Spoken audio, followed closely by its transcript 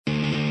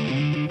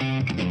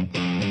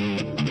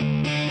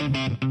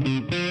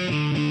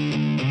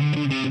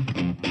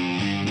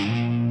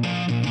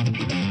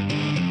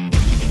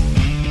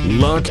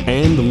lock,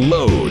 and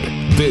load.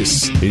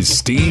 This is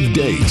Steve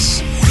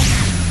Deace.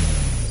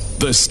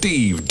 The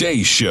Steve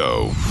Deace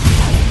Show.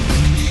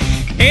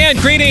 And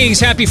greetings.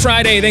 Happy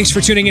Friday. Thanks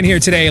for tuning in here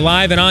today,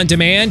 live and on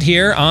demand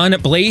here on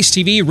Blaze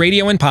TV,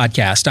 radio, and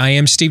podcast. I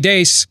am Steve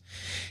Deace.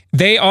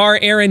 They are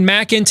Aaron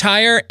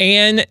McIntyre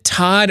and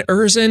Todd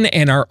Erzin,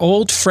 and our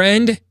old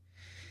friend,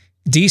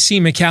 DC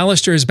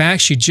McAllister, is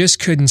back. She just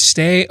couldn't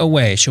stay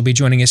away. She'll be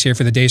joining us here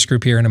for the Deace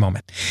Group here in a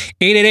moment.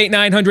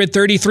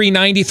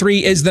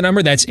 888-900-3393 is the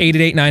number. That's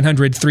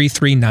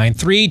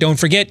 888-900-3393. Don't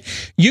forget,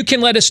 you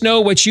can let us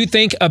know what you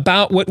think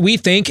about what we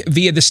think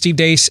via the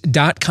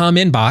stevedeace.com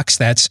inbox.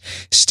 That's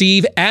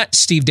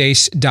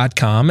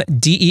steve@stevedeace.com,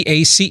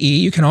 D-E-A-C-E.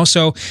 You can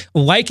also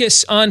like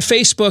us on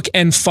Facebook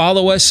and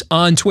follow us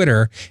on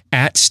Twitter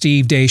at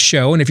Steve Deace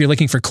Show. And if you're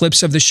looking for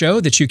clips of the show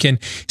that you can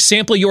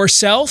sample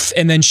yourself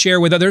and then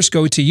share with others,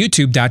 go to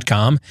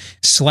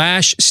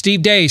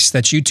youtube.com/Steve Deace.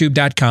 That's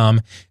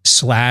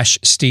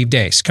youtube.com/Steve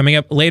Deace. Coming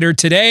up later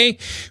today,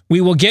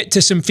 we will get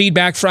to some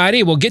Feedback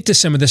Friday. We'll get to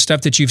some of the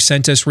stuff that you've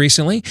sent us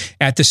recently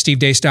at the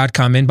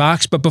stevedeace.com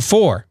inbox. But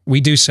before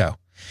we do so,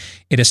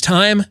 it is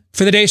time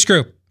for the Deace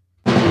Group.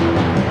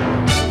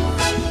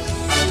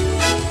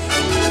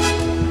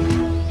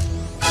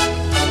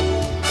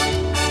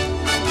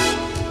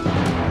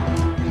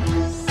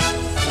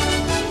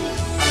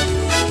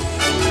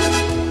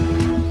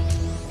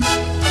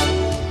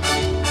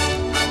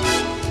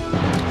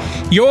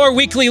 Your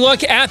weekly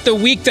look at the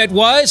week that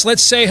was.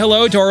 Let's say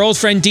hello to our old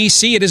friend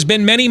DC. It has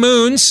been many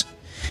moons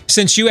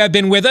since you have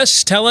been with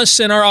us. Tell us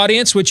and our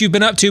audience what you've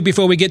been up to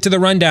before we get to the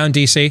rundown,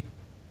 DC.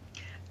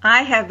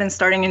 I have been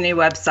starting a new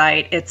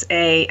website. It's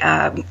a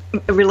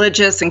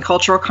religious and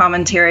cultural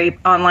commentary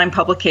online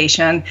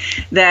publication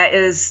that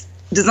is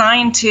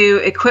designed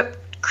to equip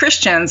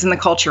Christians in the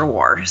culture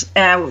wars.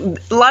 A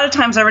lot of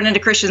times I run into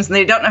Christians and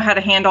they don't know how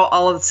to handle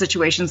all of the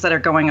situations that are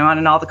going on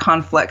and all the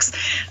conflicts.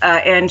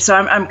 And so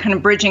I'm kind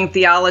of bridging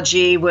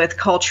theology with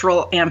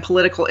cultural and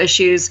political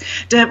issues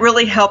to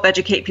really help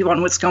educate people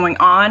on what's going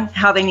on,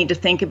 how they need to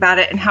think about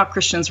it, and how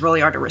Christians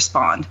really are to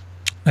respond.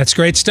 That's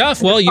great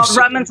stuff. Well, it's called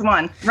Romans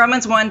 1,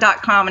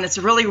 Romans1.com, and it's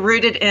really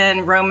rooted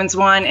in Romans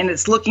 1, and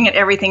it's looking at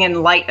everything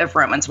in light of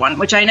Romans 1,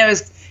 which I know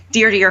is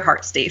dear to your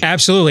heart, Steve.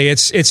 Absolutely.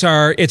 It's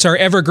our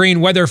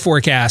evergreen weather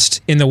forecast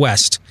in the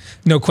West.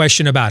 No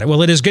question about it.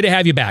 Well, it is good to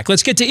have you back.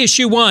 Let's get to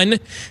issue 1.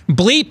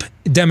 Bleep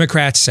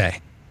Democrats say.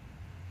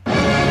 But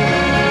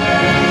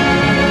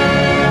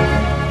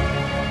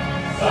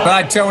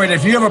I tell you,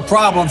 if you have a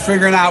problem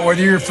figuring out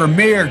whether you're for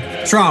me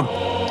or Trump,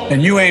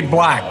 then you ain't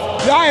black.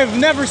 I have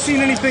never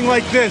seen anything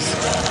like this.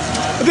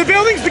 The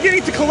building's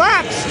beginning to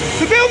collapse.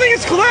 The building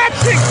is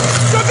collapsing.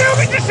 The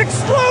building just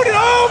exploded.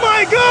 Oh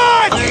my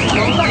God!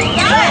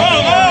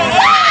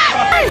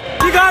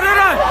 You got it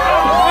on.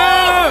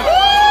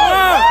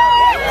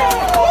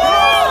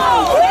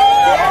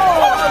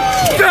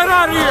 Get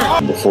out of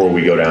here! Before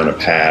we go down a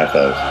path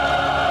of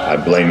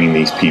blaming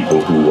these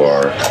people who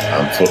are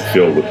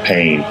filled with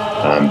pain,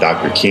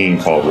 Dr. King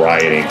called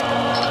rioting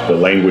the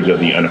language of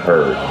the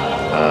unheard.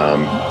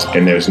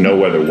 And there's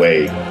no other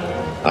way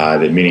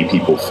that many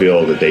people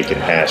feel that they can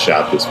hash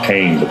out this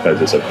pain,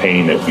 because it's a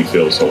pain that we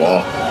feel so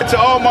often. To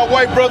all my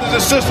white brothers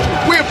and sisters,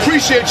 we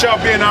appreciate y'all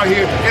being out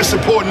here and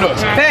supporting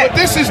us. But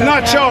this is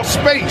not y'all's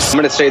space. I'm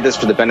going to say this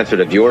for the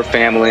benefit of your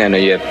family. I know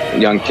you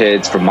have young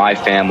kids, for my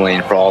family,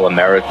 and for all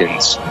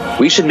Americans.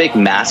 We should make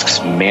masks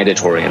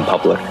mandatory in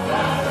public.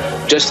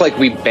 Just like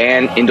we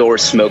ban indoor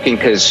smoking,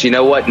 because you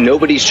know what?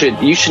 You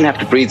shouldn't have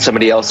to breathe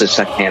somebody else's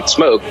secondhand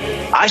smoke.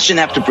 I shouldn't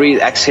have to breathe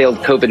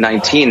exhaled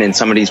COVID-19 in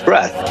somebody's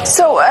breath.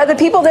 So the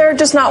people there are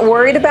just not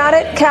worried about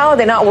it, Cal? Are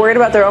they not worried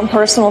about their own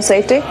personal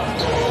safety?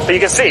 But you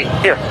can see,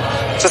 here,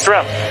 just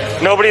around.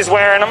 Nobody's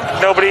wearing them.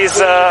 Nobody's,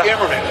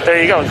 there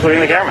you go,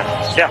 including the cameraman.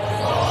 Yeah.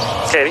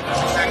 Katie?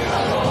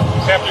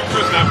 Captain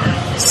Cruz not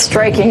wearing.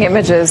 Striking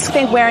images. Do you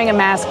think wearing a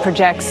mask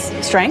projects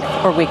strength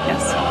or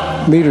weakness?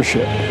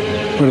 Leadership.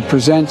 What it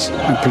presents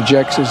and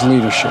projects is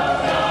leadership.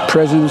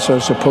 Presidents are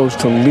supposed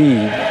to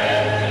lead,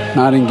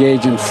 not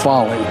engage in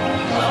folly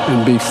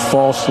and be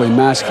falsely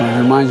masculine.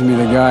 It reminds me of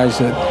the guys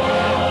that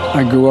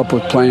I grew up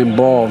with playing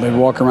ball. They'd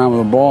walk around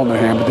with a ball in their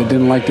hand, but they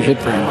didn't like to hit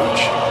very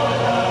much.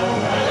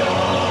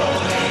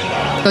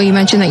 So you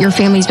mentioned that your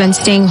family's been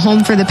staying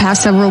home for the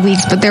past several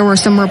weeks, but there were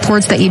some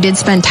reports that you did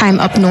spend time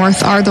up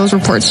north. Are those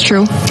reports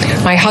true?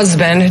 My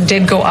husband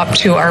did go up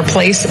to our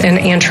place in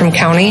Antrim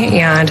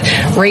County and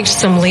raked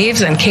some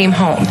leaves and came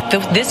home.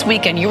 This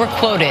weekend, you were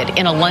quoted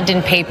in a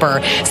London paper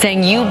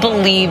saying you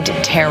believed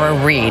Tara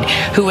Reade,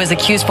 who was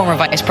accused, former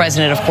vice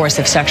president, of course,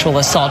 of sexual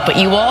assault. But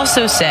you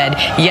also said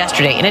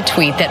yesterday in a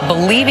tweet that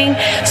believing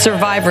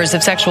survivors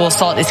of sexual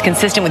assault is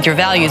consistent with your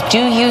values. Do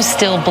you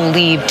still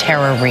believe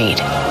Tara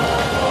Reade?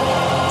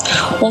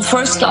 Well,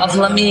 first off,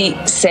 let me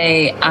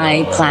say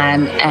I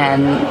plan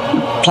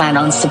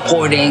on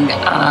supporting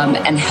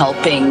and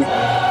helping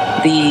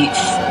the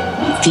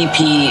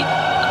VP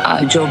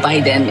Joe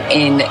Biden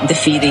in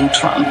defeating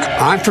Trump.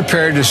 I'm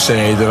prepared to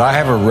say that I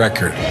have a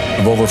record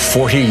of over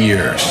 40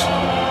 years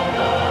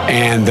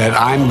and that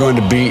I'm going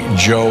to beat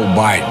Joe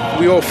Biden.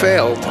 We all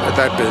failed at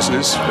that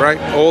business, right?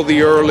 All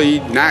the early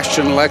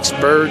national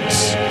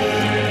experts,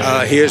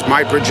 here's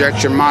my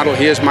projection model,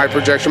 here's my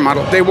projection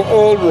model. They were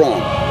all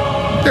wrong.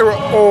 They were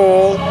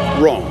all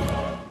wrong.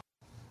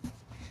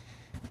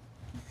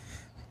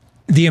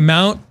 The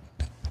amount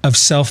of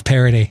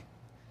self-parody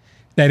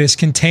that is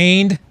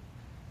contained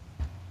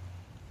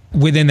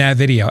within that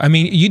video. I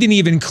mean, you didn't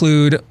even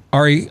include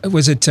Ari.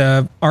 Was it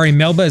Ari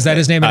Melba? Is that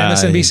his name at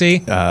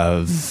MSNBC?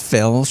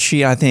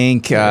 Velshi, I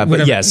think.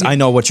 But yes, I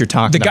know what you're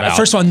talking about.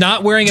 First of all,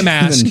 not wearing a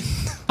mask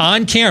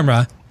on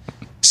camera,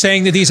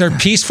 saying that these are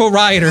peaceful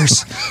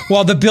rioters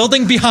while the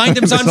building behind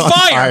him is on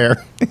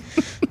fire.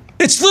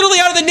 It's literally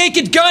out of the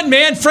Naked Gun,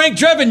 man. Frank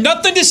Drebin.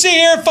 Nothing to see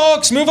here,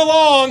 folks. Move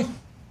along.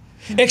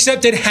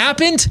 Except it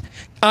happened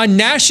on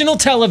national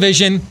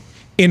television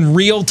in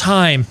real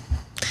time.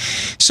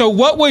 So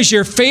what was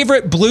your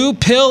favorite blue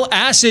pill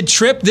acid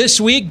trip this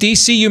week?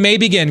 DC, you may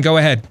begin. Go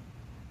ahead.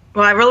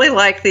 Well, I really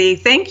like the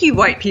thank you,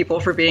 white people,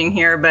 for being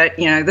here, but,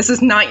 this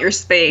is not your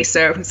space,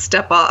 so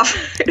step off.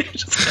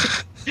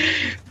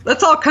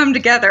 Let's all come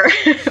together.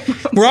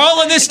 We're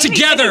all in this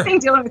together. Anything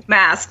dealing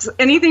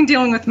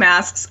with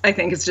masks, I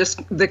think is just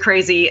the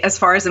crazy as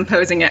far as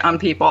imposing it on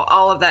people.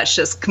 All of that's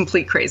just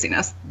complete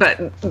craziness.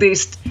 But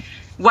these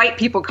white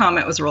people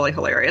comment was really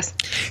hilarious.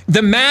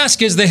 The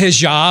mask is the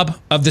hijab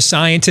of the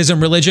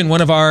scientism religion.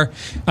 One of our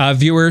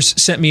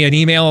viewers sent me an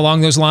email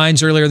along those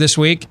lines earlier this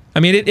week. I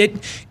mean,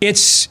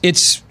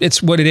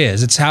 it's what it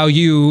is. It's how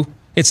you.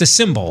 It's a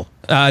symbol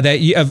of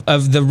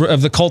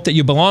the cult that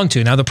you belong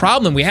to. Now, the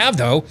problem we have,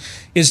 though,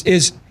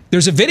 is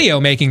there's a video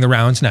making the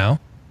rounds now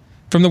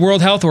from the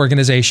World Health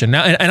Organization.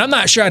 Now, and I'm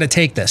not sure how to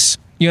take this.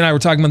 You and I were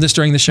talking about this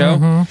during the show.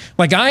 Mm-hmm.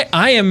 Like,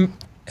 I am,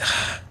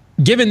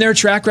 given their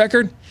track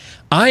record,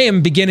 I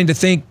am beginning to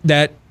think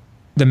that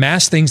the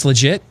mask thing's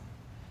legit.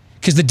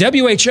 Because the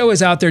WHO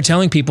is out there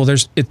telling people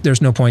there's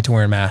no point to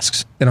wearing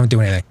masks. They don't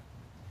do anything.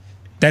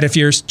 That if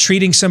you're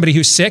treating somebody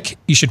who's sick,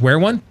 you should wear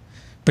one.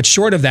 But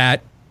short of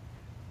that,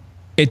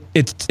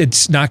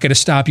 it's not going to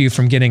stop you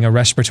from getting a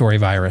respiratory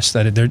virus.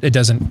 That it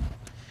doesn't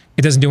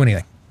do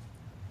anything.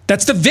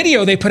 That's the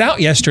video they put out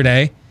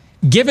yesterday.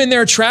 Given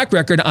their track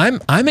record,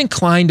 I'm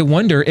inclined to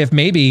wonder if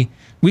maybe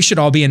we should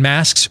all be in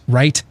masks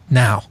right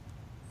now.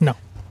 No.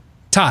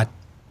 Todd,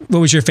 what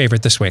was your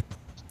favorite this week?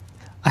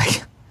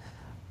 I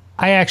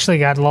actually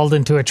got lulled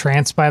into a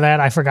trance by that.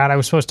 I forgot I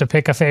was supposed to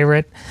pick a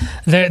favorite.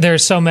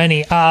 There's so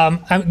many.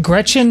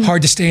 Gretchen.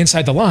 Hard to stay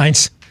inside the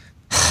lines.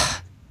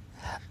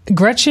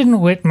 Gretchen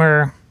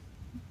Whitmer.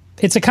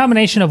 It's a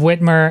combination of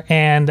Whitmer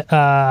and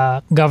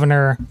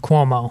Governor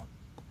Cuomo.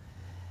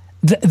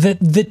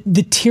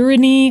 The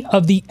tyranny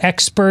of the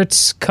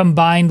experts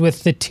combined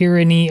with the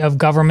tyranny of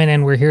government,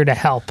 and we're here to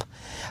help.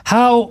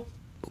 How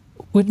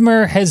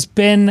Whitmer has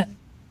been,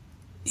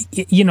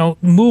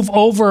 move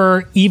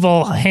over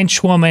evil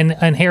henchwoman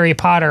and Harry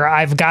Potter,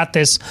 I've got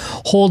this,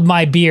 hold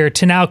my beer,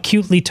 to now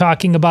cutely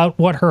talking about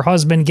what her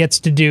husband gets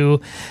to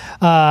do,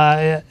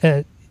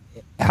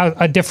 how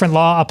a different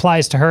law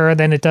applies to her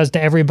than it does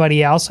to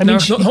everybody else. I mean,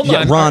 hold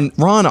on.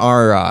 Ron,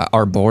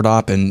 our board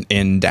op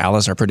in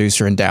Dallas, our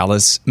producer in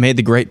Dallas, made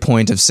the great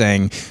point of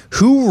saying,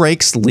 who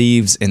rakes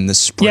leaves in the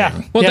spring?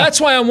 Yeah. Well,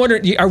 that's why I'm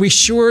wondering, are we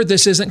sure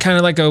this isn't kind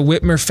of like a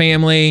Whitmer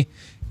family?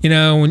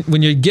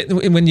 When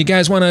you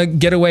guys want to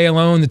get away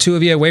alone, the two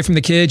of you away from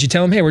the kids, you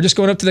tell them, hey, we're just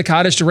going up to the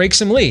cottage to rake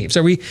some leaves.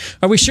 Are we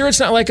sure it's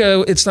not like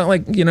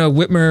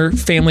Whitmer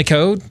family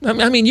code?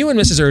 I mean, you and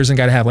Mrs. Erzin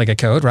got to have like a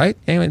code, right?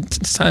 Anyway,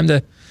 it's time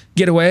to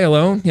get away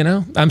alone.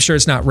 I'm sure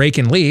it's not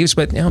raking leaves,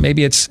 but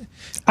maybe it's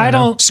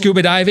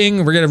scuba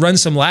diving. We're gonna run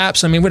some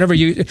laps. I mean, whatever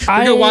we're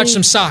gonna watch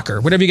some soccer.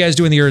 Whatever you guys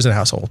do in the Erzin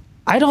household.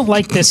 I don't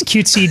like this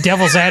cutesy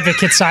devil's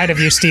advocate side of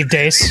you, Steve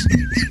Deace.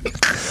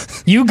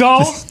 You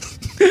go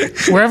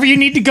wherever you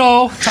need to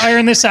go to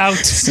iron this out.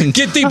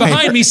 Get thee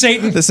behind me,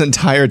 Satan. This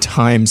entire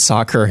time,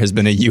 soccer has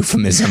been a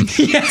euphemism.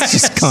 Yes. It's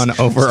just gone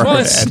over our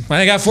head.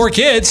 I got 4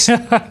 kids.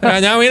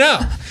 Now we know.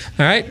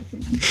 All right.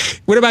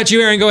 What about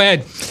you, Aaron? Go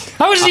ahead.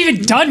 I wasn't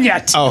even done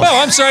yet. Oh,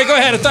 I'm sorry. Go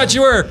ahead. I thought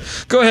you were.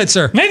 Go ahead,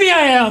 sir. Maybe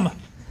I am.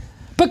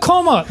 But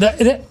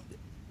Cuomo,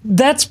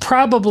 that's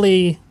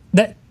probably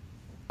that.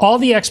 All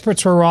the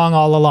experts were wrong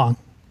all along.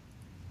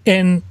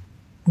 And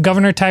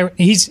Governor Tyree,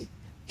 he's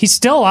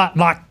still on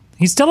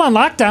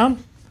lockdown,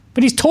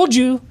 but he's told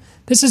you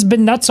this has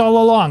been nuts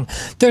all along.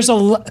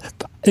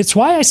 It's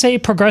why I say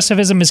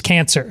progressivism is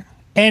cancer.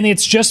 And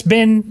it's just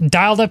been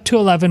dialed up to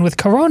 11 with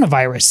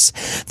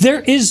coronavirus.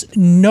 There is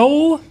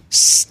no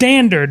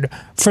standard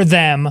for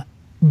them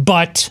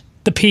but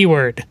the P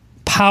word,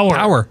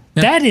 power.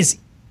 Yeah. That is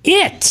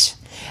it.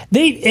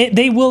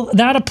 They will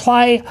not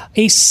apply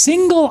a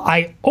single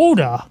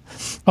iota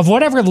of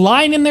whatever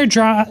line in their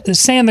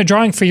sand they're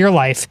drawing for your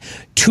life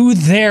to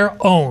their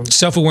own.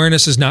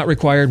 Self-awareness is not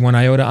required one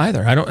iota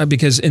either.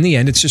 Because in the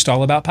end, it's just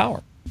all about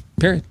power.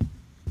 Period.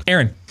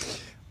 Aaron.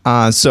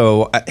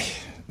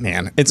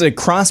 man, it's a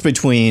cross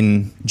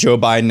between Joe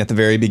Biden at the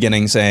very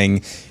beginning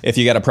saying, if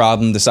you got a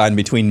problem deciding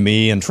between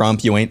me and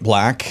Trump, you ain't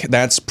black.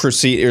 That's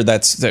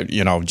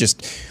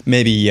just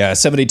maybe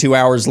 72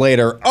 hours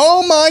later.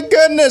 Oh my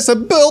goodness, a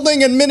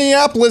building in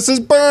Minneapolis is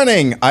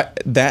burning.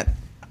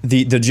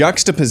 The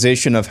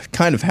juxtaposition of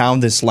kind of how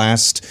this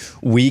last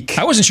week.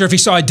 I wasn't sure if he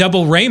saw a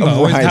double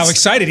rainbow and how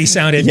excited he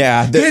sounded.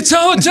 Yeah. It's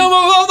all double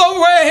all the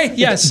way.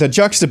 Yes. The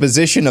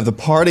juxtaposition of the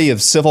party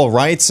of civil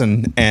rights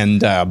and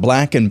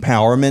black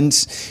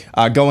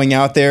empowerment going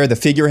out there, the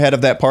figurehead of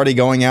that party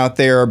going out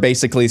there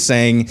basically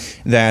saying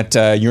that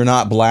you're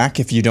not black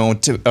if you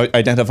don't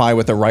identify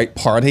with the right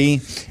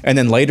party. And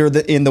then later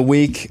in the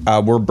week,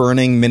 we're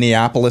burning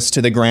Minneapolis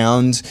to the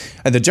ground.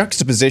 And the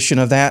juxtaposition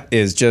of that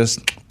is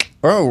just...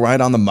 oh, right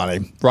on the money.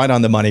 Right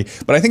on the money.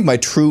 But I think my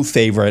true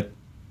favorite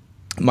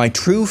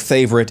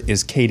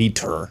is Katie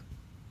Tur.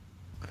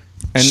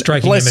 And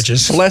striking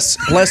images. Bless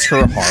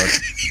her heart.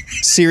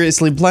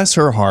 Seriously, bless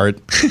her heart.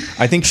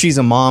 I think she's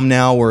a mom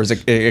now or is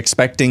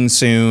expecting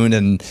soon.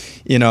 And,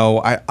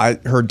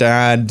 her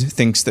dad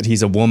thinks that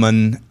he's a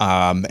woman.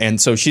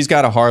 And so she's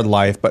got a hard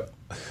life. But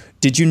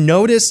did you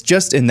notice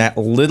just in that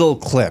little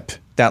clip,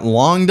 that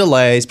long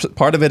delay,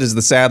 part of it is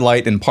the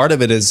satellite and part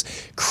of it is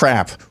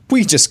crap.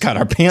 We just got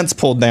our pants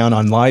pulled down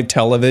on live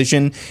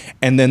television.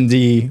 And then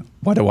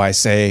what do I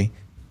say?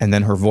 And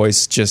then her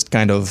voice just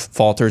kind of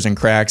falters and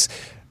cracks.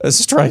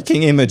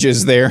 Striking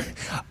images there.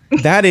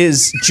 That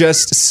is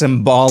just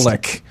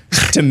symbolic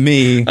to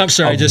me. I'm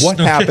sorry, of what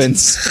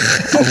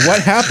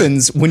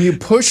happens when you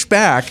push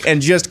back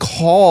and just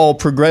call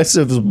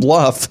progressives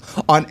bluff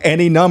on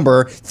any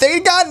number. They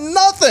got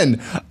nothing.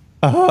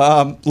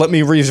 Let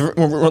me resort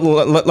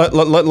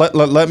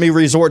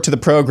to the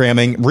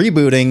programming,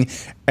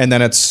 rebooting, and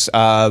then it's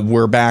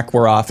we're back,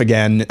 we're off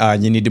again.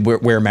 You need to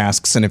wear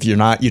masks, and if you're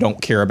not, you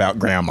don't care about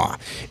grandma.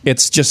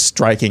 It's just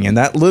striking, and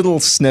that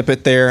little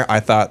snippet there, I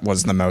thought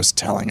was the most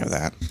telling of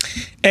that.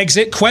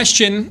 Exit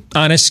question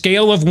on a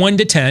scale of 1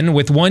 to 10,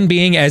 with 1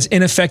 being as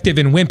ineffective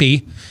and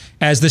wimpy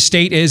as the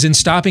state is in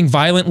stopping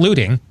violent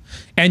looting,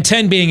 and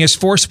 10 being as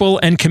forceful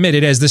and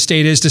committed as the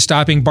state is to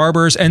stopping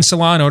barbers and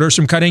salon owners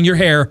from cutting your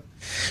hair.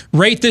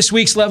 Rate this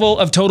week's level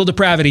of total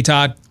depravity,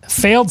 Todd.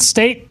 Failed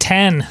state,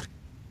 10.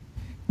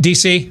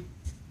 DC?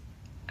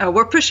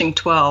 We're pushing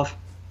 12.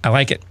 I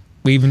like it.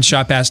 We even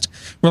shot past.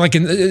 We're like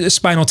in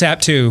Spinal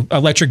Tap 2,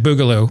 Electric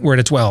Boogaloo. We're at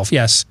a 12.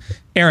 Yes.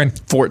 Aaron?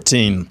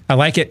 14. I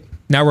like it.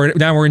 Now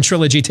we're in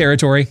trilogy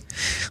territory.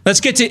 Let's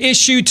get to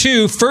issue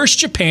 2. First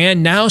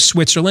Japan, now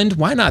Switzerland.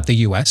 Why not the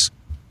U.S.?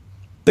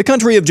 The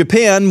country of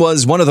Japan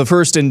was one of the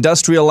first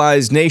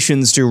industrialized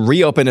nations to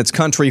reopen its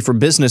country for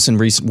business in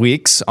recent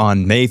weeks.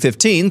 On May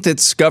 15th,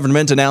 its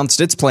government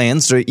announced its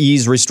plans to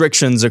ease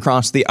restrictions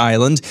across the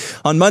island.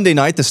 On Monday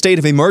night, the state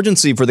of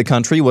emergency for the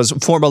country was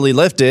formally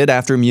lifted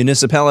after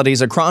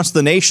municipalities across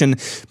the nation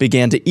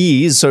began to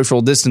ease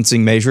social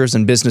distancing measures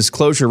and business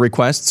closure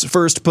requests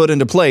first put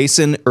into place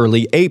in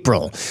early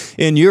April.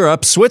 In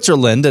Europe,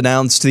 Switzerland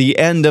announced the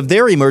end of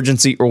their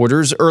emergency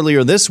orders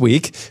earlier this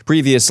week.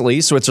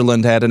 Previously,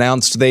 Switzerland had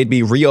announced they'd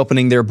be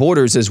reopening their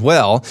borders as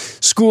well.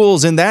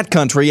 Schools in that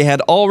country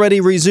had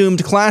already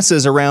resumed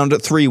classes around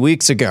 3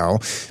 weeks ago.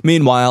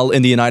 Meanwhile,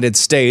 in the United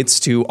States,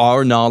 to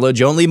our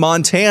knowledge, only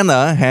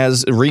Montana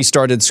has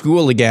restarted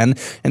school again,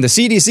 and the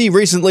CDC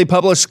recently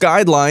published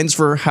guidelines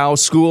for how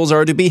schools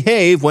are to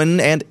behave when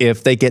and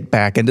if they get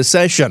back into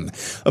session.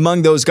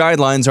 Among those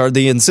guidelines are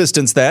the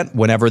insistence that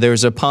whenever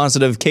there's a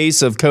positive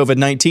case of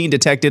COVID-19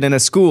 detected in a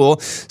school,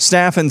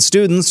 staff and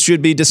students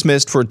should be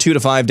dismissed for 2 to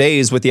 5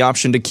 days with the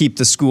option to keep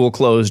the school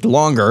closed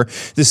longer.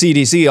 The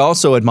CDC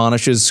also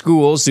admonishes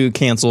schools to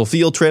cancel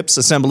field trips,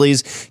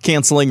 assemblies,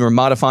 canceling or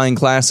modifying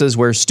classes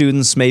where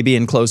students may be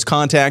in close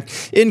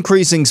contact,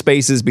 increasing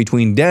spaces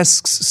between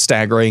desks,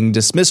 staggering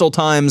dismissal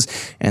times,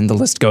 and the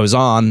list goes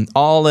on,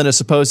 all in a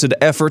supposed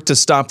effort to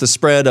stop the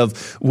spread of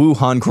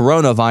Wuhan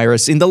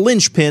coronavirus in the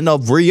linchpin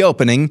of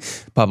reopening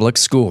public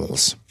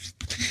schools.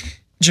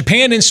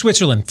 Japan and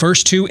Switzerland,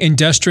 first 2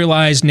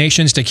 industrialized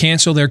nations to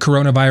cancel their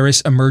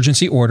coronavirus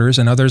emergency orders,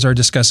 and others are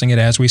discussing it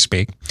as we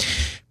speak.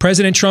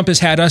 President Trump has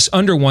had us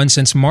under one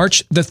since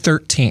March the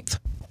 13th.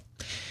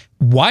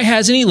 Why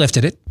hasn't he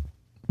lifted it?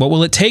 What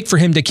will it take for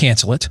him to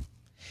cancel it?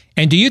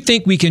 And do you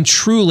think we can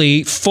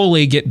truly,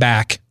 fully get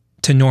back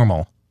to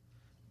normal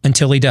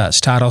until he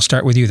does? Todd, I'll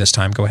start with you this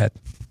time. Go ahead.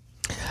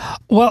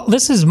 Well,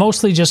 this is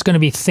mostly just going to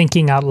be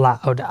thinking out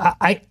loud.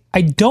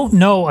 I don't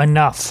know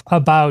enough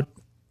about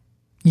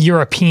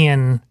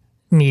European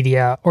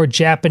media or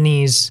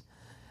Japanese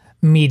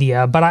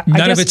media, but I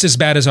none guess, of it's as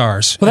bad as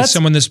ours. Well, as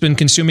someone that's been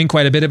consuming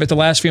quite a bit of it the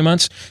last few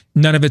months,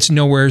 none of it's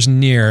nowhere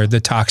near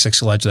the toxic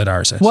sludge that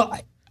ours is. Well,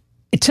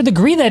 to the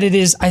degree that it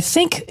is, I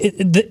think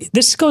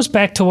this goes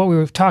back to what we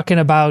were talking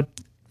about,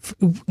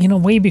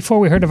 way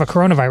before we heard of a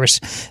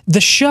coronavirus.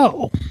 The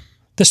show,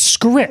 the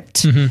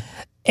script,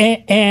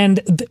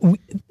 and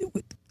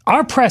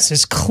our press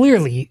is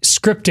clearly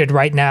scripted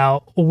right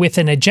now with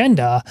an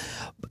agenda.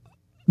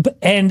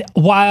 And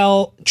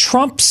while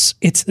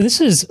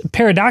this is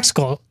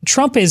paradoxical,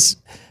 Trump is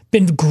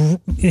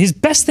his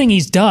best thing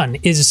he's done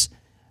is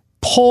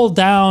pull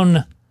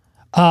down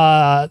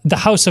the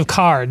house of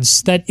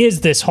cards that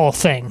is this whole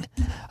thing.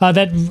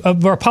 That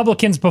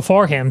Republicans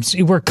before him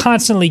were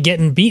constantly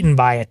getting beaten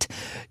by it.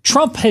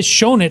 Trump has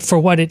shown it for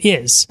what it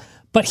is,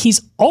 but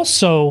he's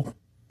also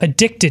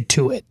addicted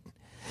to it.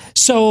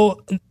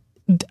 So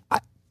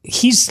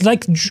he's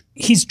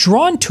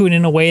drawn to it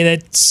in a way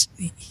that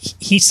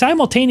he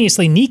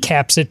simultaneously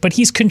kneecaps it, but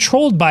he's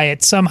controlled by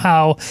it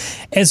somehow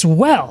as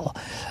well.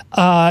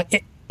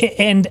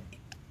 And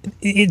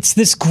it's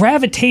this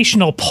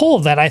gravitational pull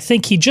that I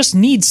think he just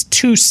needs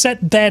to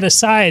set that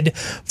aside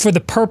for the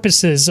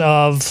purposes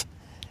of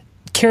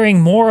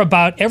caring more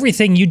about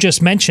everything you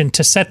just mentioned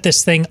to set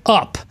this thing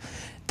up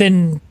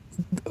than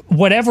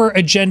whatever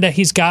agenda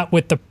he's got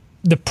with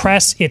the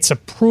press, its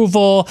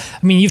approval.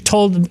 I mean, you've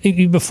told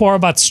me before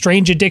about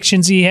strange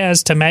addictions he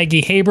has to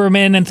Maggie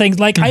Haberman and things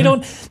like,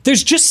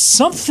 there's just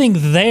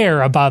something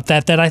there about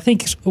that I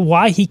think is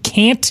why he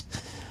can't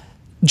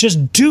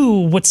just do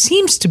what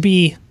seems to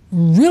be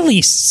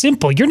really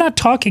simple. You're not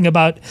talking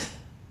about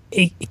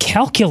a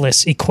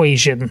calculus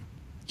equation.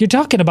 You're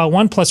talking about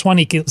 1 +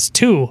 1 =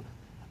 2.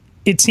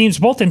 It seems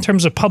both in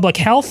terms of public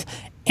health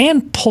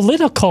and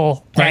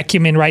political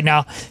acumen right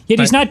now. Yet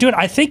he's not doing it.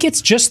 I think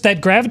it's just that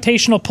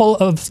gravitational pull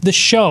of the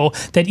show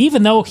that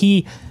even though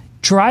he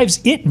drives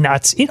it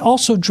nuts, it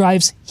also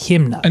drives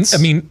him nuts. I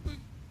mean,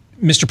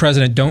 Mr.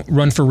 President, don't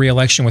run for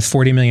re-election with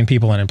 40 million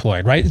people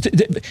unemployed, right?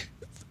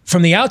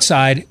 From the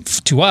outside,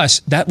 to us,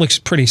 that looks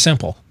pretty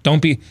simple.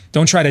 Don't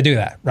try to do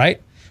that, right?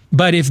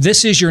 But if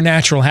this is your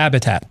natural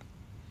habitat,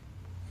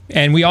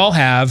 and we all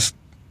have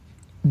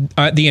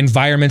the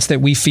environments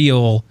that we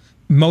feel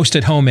most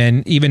at home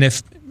in, even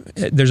if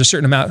there's a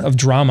certain amount of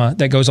drama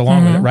that goes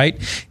along with it, right?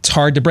 It's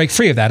hard to break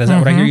free of that. Is that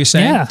what I hear you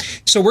saying? Yeah.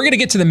 So we're going to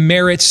get to the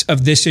merits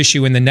of this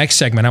issue in the next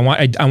segment. I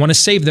want to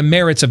save the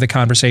merits of the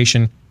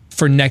conversation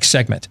for next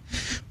segment.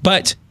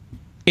 But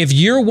if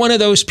you're one of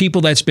those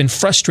people that's been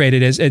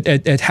frustrated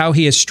at how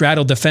he has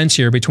straddled the fence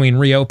here between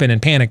reopen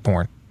and panic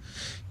porn,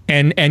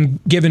 and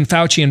given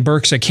Fauci and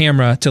Birx a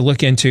camera to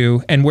look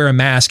into and wear a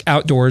mask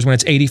outdoors when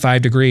it's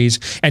 85 degrees,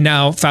 and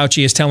now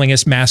Fauci is telling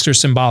us masks are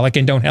symbolic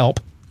and don't help,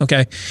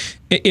 okay?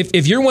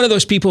 If you're one of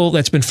those people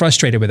that's been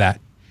frustrated with that,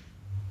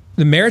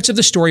 the merits of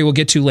the story we'll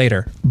get to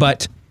later,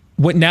 but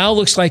what now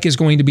looks like is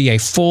going to be a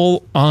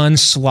full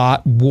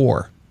onslaught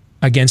war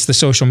against the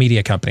social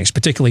media companies,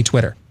 particularly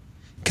Twitter.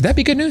 Could that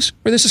be good news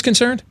where this is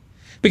concerned?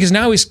 Because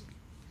now he's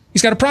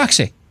got a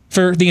proxy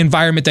for the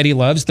environment that he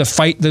loves, the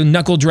fight, the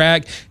knuckle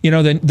drag,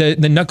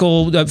 the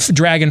knuckle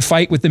drag and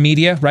fight with the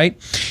media, right?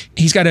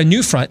 He's got a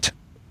new front,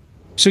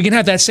 so he can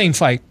have that same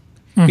fight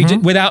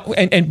without,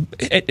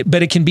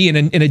 but it can be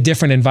in a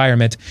different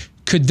environment.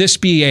 Could this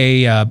be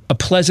a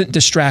pleasant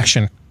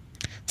distraction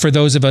for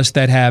those of us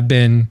that have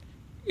been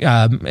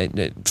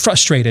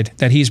frustrated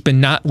that he's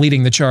been not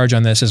leading the charge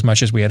on this as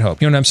much as we had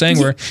hoped? You know what I'm saying?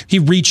 Where he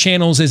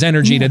rechannels his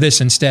energy to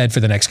this instead for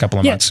the next couple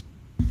of months.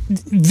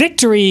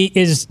 Victory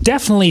is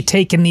definitely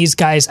taking these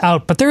guys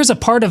out, but there's a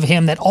part of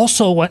him that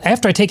also,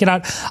 after I take it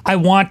out, I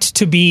want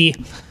to be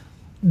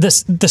the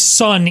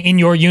sun in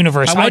your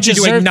universe. I want you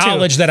to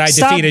acknowledge that I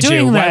defeated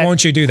you. Why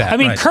won't you do that? I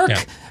mean,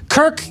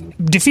 Kirk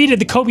defeated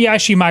the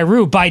Kobayashi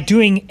Maru by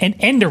doing an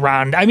end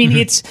around. I mean,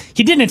 he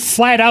didn't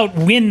flat out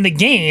win the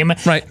game.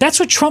 Right. That's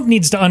what Trump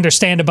needs to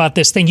understand about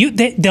this thing.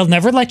 They'll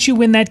never let you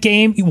win that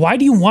game. Why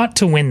do you want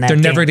to win that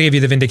game? They're never gave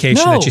you the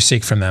vindication that you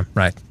seek from them.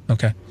 Right.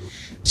 Okay.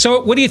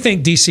 So what do you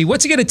think, DC?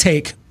 What's it going to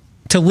take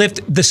to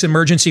lift this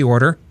emergency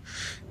order?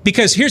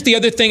 Because here's the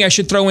other thing I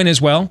should throw in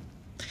as well.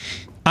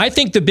 I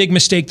think the big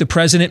mistake the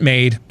president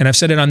made, and I've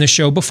said it on this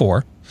show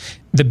before,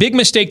 the big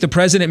mistake the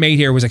president made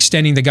here was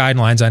extending the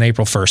guidelines on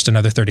April 1st,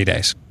 another 30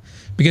 days.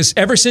 Because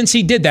ever since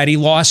he did that, he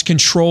lost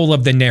control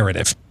of the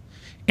narrative.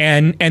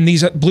 And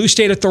these blue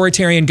state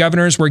authoritarian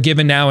governors were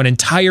given now an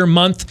entire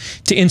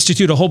month to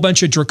institute a whole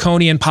bunch of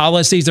draconian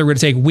policies that were going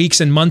to take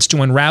weeks and months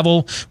to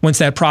unravel once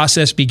that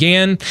process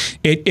began.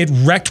 It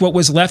wrecked what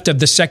was left of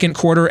the second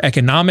quarter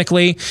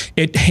economically.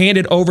 It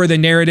handed over the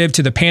narrative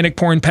to the panic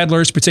porn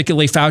peddlers,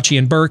 particularly Fauci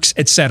and Birx,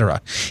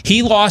 etc.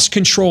 He lost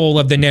control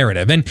of the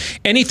narrative. And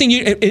anything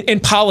in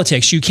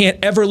politics, you can't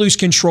ever lose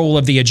control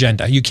of the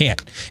agenda. You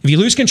can't. If you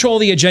lose control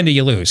of the agenda,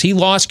 you lose. He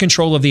lost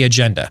control of the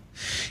agenda.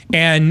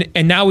 And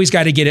now he's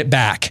got to get it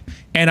back.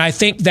 And I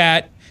think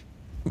that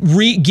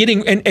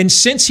and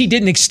since he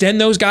didn't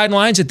extend those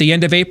guidelines at the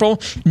end of April,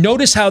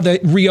 notice how the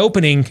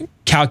reopening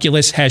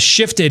calculus has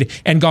shifted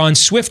and gone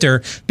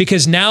swifter,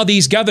 because now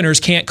these governors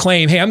can't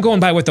claim, hey, I'm going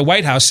by what the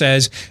White House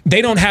says.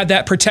 They don't have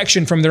that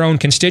protection from their own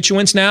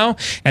constituents now.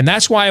 And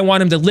that's why I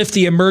want him to lift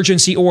the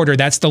emergency order.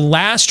 That's the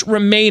last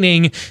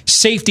remaining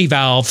safety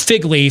valve,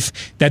 fig leaf,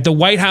 that the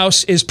White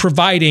House is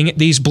providing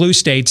these blue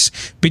states.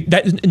 But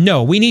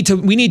we need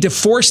to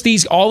force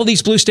all of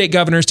these blue state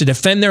governors to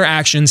defend their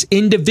actions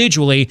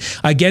individually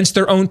against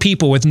their own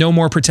people with no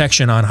more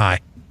protection on high.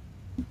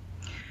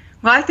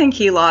 Well, I think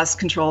he lost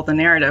control of the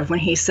narrative when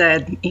he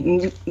said,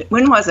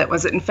 when was it?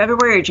 Was it in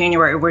February or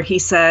January, where he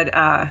said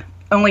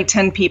only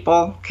 10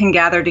 people can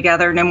gather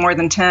together, no more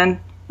than 10?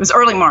 was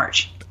early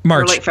March.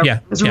 March, late February.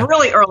 yeah. It was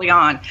really early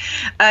on.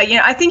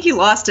 I think he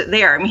lost it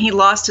there. I mean, he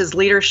lost his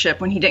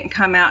leadership when he didn't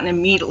come out and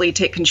immediately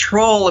take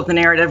control of the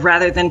narrative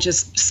rather than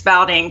just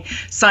spouting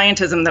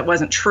scientism that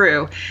wasn't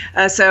true.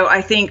 So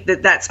I think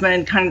that's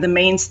been kind of the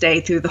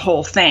mainstay through the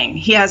whole thing.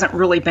 He hasn't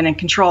really been in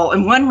control.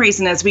 And one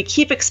reason is we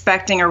keep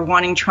expecting or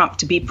wanting Trump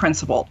to be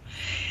principled.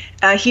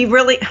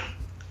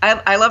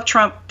 I love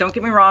Trump. Don't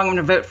get me wrong. I'm going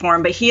to vote for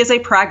him. But he is a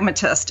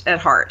pragmatist at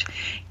heart.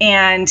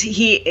 And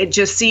it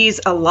just sees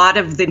a lot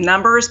of the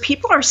numbers.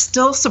 People are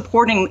still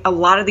supporting a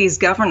lot of these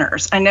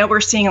governors. I know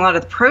we're seeing a lot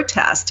of the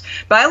protest.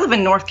 But I live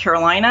in North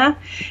Carolina,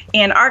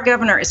 and our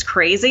governor is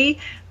crazy.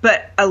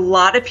 But a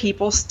lot of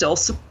people still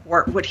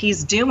support what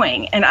he's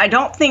doing. And I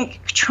don't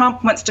think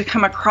Trump wants to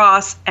come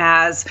across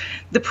as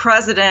the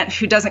president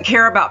who doesn't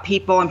care about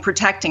people and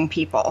protecting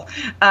people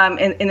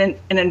in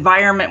an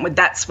environment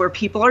that's where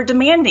people are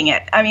demanding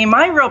it. I mean,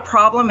 my real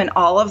problem in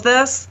all of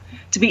this,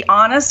 to be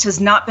honest,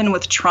 has not been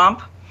with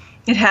Trump.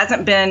 It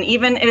hasn't been,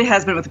 it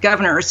has been with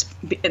governors.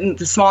 And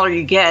the smaller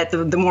you get,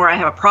 the more I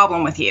have a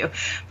problem with you.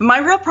 But my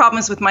real problem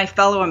is with my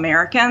fellow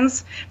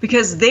Americans,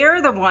 because they're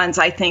the ones,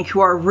 I think, who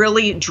are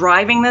really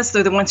driving this.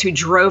 They're the ones who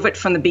drove it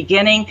from the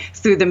beginning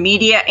through the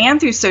media and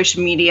through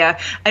social media.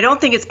 I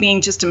don't think it's being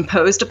just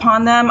imposed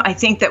upon them. I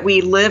think that we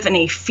live in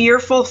a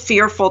fearful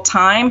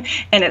time,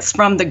 and it's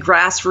from the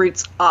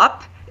grassroots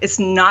up. It's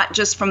not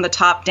just from the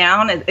top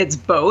down. It's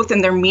both,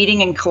 and they're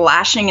meeting and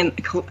colliding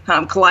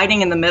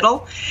in the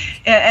middle.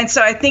 And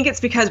so I think it's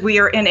because we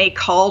are in a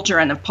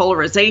cauldron of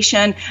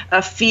polarization,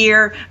 of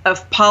fear,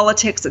 of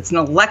politics. It's an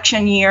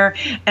election year.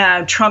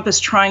 Trump is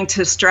trying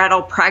to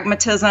straddle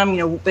pragmatism,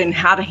 in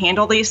how to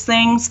handle these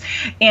things.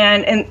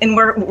 And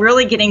we're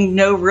really getting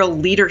no real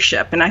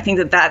leadership. And I think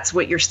that that's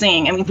what you're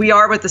seeing. I mean, we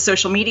are with the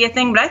social media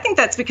thing, but I think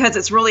that's because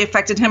it's really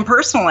affected him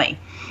personally.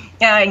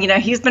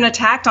 He's been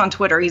attacked on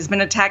Twitter. He's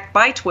been attacked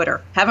by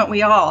Twitter, haven't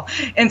we all?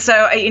 And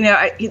so,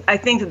 I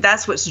think that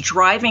that's what's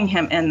driving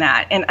him in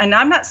that. And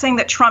I'm not saying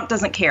that Trump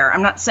doesn't care.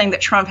 I'm not saying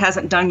that Trump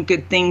hasn't done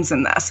good things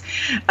in this.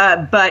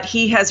 But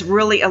he has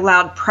really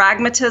allowed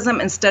pragmatism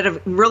instead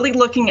of really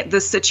looking at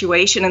this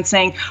situation and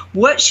saying,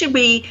 what should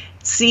we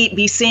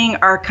be seeing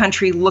our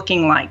country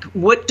looking like?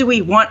 What do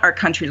we want our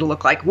country to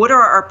look like? What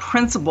are our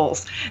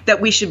principles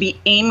that we should be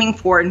aiming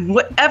for in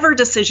whatever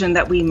decision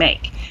that we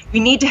make?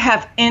 We need to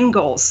have end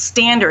goals,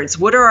 standards.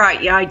 What are our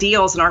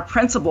ideals and our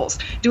principles?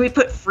 Do we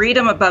put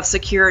freedom above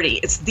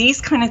security? It's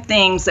these kind of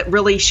things that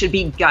really should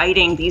be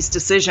guiding these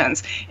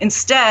decisions.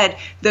 Instead,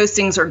 those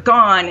things are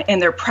gone,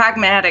 and they're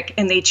pragmatic,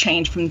 and they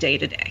change from day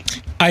to day.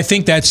 I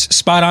think that's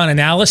spot on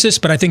analysis,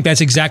 but I think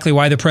that's exactly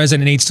why the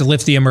president needs to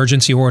lift the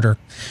emergency order,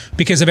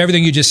 because of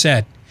everything you just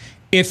said.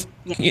 If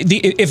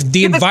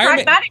the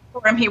environment, it's pragmatic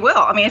for him, he will.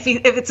 I mean, if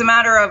it's a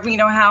matter of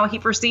how he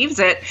perceives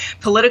it,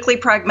 politically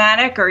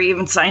pragmatic or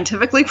even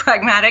scientifically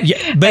pragmatic.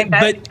 Yeah,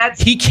 but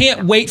he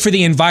can't wait for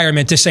the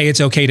environment to say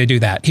it's okay to do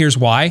that. Here's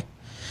why: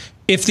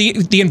 if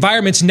the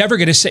environment's never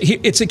going to say,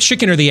 it's a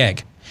chicken or the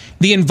egg.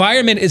 The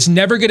environment is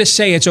never going to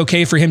say it's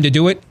okay for him to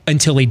do it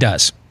until he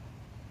does.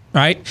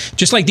 Right?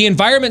 Just like the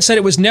environment said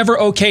it was never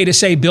okay to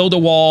say build a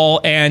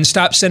wall and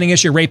stop sending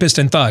us your rapists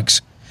and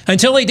thugs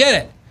until he did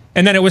it.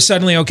 And then it was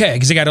suddenly okay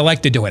because he got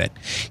elected doing it.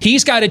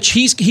 He's got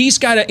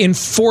to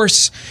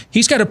enforce,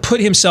 he's got to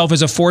put himself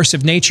as a force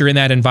of nature in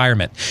that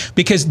environment,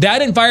 because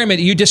that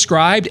environment you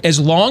described, as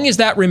long as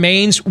that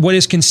remains what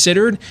is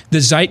considered the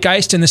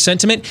zeitgeist and the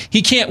sentiment,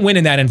 he can't win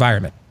in that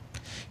environment.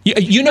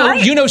 You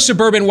know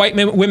suburban white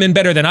women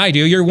better than I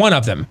do. You're one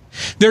of them.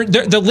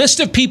 The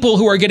list of people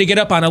who are going to get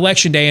up on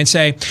election day and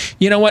say,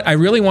 you know what, I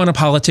really want a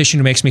politician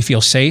who makes me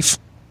feel safe,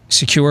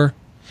 secure,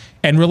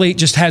 and really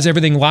just has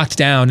everything locked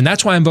down. And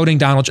that's why I'm voting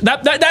Donald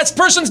Trump. That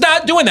person's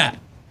not doing that.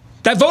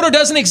 That voter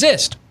doesn't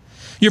exist.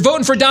 You're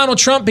voting for Donald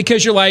Trump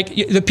because you're like,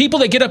 the people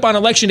that get up on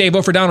election day and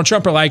vote for Donald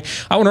Trump are like,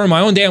 I want to run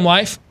my own damn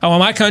life. I want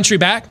my country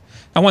back.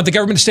 I want the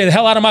government to stay the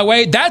hell out of my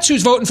way. That's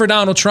who's voting for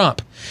Donald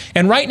Trump.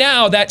 And right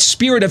now, that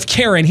spirit of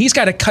Karen, he's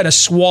got to cut a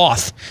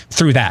swath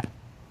through that.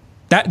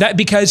 That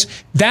because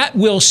that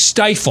will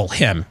stifle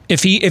him.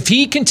 If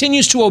he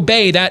continues to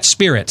obey that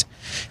spirit,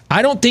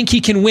 I don't think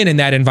he can win in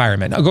that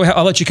environment.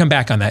 I'll let you come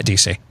back on that,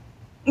 DC.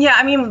 Yeah,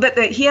 I mean, but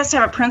he has to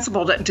have a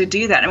principle to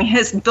do that. I mean,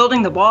 his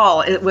building the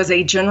wall, it was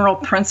a general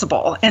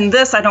principle. And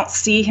this, I don't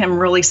see him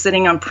really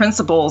sitting on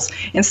principles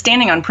and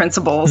standing on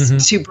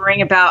principles to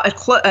bring about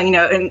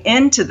an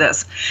end to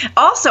this.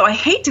 Also, I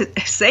hate to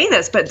say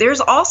this, but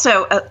there's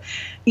also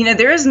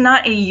there is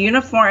not a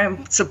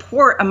uniform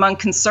support among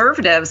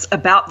conservatives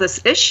about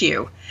this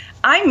issue.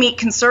 I meet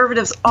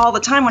conservatives all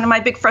the time. One of my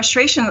big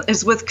frustrations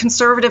is with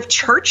conservative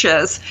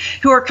churches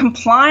who are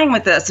complying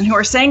with this and who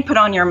are saying put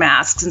on your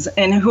masks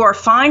and who are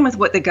fine with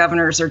what the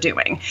governors are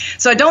doing.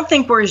 So I don't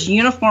think we're as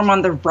uniform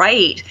on the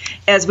right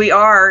as we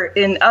are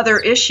in other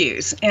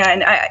issues.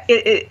 And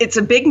it's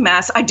a big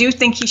mess. I do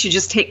think he should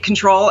just take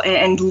control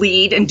and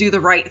lead and do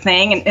the right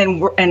thing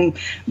and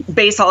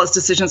base all his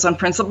decisions on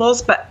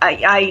principles. But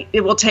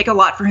it will take a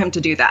lot for him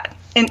to do that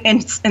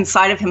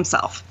inside of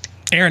himself.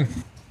 Aaron.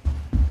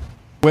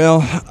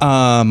 Well,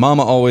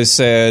 Mama always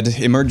said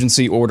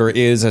emergency order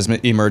is as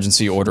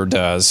emergency order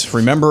does.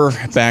 Remember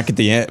back at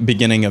the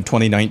beginning of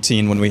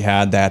 2019 when we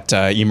had that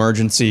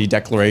emergency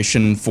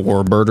declaration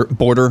for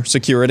border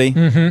security?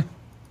 Mm-hmm.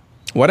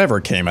 Whatever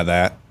came of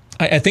that.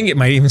 I think it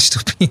might even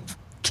still be.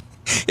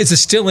 Is it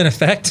still in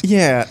effect?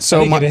 Yeah.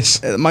 So it is.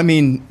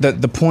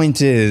 The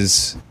point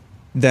is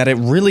that it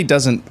really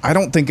doesn't. I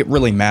don't think it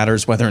really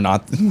matters whether or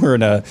not we're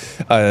in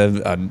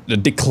a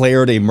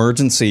declared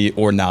emergency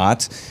or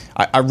not.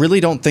 I really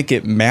don't think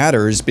it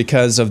matters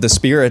because of the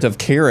spirit of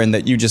Karen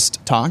that you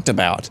just talked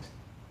about.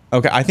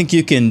 Okay, I think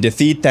you can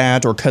defeat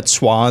that or cut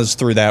swaths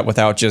through that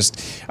without just.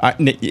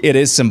 It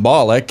is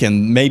symbolic,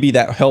 and maybe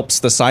that helps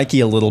the psyche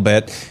a little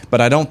bit.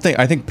 But I don't think.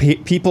 I think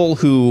people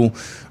who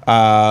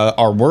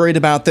are worried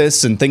about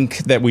this and think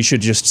that we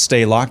should just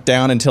stay locked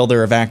down until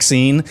there's a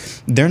vaccine,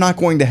 they're not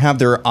going to have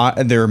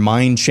their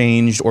mind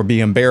changed or be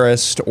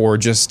embarrassed or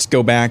just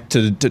go back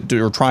to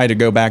or try to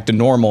go back to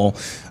normal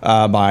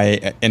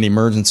by an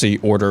emergency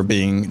order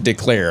being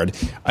declared.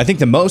 I think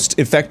the most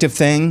effective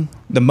thing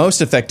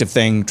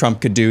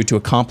Trump could do to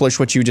accomplish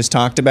what you just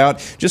talked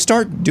about, just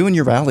start doing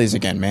your rallies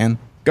again, man.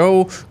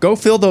 Go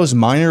fill those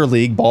minor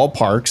league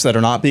ballparks that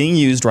are not being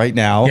used right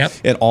now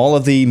in all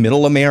of the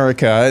middle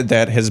America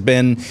that has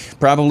been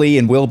probably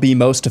and will be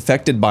most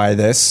affected by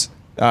this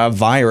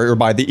virus, or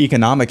by the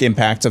economic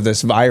impacts of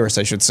this virus,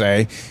 I should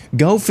say.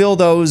 Go fill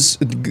those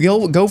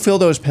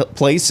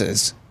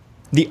places.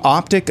 The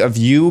optic of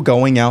you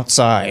going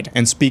outside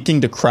and speaking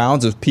to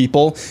crowds of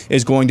people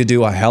is going to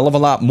do a hell of a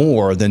lot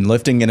more than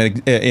lifting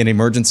an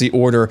emergency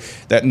order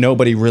that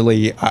nobody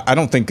really, I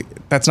don't think,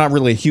 that's not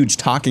really a huge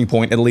talking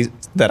point, at least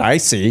that I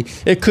see.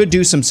 It could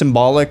do some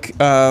symbolic,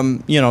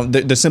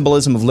 the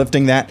symbolism of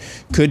lifting that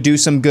could do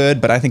some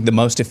good, but I think the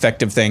most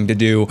effective thing to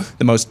do,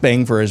 the most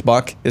bang for his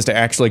buck, is to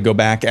actually go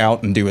back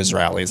out and do his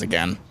rallies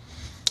again.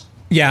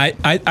 Yeah,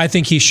 I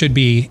think he should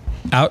be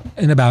out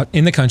and about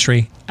in the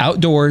country,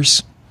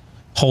 outdoors,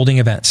 holding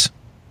events.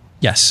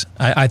 Yes,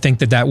 I think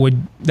that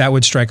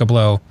would strike a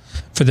blow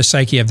for the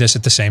psyche of this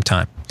at the same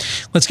time.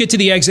 Let's get to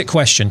the exit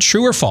question.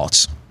 True or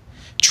false?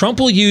 Trump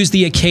will use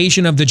the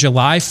occasion of the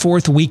July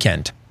 4th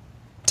weekend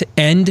to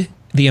end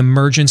the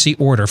emergency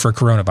order for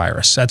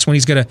coronavirus. That's when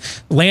he's going to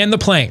land the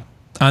plane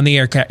on the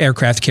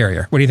aircraft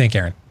carrier. What do you think,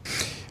 Aaron?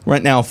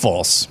 Right now,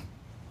 false.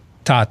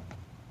 Todd?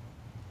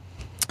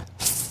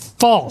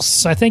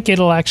 False. I think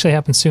it'll actually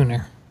happen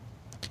sooner.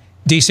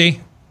 DC?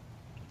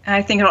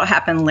 I think it'll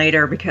happen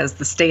later because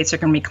the states are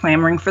going to be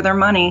clamoring for their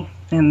money,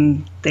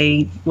 and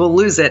they will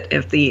lose it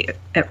if the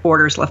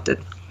order's lifted.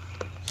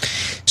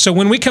 So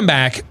when we come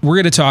back, we're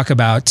going to talk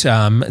about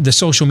the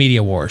social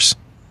media wars.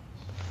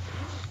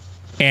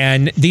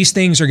 And these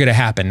things are going to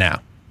happen now.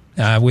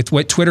 With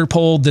what Twitter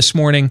polled this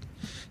morning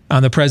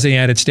on the President of the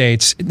United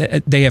States,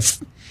 they have,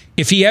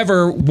 if he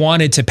ever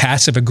wanted to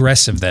passive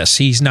aggressive this,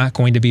 he's not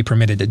going to be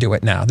permitted to do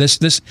it now. This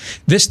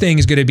thing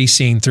is going to be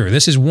seen through.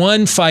 This is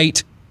one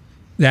fight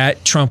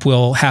that Trump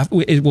will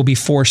be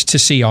forced to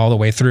see all the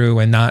way through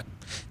and not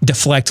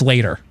deflect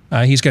later.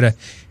 He's going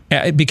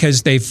to,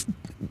 because they've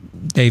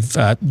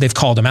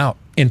called him out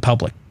in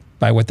public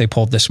by what they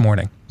pulled this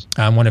morning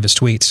on one of his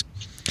tweets.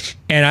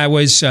 And I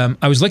was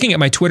looking at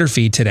my Twitter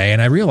feed today,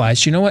 and I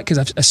realized, you know what?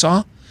 Because I saw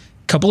a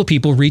couple of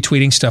people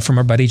retweeting stuff from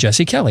our buddy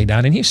Jesse Kelly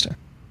down in Houston,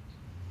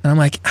 and I'm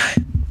like,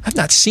 I've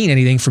not seen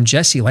anything from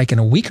Jesse like in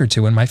a week or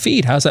two in my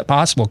feed. How's that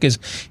possible? Because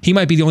he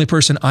might be the only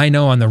person I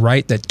know on the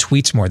right that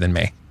tweets more than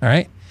me. All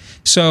right.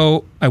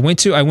 So I went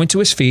to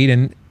his feed,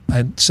 and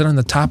I said on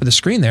the top of the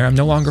screen there, I'm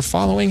no longer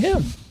following him.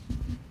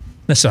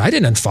 And I said, I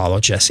didn't unfollow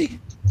Jesse.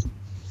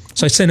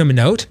 So I sent him a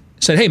note.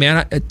 I said, hey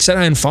man, I said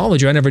I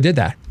unfollowed you. I never did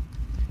that.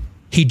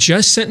 He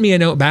just sent me a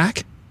note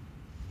back.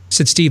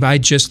 Said, Steve, I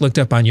just looked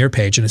up on your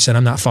page and it said,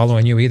 I'm not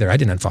following you either. I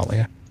didn't unfollow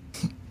you.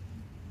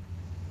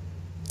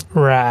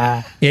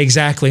 Right. Yeah,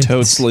 exactly.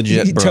 Totes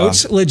legit, bro.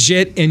 Totes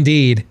legit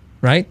indeed,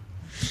 right?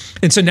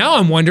 And so now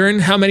I'm wondering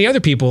how many other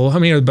buddies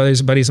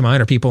of mine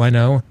or people I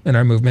know in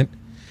our movement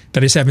that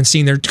I just haven't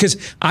seen there. Because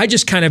I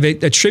just kind of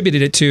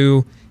attributed it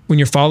to when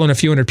you're following a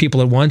few hundred people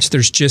at once,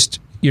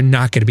 you're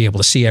not going to be able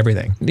to see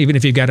everything. Even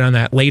if you've got it on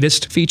that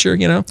latest feature,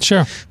 you know?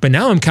 Sure. But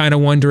now I'm kind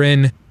of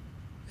wondering,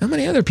 how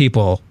many other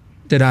people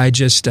did I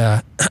just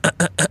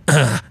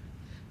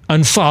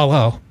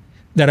unfollow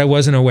that I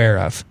wasn't aware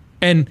of?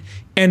 And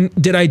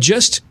did I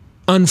just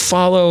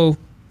unfollow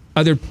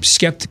other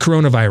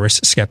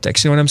coronavirus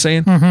skeptics? You know what I'm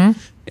saying?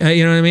 Mm-hmm.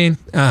 You know what I mean?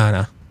 I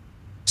don't know.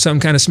 Something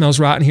kind of smells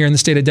rotten here in the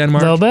state of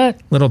Denmark. A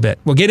little bit.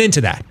 We'll get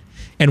into that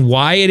and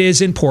why it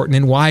is important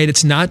and why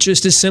it's not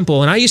just as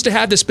simple. And I used to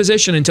have this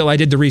position until I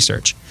did the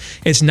research.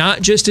 It's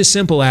not just as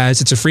simple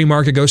as it's a free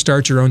market, go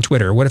start your own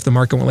Twitter. What if the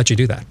market won't let you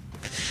do that?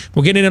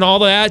 We'll get into all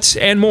that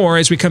and more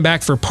as we come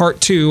back for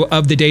part 2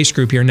 of the Deace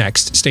Group here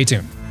next. Stay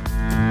tuned.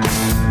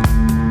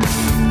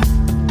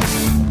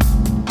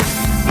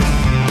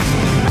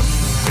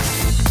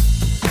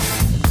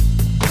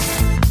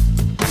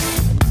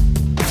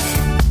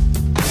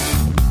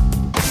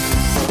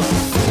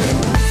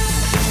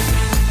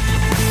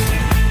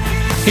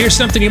 Here's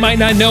something you might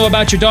not know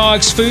about your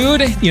dog's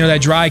food. You know,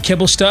 that dry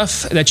kibble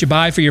stuff that you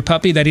buy for your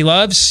puppy that he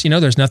loves? You know,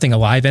 there's nothing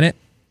alive in it.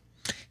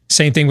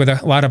 Same thing with a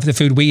lot of the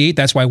food we eat.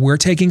 That's why we're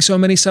taking so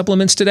many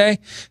supplements today,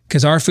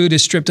 because our food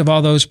is stripped of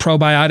all those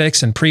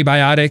probiotics and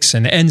prebiotics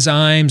and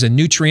enzymes and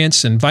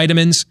nutrients and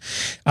vitamins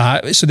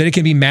so that it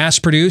can be mass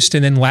produced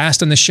and then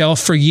last on the shelf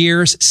for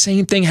years.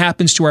 Same thing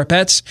happens to our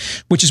pets,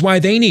 which is why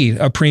they need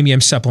a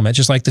premium supplement,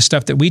 just like the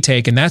stuff that we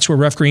take. And that's where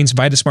Rough Greens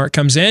VitaSmart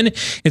comes in.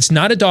 It's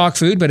not a dog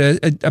food, but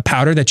a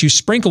powder that you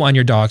sprinkle on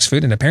your dog's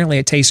food. And apparently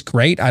it tastes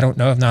great. I don't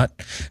know. I've not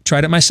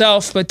tried it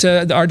myself, but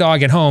our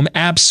dog at home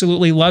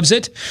absolutely loves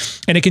it.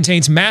 And it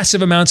contains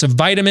massive amounts of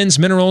vitamins,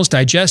 minerals,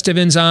 digestive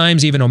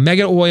enzymes, even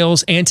omega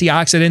oils,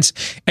 antioxidants,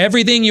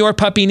 everything your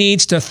puppy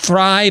needs to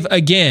thrive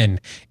again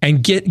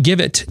and give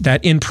it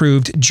that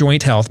improved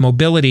joint health,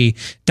 mobility,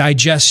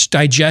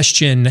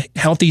 digestion,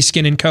 healthy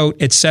skin and coat,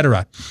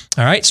 etc.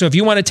 All right. So if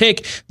you want to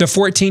take the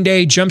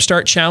 14-day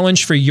Jumpstart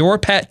Challenge for your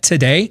pet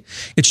today,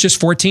 it's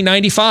just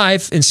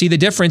 $14.95 and see the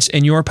difference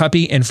in your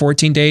puppy in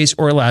 14 days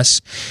or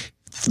less.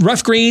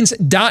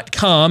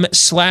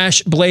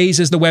 Roughgreens.com/blaze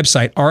is the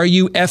website.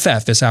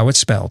 RUFF is how it's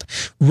spelled.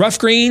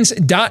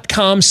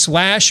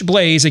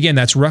 Roughgreens.com/blaze. Again,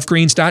 that's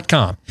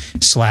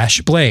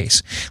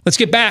roughgreens.com/blaze. Let's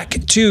get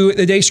back to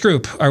the Day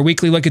Scoop, our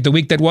weekly look at the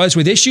week that was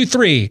with issue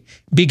 3,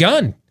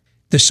 begun.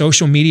 The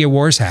social media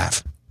wars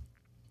have.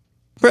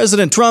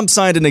 President Trump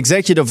signed an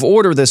executive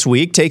order this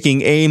week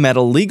taking aim at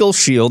a legal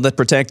shield that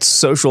protects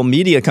social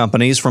media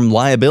companies from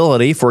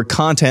liability for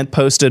content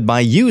posted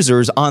by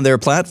users on their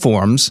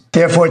platforms.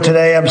 Therefore,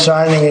 today I'm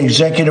signing an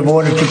executive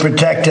order to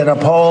protect and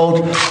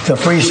uphold the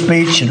free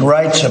speech and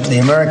rights of the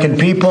American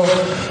people.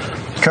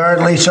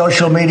 Currently,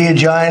 social media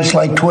giants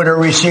like Twitter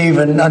receive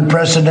an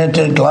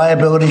unprecedented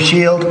liability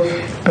shield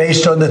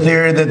based on the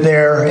theory that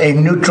they're a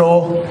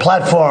neutral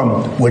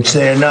platform, which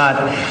they're not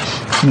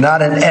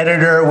an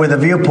editor with a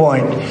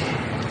viewpoint.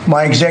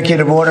 My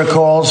executive order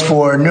calls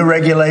for new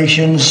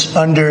regulations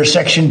under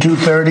Section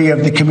 230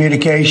 of the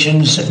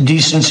Communications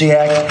Decency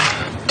Act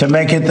to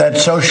make it that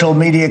social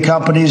media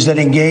companies that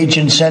engage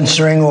in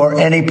censoring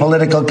or any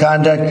political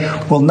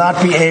conduct will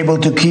not be able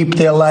to keep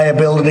their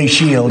liability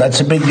shield.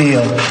 That's a big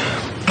deal.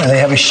 They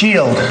have a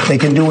shield. They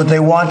can do what they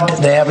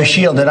want. They have a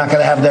shield. They're not going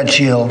to have that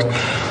shield.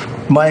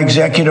 My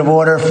executive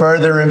order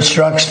further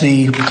instructs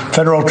the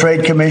Federal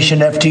Trade Commission,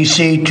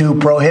 FTC, to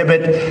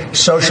prohibit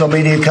social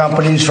media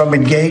companies from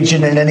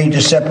engaging in any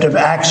deceptive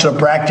acts or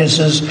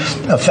practices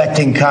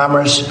affecting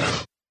commerce.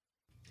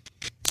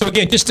 So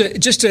again, just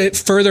to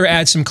further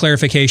add some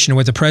clarification to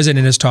what the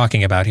president is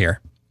talking about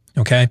here.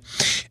 Okay.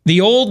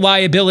 The old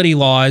liability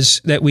laws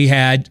that we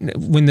had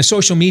when the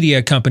social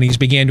media companies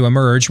began to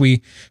emerge,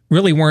 we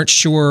really weren't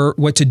sure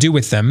what to do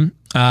with them.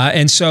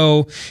 And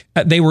so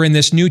they were in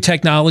this new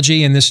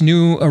technology and this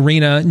new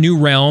arena, new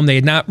realm. They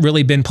had not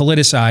really been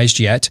politicized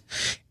yet.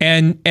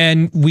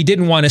 And we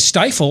didn't want to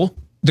stifle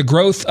the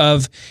growth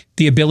of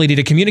the ability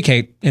to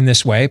communicate in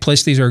this way.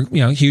 Plus, these are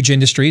huge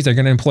industries. They're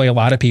going to employ a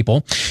lot of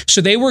people.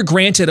 So they were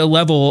granted a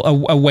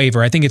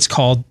waiver. I think it's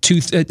called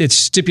it's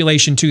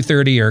Stipulation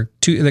 230 or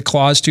the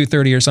Clause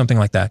 230 or something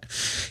like that.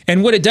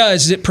 And what it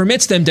does is it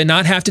permits them to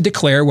not have to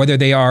declare whether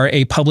they are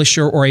a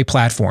publisher or a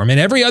platform. In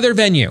every other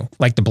venue,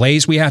 like the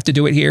Blaze, we have to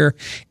do it here.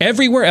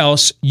 Everywhere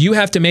else, you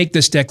have to make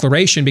this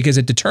declaration because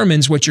it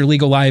determines what your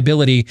legal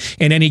liability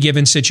in any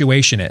given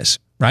situation is.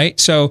 Right.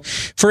 So,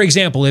 for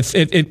example, if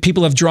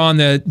people have drawn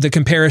the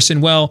comparison,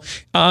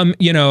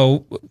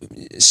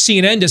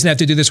 CNN doesn't have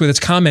to do this with its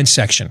comment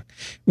section.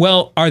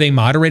 Well, are they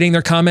moderating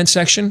their comment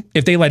section?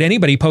 If they let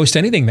anybody post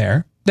anything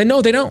there, then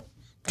no, they don't,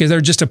 because they're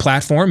just a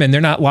platform and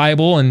they're not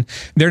liable and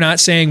they're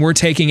not saying we're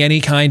taking any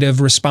kind of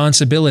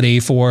responsibility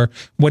for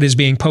what is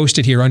being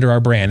posted here under our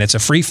brand. It's a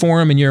free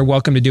forum and you're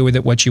welcome to do with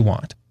it what you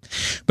want.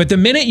 But the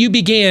minute you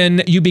begin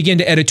to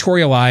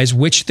editorialize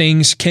which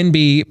things can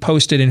be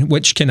posted and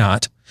which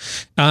cannot,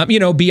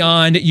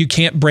 beyond you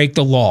can't break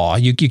the law.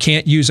 You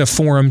can't use a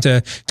forum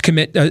to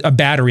commit a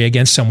battery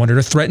against someone or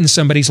to threaten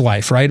somebody's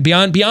life, right?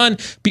 Beyond,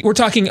 we're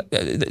talking,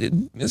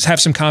 let's have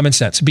some common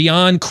sense,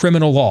 beyond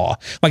criminal law.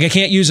 Like I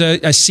can't use a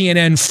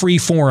CNN free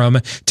forum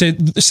to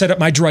set up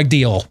my drug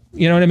deal.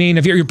 You know what I mean?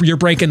 If you're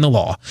breaking the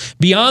law.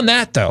 Beyond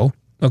that though,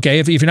 okay,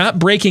 if you're not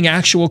breaking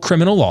actual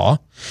criminal law,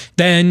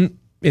 then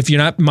if you're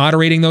not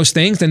moderating those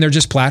things, then they're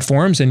just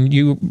platforms and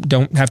you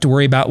don't have to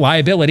worry about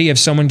liability if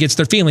someone gets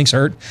their feelings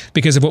hurt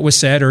because of what was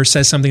said or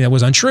says something that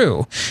was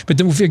untrue. But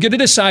then if you're going to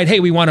decide, hey,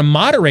 we want to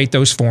moderate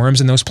those forums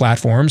and those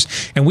platforms,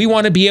 and we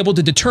want to be able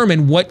to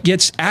determine what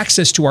gets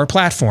access to our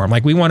platform.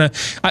 Like we want to,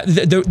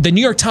 the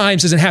New York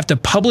Times doesn't have to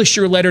publish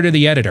your letter to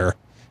the editor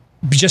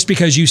just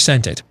because you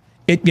sent it.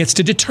 It gets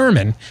to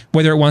determine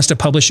whether it wants to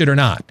publish it or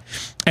not.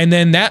 And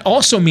then that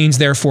also means,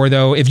 therefore,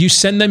 though, if you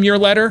send them your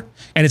letter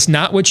and it's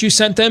not what you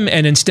sent them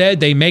and instead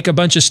they make a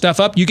bunch of stuff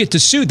up, you get to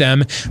sue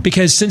them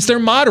because since they're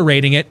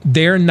moderating it,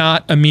 they're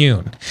not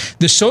immune.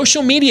 The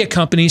social media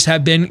companies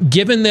have been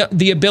given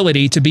the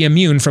ability to be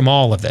immune from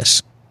all of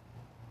this.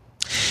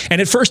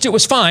 And at first it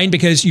was fine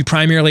because you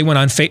primarily went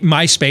on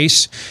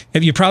MySpace.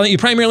 You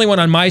primarily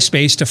went on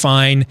MySpace to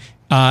find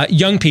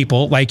young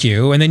people like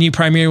you, and then you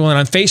primarily went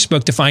on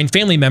Facebook to find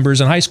family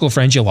members and high school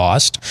friends you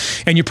lost,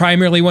 and you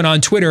primarily went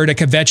on Twitter to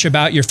kvetch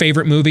about your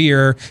favorite movie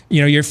or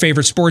your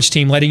favorite sports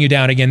team letting you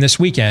down again this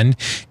weekend.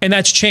 And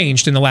that's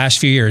changed in the last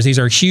few years. These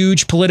are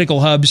huge political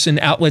hubs and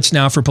outlets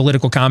now for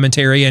political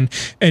commentary, and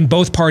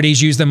both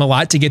parties use them a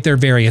lot to get their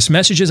various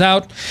messages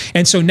out.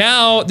 And so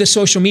now the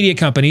social media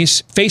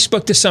companies,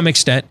 Facebook to some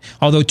extent,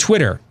 although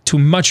Twitter to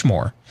much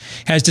more,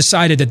 has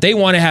decided that they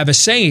want to have a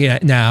say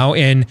now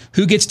in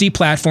who gets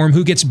deplatformed,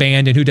 who gets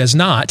banned, and who does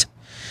not.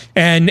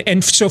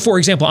 And so, for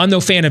example, I'm no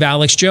fan of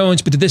Alex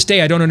Jones, but to this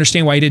day, I don't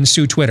understand why he didn't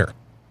sue Twitter.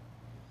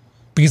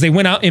 Because they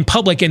went out in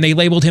public and they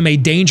labeled him a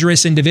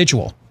dangerous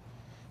individual.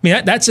 I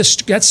mean,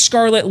 that's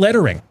scarlet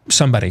lettering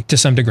somebody to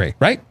some degree,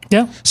 right?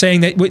 Yeah.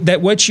 Saying that the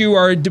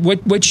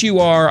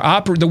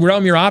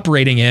realm you're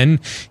operating in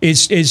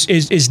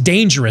is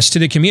dangerous to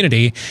the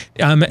community.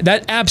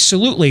 That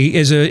absolutely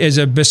is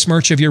a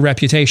besmirch of your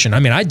reputation.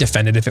 I mean, I'd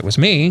defend it if it was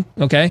me.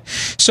 Okay.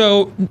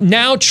 So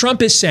now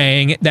Trump is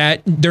saying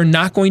that they're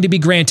not going to be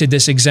granted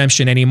this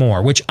exemption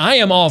anymore, which I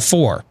am all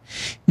for.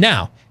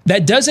 Now,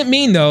 that doesn't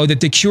mean, though, that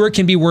the cure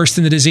can be worse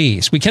than the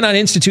disease. We cannot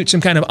institute some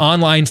kind of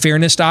online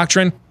fairness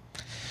doctrine.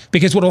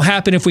 Because what will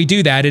happen if we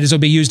do that is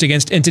it'll be used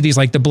against entities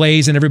like the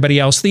Blaze and everybody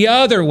else the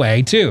other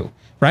way, too.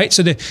 Right?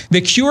 So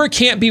the cure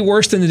can't be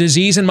worse than the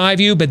disease, in my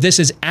view, but this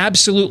is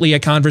absolutely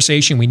a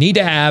conversation we need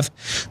to have,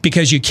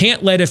 because you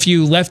can't let a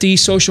few lefty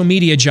social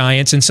media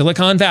giants in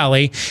Silicon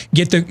Valley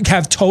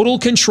have total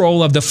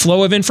control of the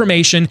flow of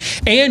information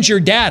and your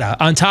data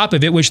on top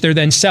of it, which they're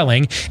then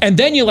selling. And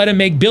then you let them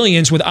make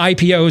billions with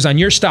IPOs on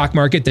your stock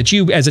market that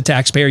you, as a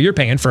taxpayer, you're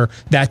paying for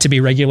that to be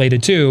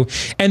regulated too.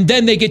 And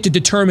then they get to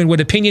determine what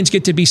opinions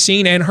get to be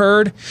seen and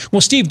heard. Well,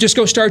 Steve, just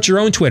go start your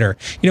own Twitter.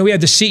 We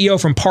had the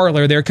CEO from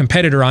Parler, their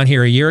competitor, on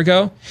here a year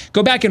ago.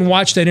 Go back and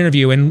watch that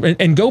interview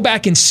and go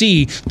back and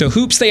see the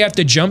hoops they have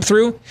to jump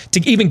through to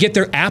even get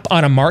their app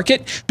on a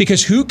market,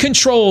 because who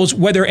controls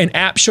whether an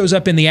app shows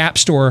up in the App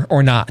Store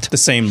or not? The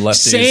same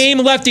lefties. Same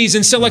lefties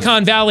in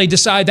Silicon Valley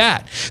decide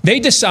that. They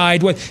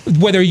decide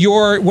whether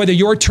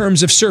your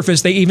terms of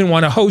service, they even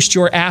want to host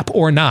your app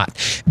or not.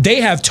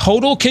 They have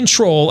total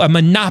control, a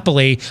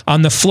monopoly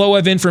on the flow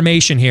of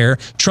information here.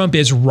 Trump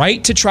is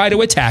right to try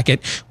to attack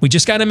it. We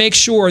just got to make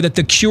sure that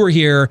the cure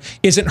here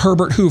isn't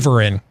Herbert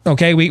Hoover-ing.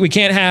 Okay, we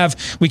can't have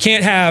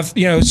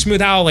Smooth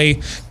Howley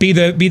be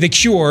the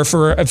cure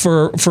for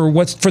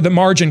the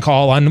margin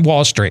call on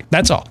Wall Street.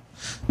 That's all.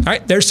 All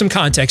right, there's some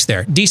context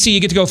there. DC, you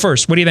get to go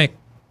first. What do you think?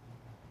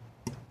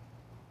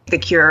 The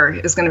cure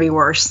is going to be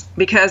worse,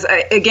 because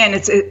again,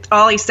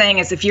 all he's saying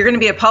is if you're going to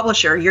be a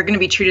publisher, you're going to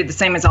be treated the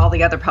same as all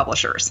the other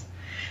publishers.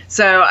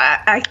 So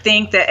I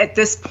think that at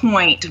this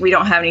point, we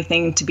don't have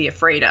anything to be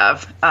afraid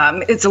of.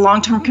 It's a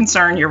long-term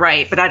concern, you're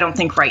right, but I don't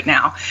think right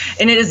now.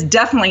 And it is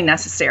definitely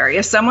necessary.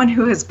 As someone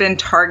who has been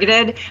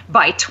targeted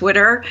by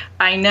Twitter,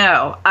 I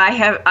know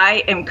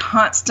I am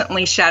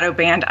constantly shadow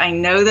banned. I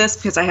know this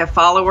because I have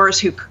followers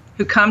who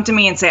come to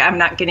me and say, I'm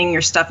not getting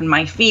your stuff in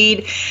my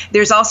feed.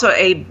 There's also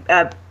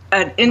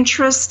an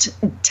interest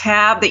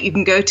tab that you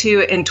can go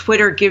to, and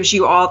Twitter gives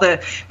you all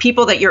the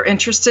people that you're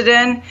interested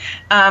in.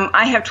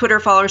 I have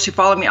Twitter followers who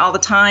follow me all the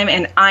time,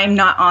 and I'm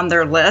not on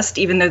their list,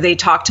 even though they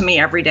talk to me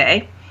every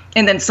day.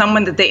 And then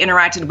someone that they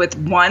interacted with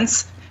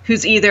once,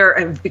 who's either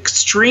an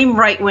extreme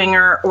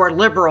right-winger or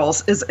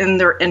liberals, is in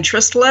their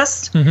interest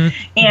list. Mm-hmm.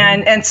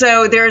 And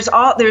so there's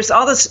all this,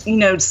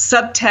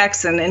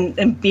 subtext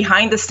and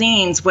behind the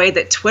scenes way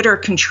that Twitter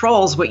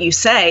controls what you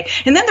say.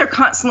 And then they're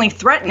constantly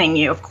threatening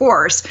you, of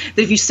course, that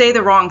if you say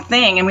the wrong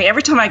thing, and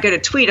every time I go to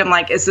tweet, I'm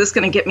like, is this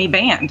going to get me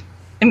banned?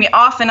 I mean,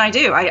 often I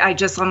do.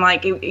 I'm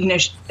like,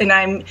 and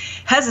I'm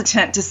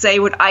hesitant to say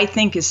what I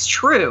think is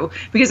true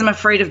because I'm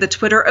afraid of the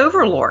Twitter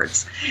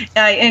overlords.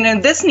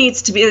 And this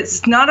needs to be,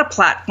 it's not a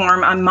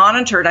platform. I'm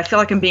monitored. I feel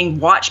like I'm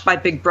being watched by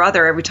Big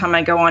Brother every time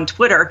I go on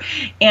Twitter.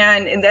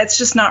 And that's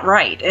just not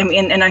right.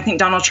 And I think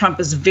Donald Trump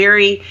is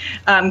very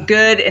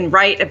good and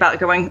right about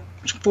going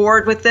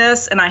forward with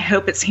this, and I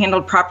hope it's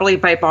handled properly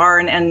by Barr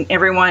and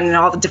everyone and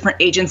all the different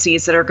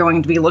agencies that are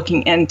going to be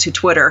looking into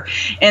Twitter.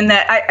 And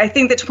that I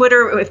think that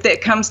Twitter, if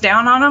it comes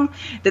down on them,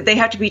 that they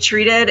have to be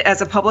treated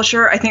as a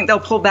publisher, I think they'll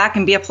pull back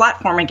and be a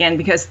platform again,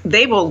 because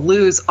they will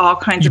lose all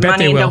kinds of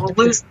money.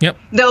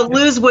 They'll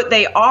lose what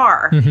they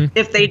are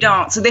if they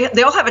don't. So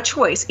they'll have a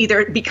choice: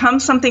 either become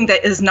something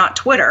that is not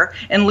Twitter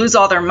and lose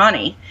all their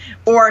money,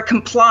 or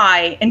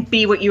comply and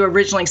be what you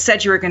originally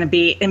said you were going to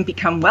be and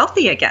become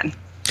wealthy again.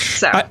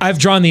 So I've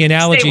drawn the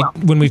analogy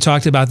when we've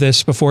talked about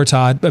this before,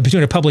 Todd,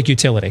 between a public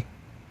utility,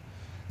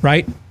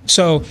 right?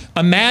 So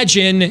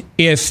imagine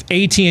if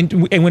AT&T,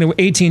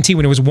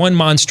 when it was one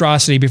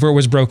monstrosity before it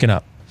was broken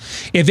up,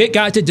 if it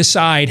got to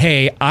decide,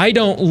 hey, I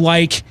don't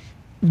like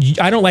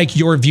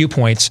your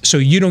viewpoints, so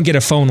you don't get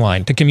a phone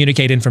line to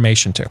communicate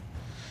information to.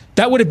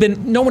 That would have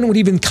been, no one would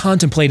even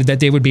contemplated that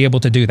they would be able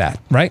to do that,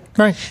 right?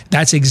 Right.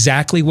 That's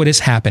exactly what is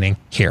happening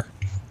here.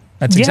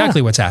 That's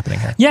exactly what's happening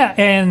here. Yeah,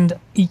 and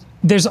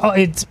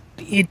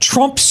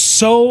Trump's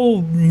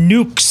so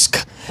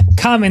nukes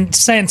common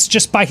sense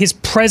just by his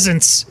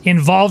presence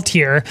involved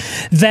here,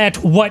 that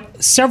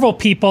what several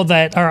people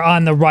that are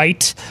on the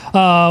right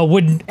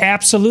would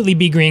absolutely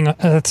be agreeing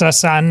with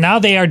us on, now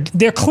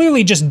they're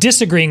clearly just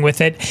disagreeing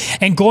with it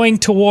and going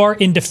to war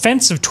in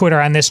defense of Twitter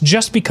on this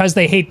just because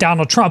they hate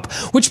Donald Trump,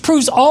 which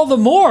proves all the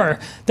more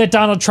that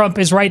Donald Trump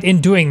is right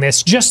in doing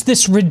this. Just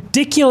this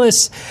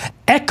ridiculous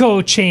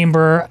echo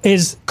chamber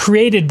is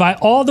created by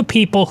all the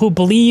people who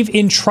believe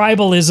in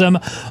tribalism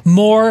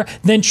more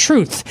than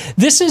truth.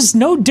 This is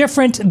no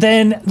different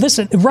than,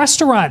 listen,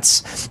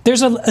 restaurants.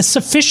 There's a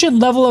sufficient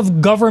level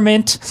of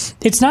government.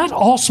 It's not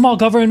all small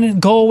government,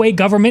 go away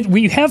government.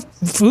 We have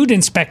food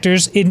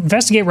inspectors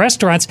investigate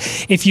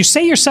restaurants. If you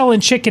say you're selling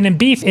chicken and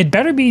beef, it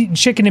better be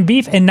chicken and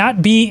beef and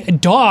not be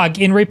dog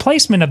in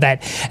replacement of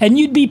that. And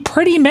you'd be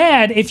pretty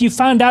mad if you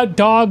found out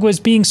dog was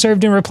being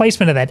served in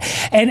replacement of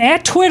that. And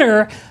at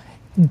Twitter,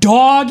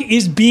 dog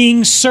is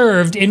being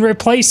served in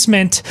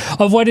replacement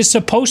of what is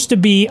supposed to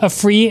be a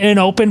free and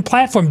open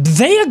platform.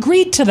 They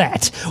agreed to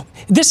that.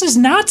 This is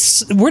not,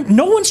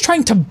 no one's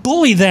trying to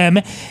bully them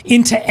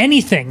into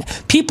anything.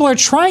 People are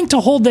trying to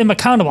hold them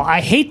accountable.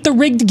 I hate the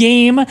rigged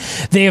game.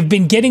 They have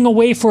been getting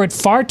away for it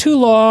far too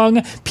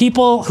long.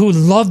 People who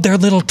love their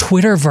little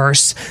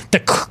Twitterverse,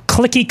 the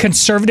clicky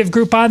conservative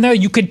group on there,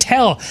 you could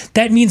tell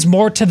that means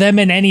more to them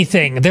than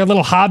anything. Their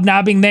little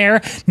hobnobbing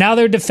there. Now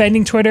they're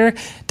defending Twitter.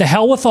 The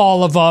hell with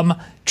all of them.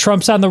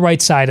 Trump's on the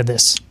right side of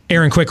this.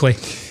 Aaron, quickly.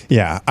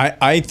 Yeah,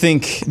 I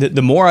think that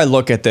the more I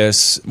look at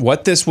this,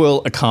 what this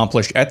will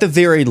accomplish, at the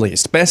very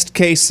least, best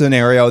case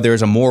scenario,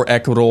 there's a more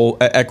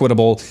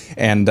equitable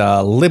and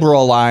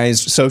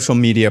liberalized social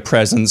media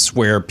presence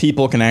where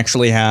people can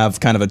actually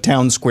have kind of a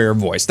town square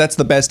voice. That's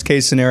the best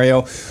case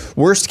scenario.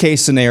 Worst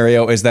case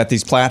scenario is that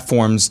these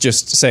platforms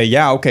just say,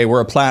 yeah, okay,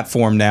 we're a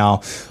platform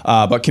now,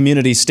 but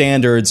community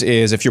standards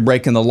is if you're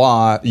breaking the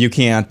law, you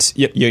can't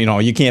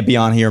be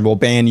on here. We'll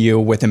ban you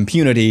with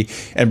impunity.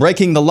 And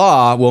breaking the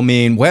law will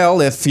mean,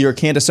 well, if you're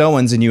Candace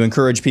Owens and you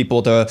encourage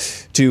people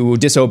to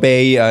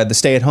disobey the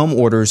stay-at-home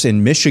orders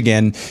in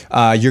Michigan,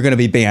 you're going to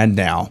be banned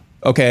now.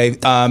 Okay,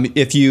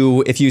 if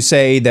you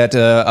say that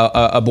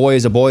a boy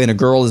is a boy and a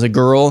girl is a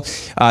girl,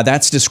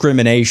 that's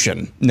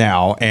discrimination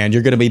now, and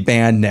you're going to be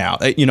banned now.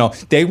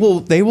 They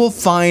will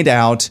find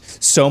out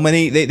so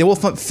many. They will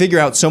figure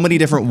out so many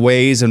different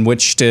ways in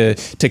which to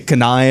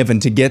connive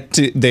and to get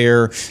to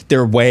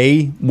their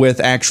way with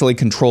actually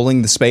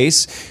controlling the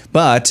space.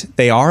 But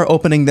they are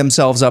opening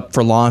themselves up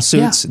for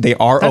lawsuits. Yeah, they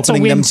are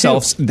opening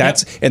themselves.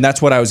 And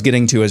that's what I was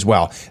getting to as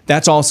well.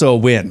 That's also a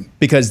win,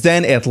 because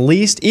then at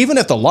least, even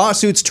if the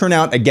lawsuits turn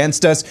out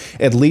against us,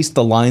 at least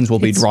the lines will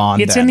be drawn.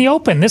 It's in the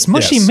open. This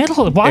mushy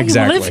middle. Why do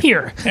you live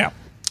here? Yeah.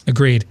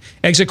 Agreed.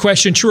 Exit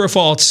question, true or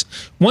false?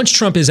 Once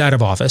Trump is out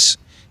of office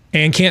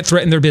and can't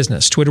threaten their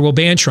business, Twitter will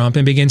ban Trump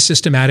and begin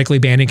systematically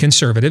banning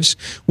conservatives.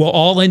 We'll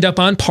all end up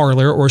on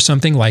Parler or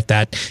something like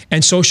that.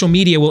 And social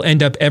media will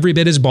end up every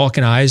bit as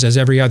balkanized as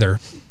every other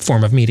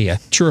form of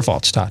media. True or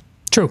false, Todd?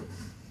 True.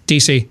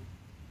 DC?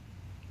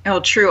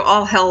 Oh, true.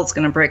 All hell's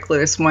going to break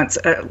loose once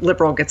a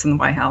liberal gets in the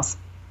White House.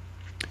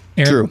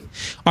 Aaron? True.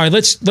 All right,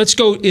 let's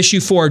go issue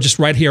 4 just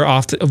right here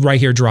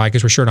dry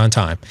because we're short on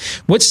time.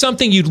 What's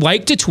something you'd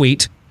like to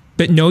tweet,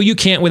 but no, you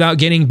can't without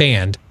getting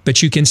banned,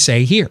 but you can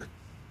say here?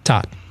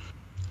 Todd?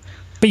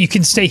 But you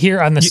can stay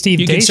here on the Steve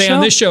Deace show? You can stay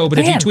on this show, but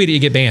if you tweet it, you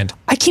get banned.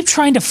 I keep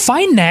trying to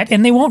find that,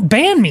 and they won't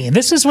ban me.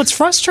 This is what's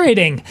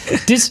frustrating.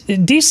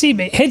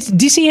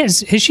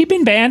 DC, has she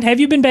been banned? Have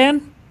you been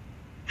banned?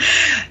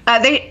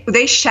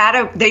 They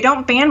shadow. They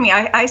don't ban me.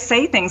 I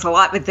say things a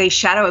lot, but they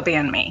shadow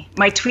ban me.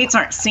 My tweets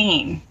aren't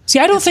seen. See,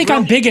 I don't think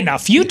I'm big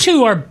enough. You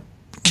two are.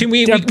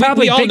 We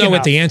all know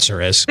what the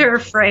answer is. They're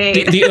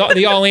afraid.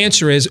 The all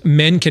answer is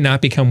men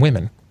cannot become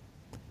women,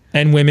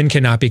 and women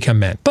cannot become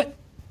men. But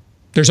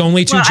there's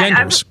only two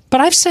genders.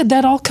 But I've said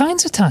that all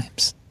kinds of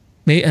times.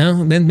 I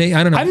don't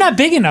know. I'm not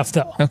big enough,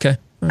 though. Okay.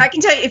 I can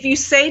tell you, if you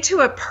say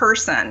to a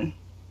person,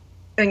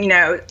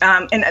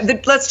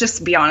 let's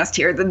just be honest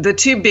here, the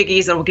two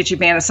biggies that will get you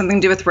banned is something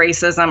to do with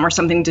racism or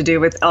something to do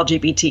with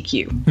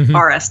LGBTQ,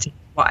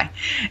 RSTY.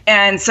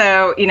 And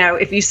so,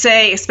 if you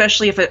say,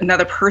 especially if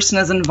another person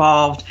is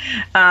involved,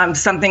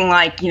 something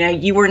like,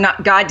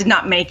 God did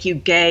not make you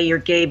gay, you're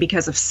gay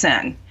because of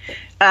sin.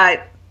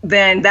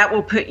 Then that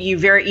will put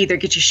you either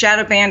get you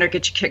shadow banned or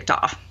get you kicked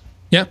off.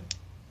 Yeah,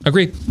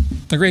 agreed.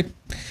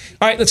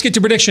 All right, let's get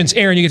to predictions.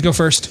 Aaron, you get to go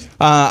first.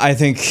 I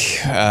think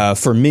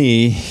for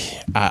me,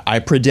 I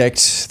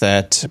predict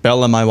that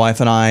Bella, my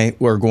wife, and I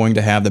were going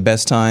to have the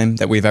best time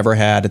that we've ever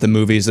had at the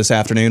movies this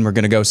afternoon. We're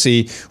going to go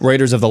see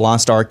Raiders of the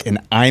Lost Ark in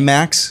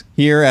IMAX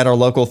here at our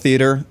local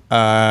theater.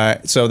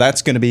 So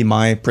that's going to be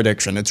my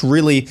prediction.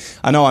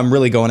 I know I'm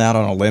really going out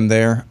on a limb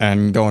there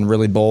and going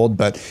really bold,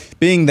 but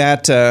being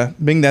that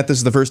this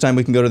is the first time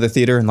we can go to the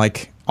theater in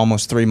like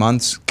almost 3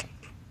 months,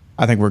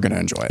 I think we're going to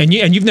enjoy it.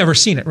 And you've never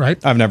seen it,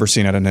 right? I've never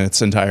seen it in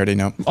its entirety,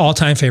 no.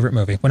 All-time favorite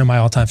movie. One of my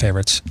all-time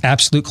favorites.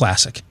 Absolute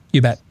classic.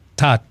 You bet.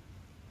 Todd?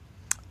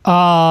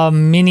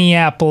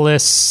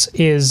 Minneapolis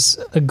is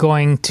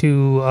going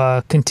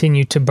to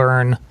continue to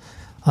burn.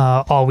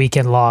 all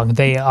weekend long.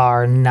 They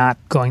are not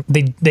going.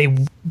 They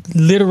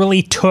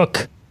literally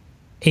took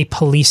a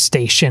police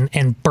station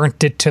and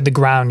burnt it to the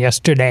ground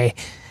yesterday,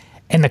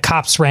 and the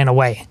cops ran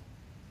away.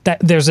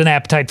 There's an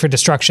appetite for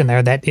destruction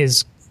there that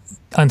is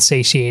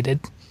unsatiated.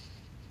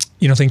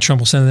 You don't think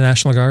Trump will send the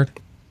National Guard?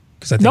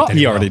 Because I think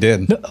he already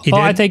did. He did?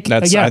 I think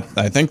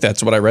I think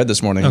that's what I read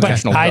this morning. Okay.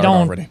 National Guard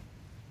already.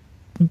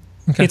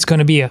 Okay. It's going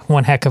to be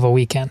one heck of a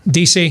weekend.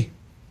 DC.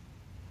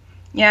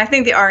 Yeah, I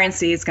think the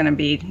RNC is going to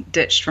be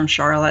ditched from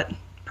Charlotte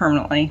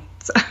permanently.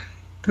 So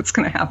that's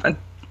going to happen.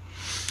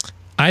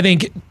 I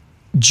think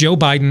Joe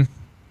Biden,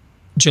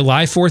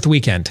 July 4th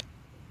weekend,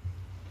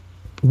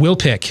 will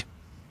pick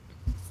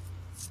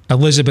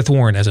Elizabeth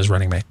Warren as his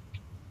running mate.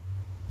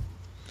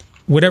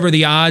 Whatever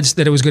the odds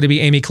that it was going to be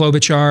Amy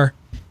Klobuchar,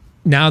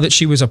 now that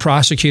she was a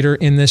prosecutor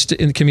in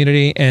the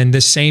community and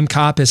this same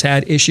cop has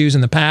had issues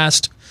in the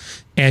past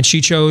and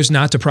she chose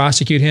not to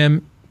prosecute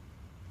him,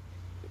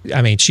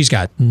 I mean, she's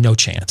got no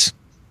chance.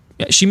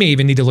 She may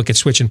even need to look at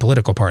switching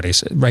political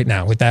parties right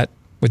now with that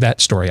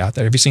story out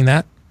there. Have you seen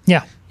that?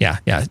 Yeah.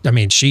 Yeah. I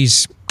mean,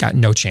 she's got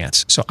no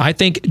chance. So I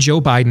think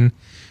Joe Biden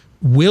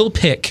will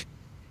pick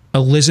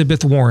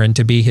Elizabeth Warren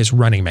to be his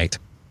running mate,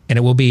 and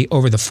it will be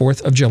over the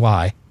 4th of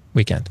July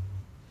weekend.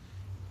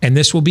 And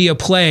this will be a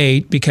play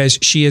because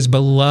she is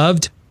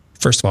beloved.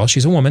 First of all,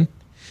 she's a woman,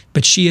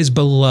 but she is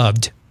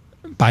beloved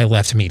by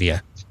left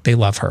media. They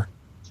love her.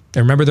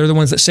 They remember they're the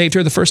ones that saved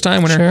her the first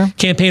time when her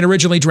campaign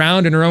originally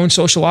drowned in her own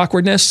social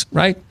awkwardness,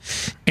 right?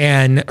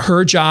 And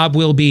her job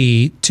will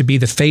be to be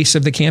the face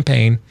of the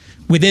campaign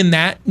within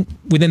that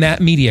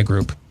media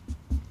group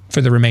for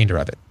the remainder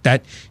of it.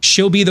 That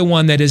she'll be the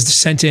one that is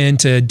sent in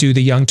to do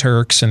the Young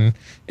Turks and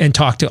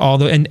talk to all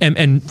the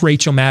and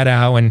Rachel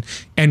Maddow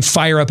and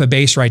fire up a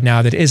base right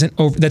now that isn't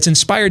over, that's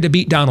inspired to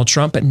beat Donald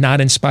Trump but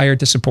not inspired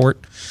to support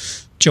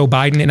Joe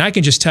Biden. And I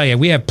can just tell you,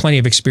 we have plenty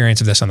of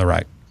experience of this on the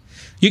right.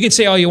 You can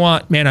say all you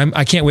want, man,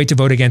 I can't wait to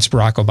vote against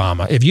Barack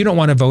Obama. If you don't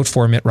want to vote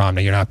for Mitt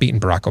Romney, you're not beating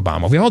Barack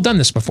Obama. We've all done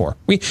this before.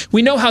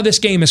 We know how this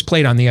game is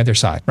played on the other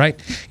side, right?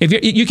 If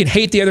you can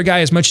hate the other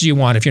guy as much as you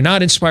want. If you're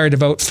not inspired to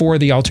vote for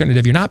the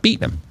alternative, you're not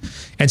beating him.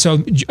 And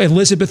so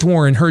Elizabeth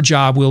Warren, her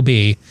job will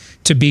be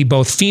to be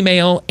both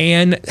female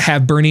and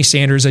have Bernie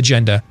Sanders'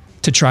 agenda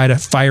to try to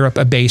fire up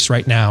a base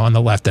right now on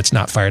the left that's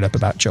not fired up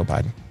about Joe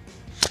Biden.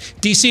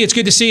 DC, it's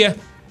good to see you.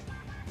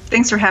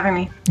 Thanks for having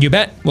me. You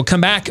bet. We'll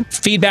come back.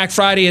 Feedback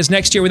Friday is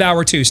next year with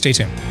Hour 2. Stay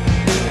tuned.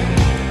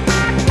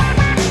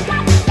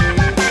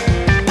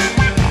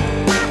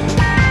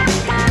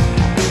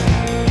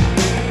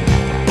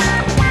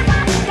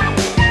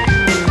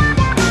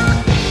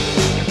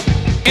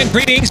 And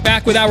greetings,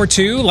 back with Hour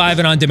 2, live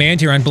and on demand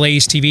here on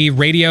Blaze TV,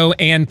 radio,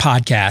 and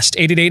podcast.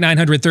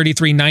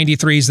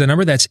 888-900-3393 is the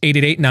number. That's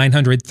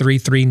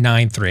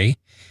 888-900-3393.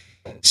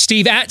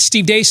 Steve at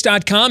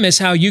stevedeace.com is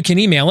how you can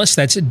email us.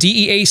 That's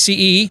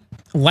DEACE.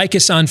 Like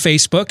us on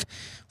Facebook.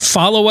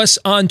 Follow us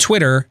on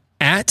Twitter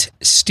at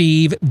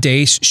Steve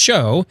Deace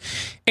Show.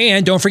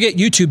 And don't forget,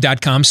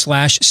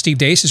 youtube.com/Steve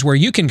Deace is where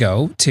you can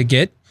go to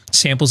get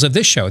samples of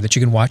this show that you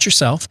can watch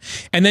yourself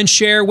and then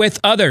share with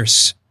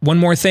others. One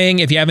more thing,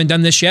 if you haven't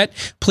done this yet,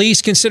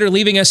 please consider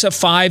leaving us a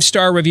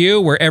 5-star review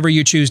wherever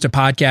you choose to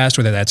podcast,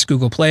 whether that's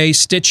Google Play,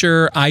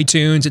 Stitcher,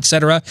 iTunes,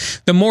 etc.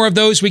 The more of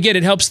those we get,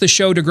 it helps the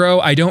show to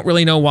grow. I don't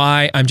really know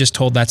why. I'm just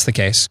told that's the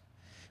case.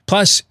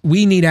 Plus,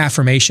 we need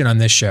affirmation on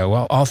this show.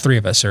 Well, all three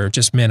of us are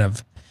just men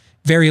of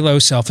very low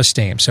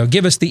self-esteem. So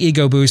give us the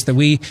ego boost that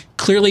we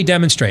clearly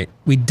demonstrate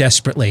we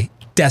desperately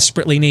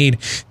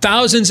need.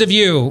 Thousands of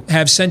you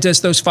have sent us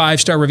those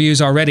 5-star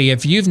reviews already.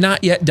 If you've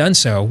not yet done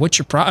so, what's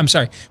your problem? I'm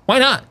sorry. Why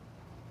not?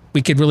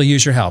 We could really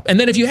use your help. And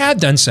then if you have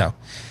done so,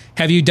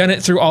 have you done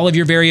it through all of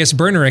your various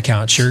burner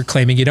accounts you're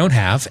claiming you don't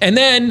have? And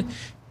then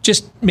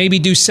just maybe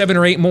do 7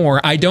 or 8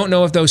 more. I don't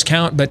know if those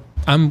count, but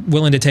I'm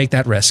willing to take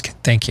that risk.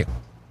 Thank you.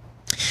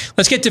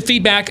 Let's get to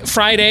Feedback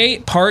Friday,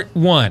 Part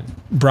 1.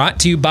 Brought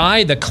to you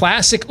by the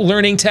classic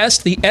learning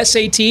test. The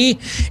SAT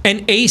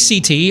and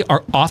ACT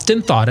are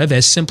often thought of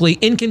as simply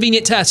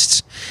inconvenient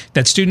tests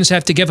that students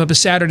have to give up a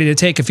Saturday to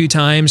take a few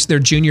times their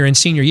junior and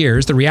senior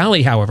years. The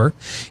reality, however,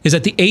 is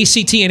that the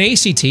ACT and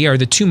ACT are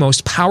the two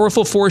most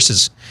powerful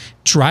forces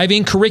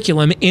driving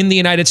curriculum in the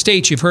United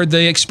States. You've heard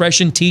the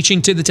expression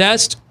teaching to the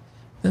test?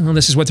 Well,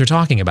 this is what they're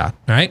talking about,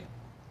 all right?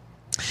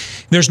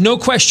 There's no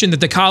question that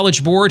the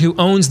College Board, who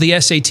owns the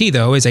SAT,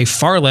 though, is a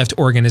far-left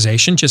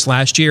organization. Just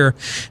last year,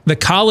 the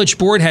College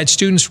Board had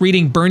students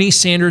reading Bernie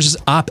Sanders'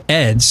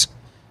 op-eds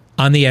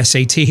on the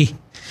SAT.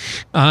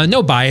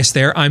 No bias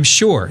there, I'm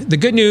sure. The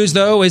good news,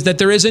 though, is that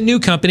there is a new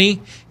company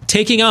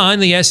taking on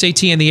the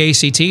SAT and the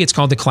ACT. It's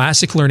called the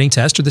Classic Learning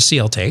Test, or the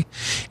CLT.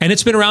 And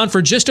it's been around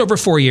for just over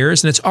 4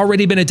 years, and it's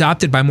already been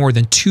adopted by more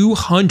than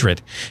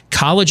 200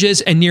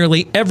 colleges, and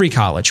nearly every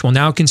college will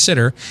now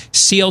consider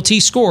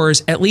CLT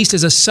scores at least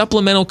as a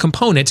supplemental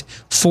component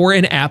for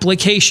an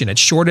application.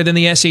 It's shorter than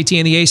the SAT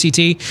and the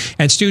ACT,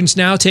 and students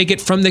now take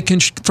it from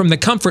the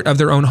comfort of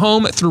their own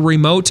home through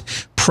remote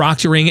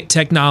proctoring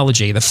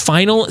technology, the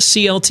final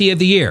CLT of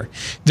the year.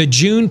 The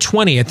June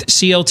 20th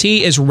CLT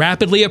is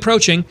rapidly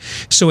approaching,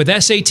 so with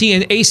SAT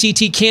and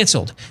ACT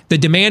canceled, the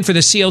demand for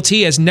the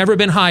CLT has never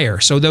been higher.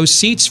 So those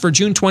seats for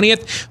June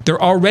 20th,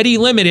 they're already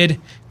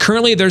limited.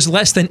 Currently, there's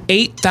less than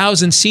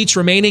 8,000 seats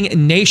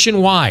remaining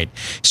nationwide.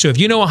 So if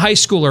you know a high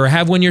schooler or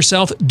have one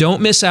yourself,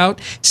 don't miss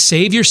out.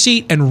 Save your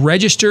seat and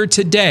register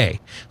today.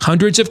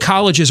 Hundreds of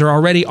colleges are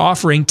already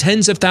offering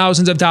tens of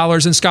thousands of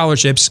dollars in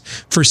scholarships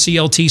for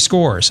CLT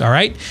scores. All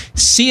right?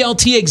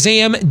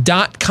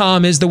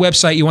 CLTexam.com is the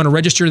website. You want to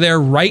register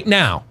there right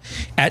now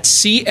at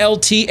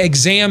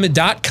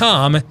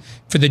CLTexam.com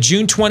for the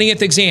June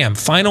 20th exam,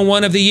 final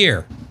one of the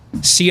year.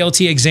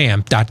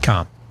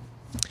 CLTexam.com.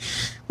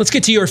 Let's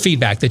get to your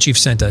feedback that you've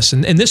sent us.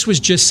 And this was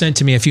just sent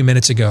to me a few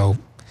minutes ago.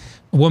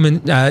 A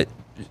woman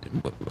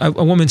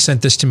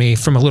sent this to me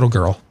from a little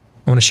girl.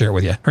 I want to share it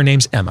with you. Her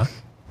name's Emma.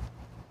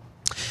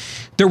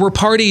 There were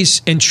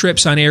parties and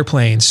trips on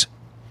airplanes,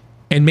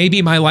 and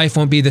maybe my life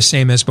won't be the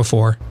same as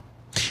before.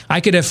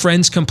 I could have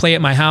friends come play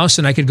at my house,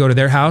 and I could go to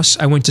their house.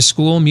 I went to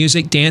school,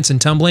 music, dance,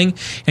 and tumbling,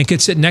 and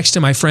could sit next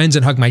to my friends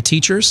and hug my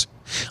teachers.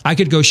 I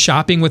could go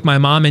shopping with my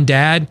mom and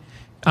dad,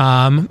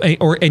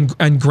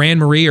 and Grand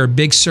Marie or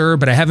Big Sur,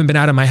 but I haven't been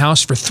out of my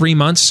house for 3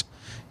 months,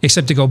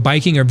 except to go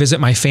biking or visit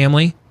my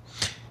family.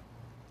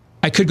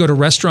 I could go to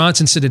restaurants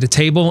and sit at a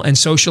table and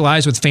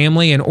socialize with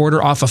family and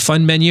order off a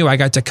fun menu. I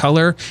got to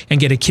color and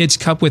get a kid's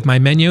cup with my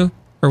menu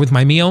or with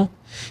my meal.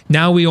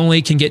 Now we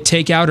only can get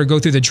takeout or go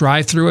through the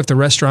drive-thru if the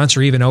restaurants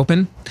are even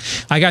open.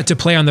 I got to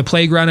play on the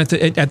playground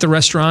at the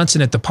restaurants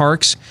and at the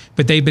parks,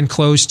 but they've been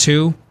closed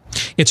too.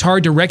 It's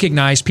hard to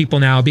recognize people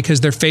now because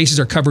their faces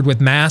are covered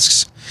with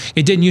masks.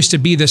 It didn't used to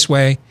be this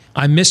way.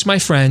 I miss my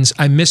friends.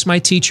 I miss my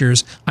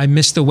teachers. I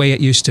miss the way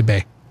it used to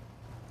be.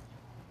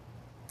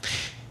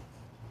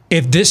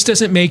 If this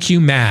doesn't make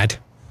you mad,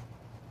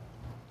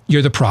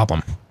 you're the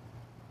problem.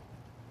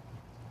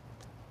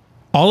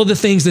 All of the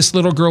things this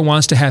little girl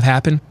wants to have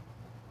happen,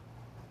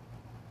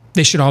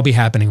 they should all be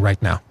happening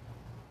right now.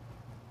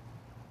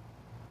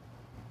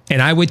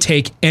 And I would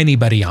take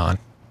anybody on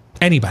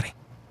any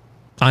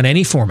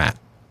format.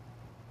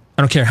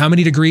 I don't care how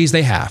many degrees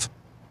they have.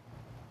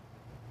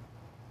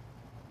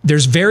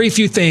 There's very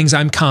few things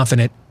I'm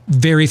confident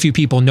very few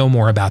people know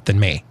more about than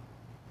me.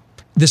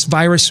 This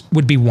virus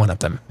would be one of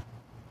them.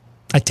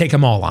 I'd take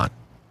them all on.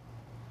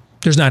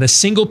 There's not a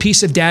single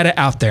piece of data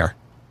out there,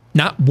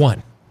 not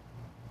one,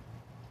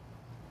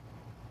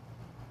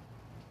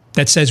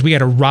 that says we got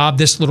to rob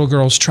this little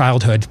girl's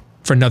childhood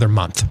for another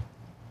month.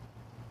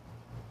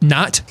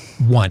 Not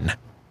one.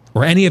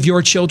 Or any of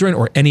your children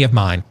or any of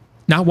mine.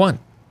 Not one.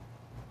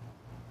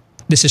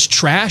 This is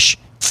trash,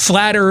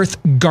 flat earth,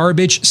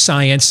 garbage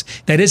science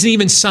that isn't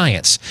even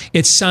science.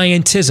 It's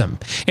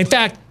scientism. In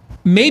fact,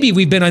 maybe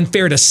we've been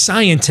unfair to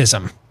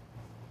scientism.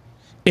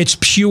 It's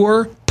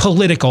pure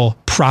political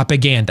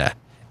propaganda.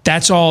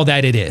 That's all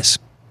that it is.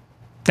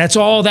 That's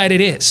all that it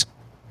is.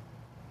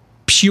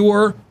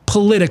 Pure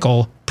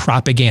political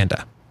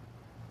propaganda.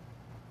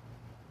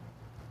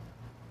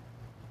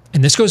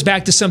 And this goes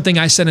back to something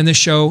I said on this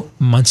show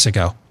months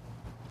ago.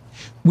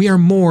 We are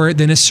more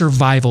than a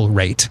survival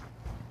rate.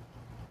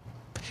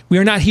 We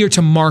are not here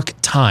to mark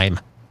time.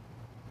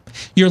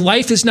 Your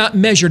life is not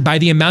measured by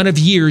the amount of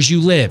years you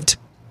lived,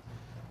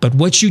 but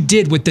what you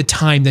did with the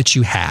time that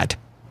you had.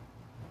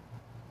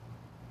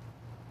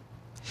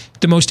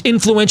 The most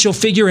influential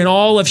figure in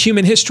all of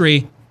human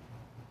history,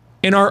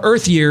 in our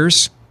Earth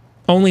years,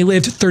 only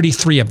lived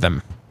 33 of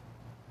them.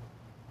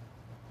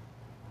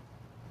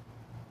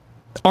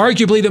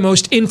 Arguably the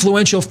most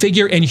influential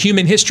figure in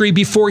human history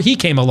before he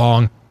came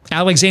along,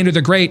 Alexander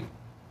the Great.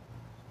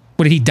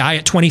 What, did he die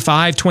at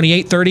 25,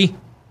 28, 30?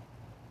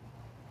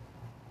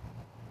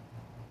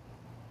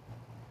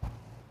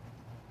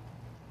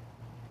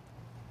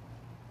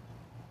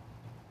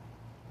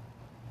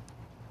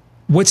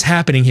 What's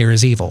happening here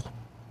is evil.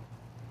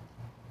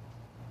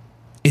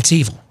 It's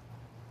evil.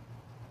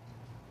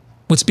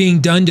 What's being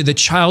done to the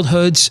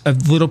childhoods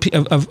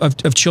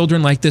of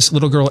children like this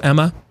little girl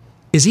Emma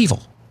is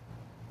evil.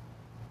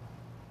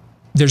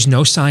 There's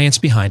no science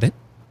behind it.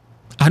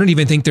 I don't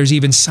even think there's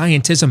even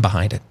scientism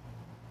behind it.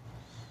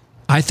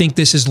 I think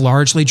this is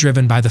largely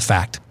driven by the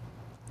fact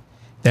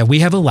that we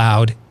have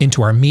allowed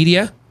into our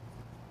media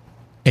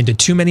and to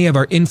too many of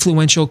our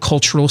influential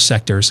cultural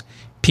sectors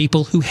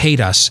people who hate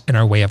us and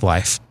our way of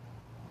life.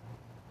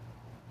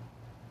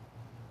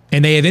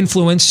 And they have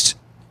influenced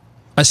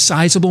a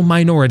sizable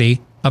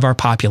minority of our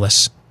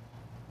populace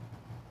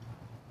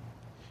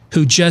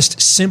who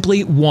just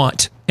simply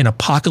want an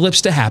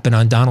apocalypse to happen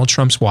on Donald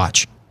Trump's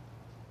watch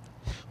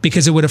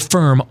because it would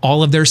affirm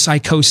all of their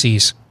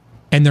psychoses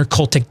and their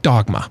cultic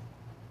dogma.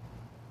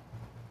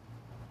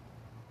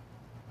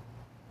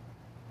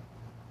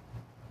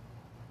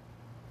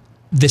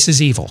 This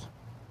is evil.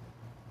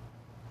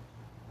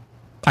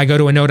 I go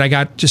to a note I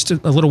got just a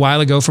little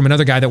while ago from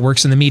another guy that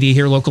works in the media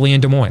here locally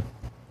in Des Moines.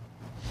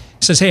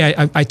 He says, hey,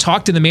 I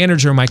talked to the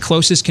manager of my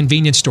closest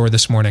convenience store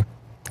this morning.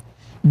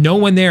 No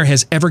one there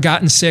has ever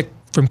gotten sick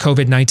from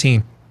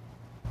COVID-19.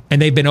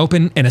 And they've been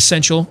open and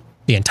essential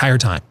the entire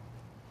time.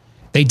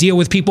 They deal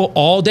with people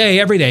all day,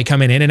 every day,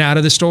 coming in and out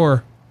of the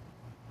store.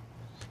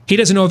 He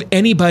doesn't know of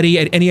anybody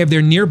at any of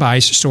their nearby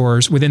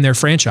stores within their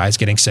franchise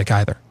getting sick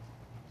either.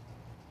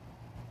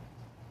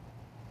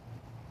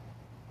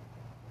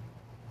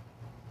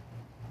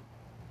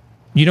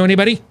 You know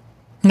anybody?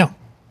 No.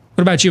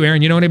 What about you,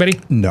 Aaron? You know anybody?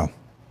 No.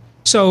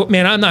 So,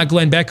 man, I'm not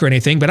Glenn Beck or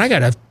anything, but I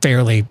got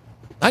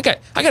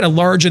a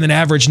larger than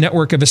average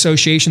network of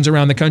associations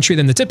around the country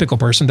than the typical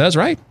person does,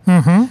 right?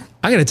 Mm-hmm.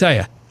 I got to tell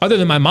you, other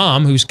than my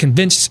mom, who's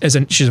convinced,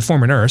 she's a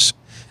former nurse,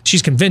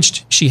 she's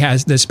convinced she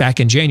has this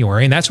back in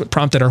January, and that's what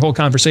prompted our whole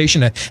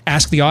conversation to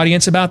ask the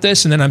audience about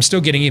this. And then I'm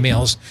still getting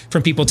emails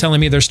from people telling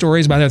me their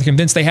stories about how they're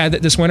convinced they had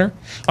it this winter.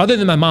 Other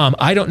than my mom,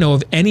 I don't know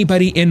of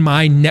anybody in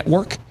my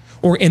network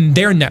or in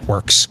their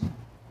networks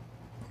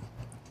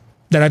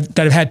that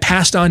have had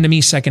passed on to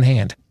me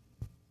secondhand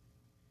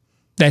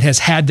that has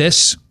had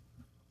this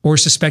or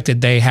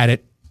suspected they had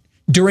it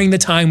during the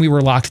time we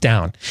were locked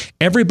down.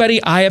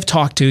 Everybody I have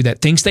talked to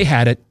that thinks they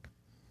had it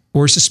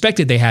or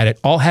suspected they had it,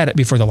 all had it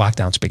before the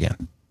lockdowns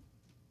began.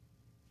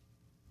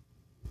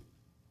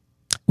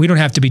 We don't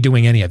have to be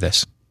doing any of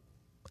this.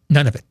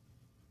 None of it.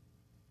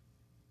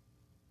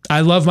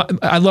 I love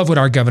what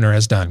our governor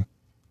has done.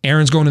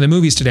 Erin's going to the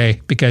movies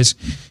today because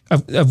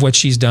of what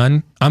she's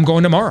done. I'm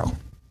going tomorrow.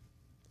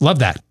 Love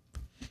that.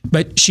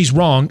 But she's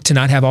wrong to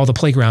not have all the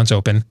playgrounds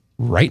open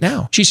right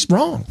now. She's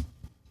wrong.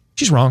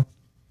 She's wrong.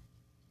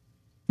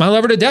 I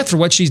love her to death for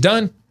what she's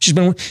done. She's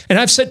been, and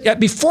I've said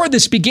before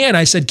this began,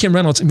 I said, Kim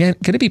Reynolds, man,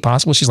 could it be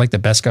possible she's like the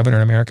best governor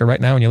in America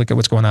right now? When you look at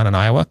what's going on in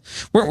Iowa,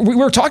 we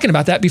were talking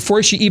about that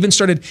before she even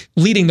started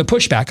leading the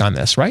pushback on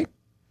this, right?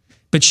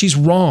 But she's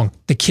wrong.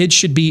 The kids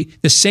should be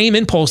the same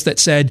impulse that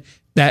said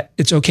that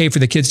it's okay for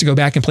the kids to go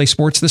back and play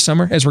sports this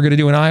summer, as we're going to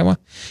do in Iowa.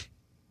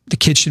 The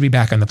kids should be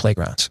back on the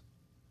playgrounds.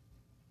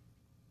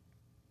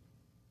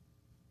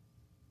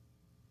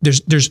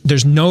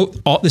 There's no,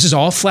 this is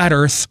all flat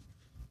earth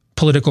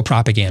political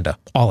propaganda.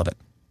 All of it.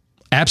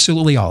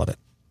 Absolutely all of it.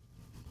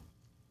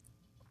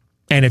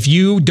 And if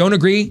you don't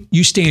agree,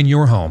 you stay in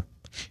your home.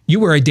 You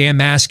wear a damn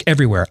mask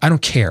everywhere. I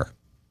don't care.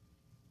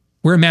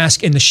 Wear a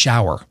mask in the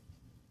shower.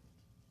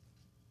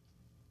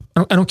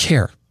 I don't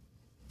care.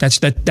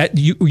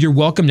 You're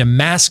welcome to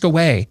mask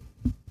away.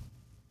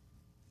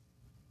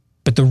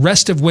 But the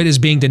rest of what is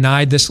being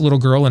denied this little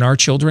girl and our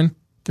children,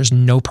 there's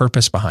no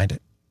purpose behind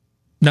it.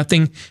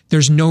 Nothing,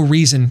 there's no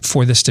reason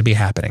for this to be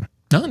happening.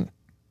 None.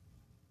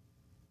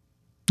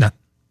 None.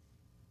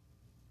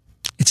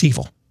 It's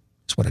evil.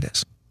 It's what it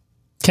is.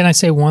 Can I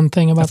say one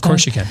thing about that? Of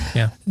course you can,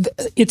 yeah.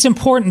 It's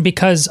important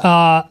because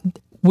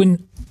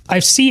when I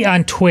see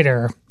on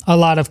Twitter a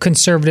lot of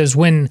conservatives,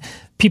 when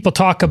people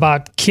talk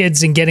about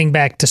kids and getting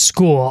back to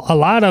school, a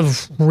lot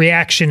of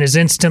reaction is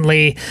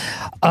instantly,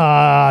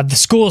 the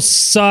schools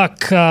suck,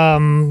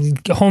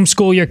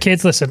 homeschool your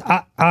kids. Listen,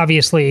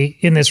 obviously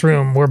in this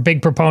room, we're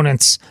big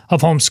proponents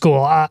of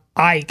homeschool.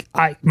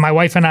 My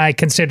wife and I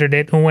considered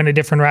it and went a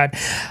different route.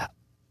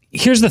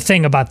 Here's the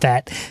thing about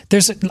that.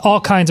 There's all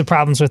kinds of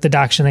problems with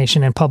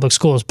indoctrination in public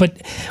schools,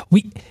 but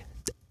we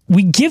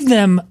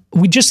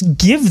just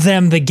give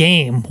them the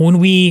game when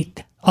we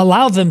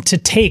allow them to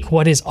take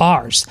what is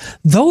ours.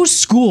 Those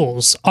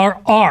schools are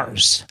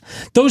ours.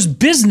 Those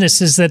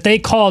businesses that they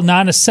call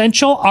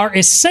non-essential are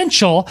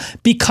essential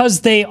because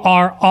they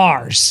are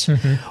ours.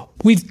 Mm-hmm.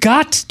 We've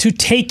got to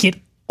take it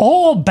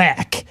all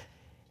back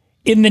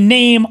in the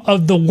name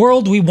of the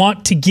world we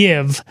want to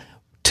give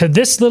to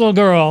this little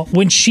girl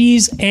when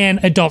she's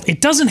an adult.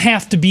 It doesn't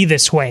have to be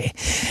this way.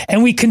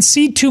 And we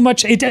concede too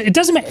much. It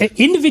doesn't matter.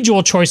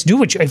 Individual choice, do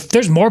what if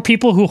there's more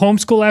people who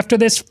homeschool after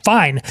this,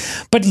 fine.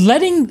 But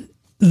letting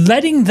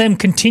them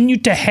continue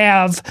to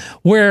have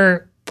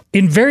where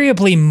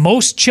invariably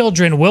most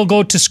children will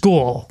go to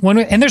school.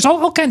 And there's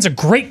all kinds of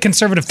great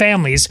conservative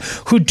families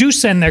who do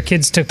send their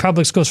kids to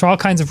public schools for all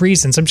kinds of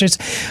reasons.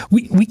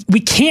 We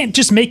can't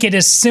just make it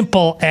as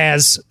simple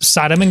as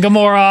Sodom and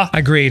Gomorrah.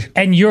 Agreed.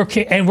 And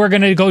we're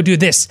going to go do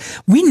this.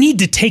 We need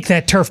to take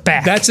that turf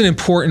back. That's an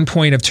important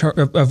point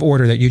of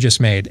order that you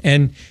just made.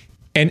 And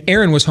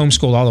Erin was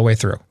homeschooled all the way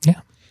through.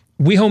 Yeah.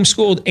 We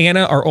homeschooled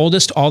Anna, our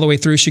oldest, all the way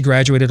through. She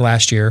graduated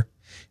last year.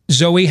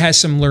 Zoe has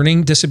some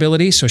learning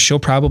disabilities, so she'll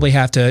probably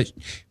have to,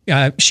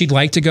 she'd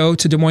like to go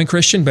to Des Moines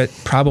Christian, but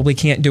probably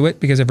can't do it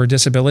because of her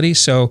disability.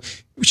 So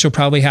she'll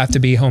probably have to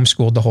be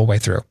homeschooled the whole way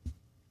through.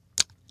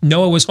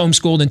 Noah was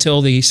homeschooled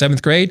until the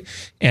 7th grade,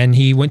 and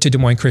he went to Des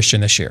Moines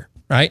Christian this year,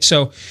 right?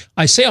 So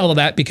I say all of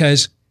that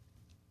because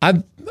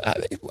I'm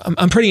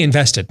pretty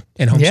invested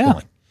in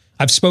homeschooling. Yeah.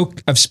 I've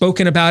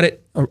spoken about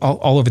it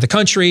all over the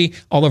country,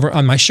 all over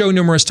on my show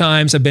numerous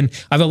times.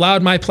 I've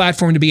allowed my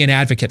platform to be an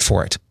advocate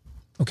for it.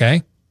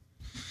 Okay.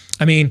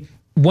 I mean,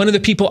 one of the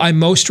people I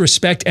most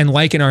respect and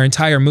like in our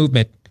entire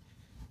movement,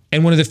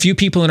 and one of the few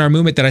people in our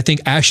movement that I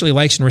think actually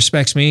likes and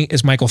respects me,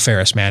 is Michael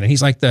Ferris, man. And he's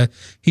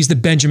the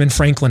Benjamin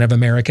Franklin of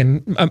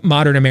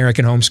modern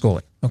American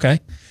homeschooling. Okay.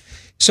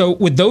 So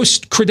with those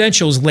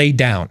credentials laid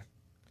down,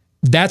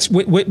 That's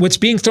what's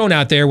being thrown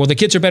out there. Well, the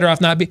kids are better off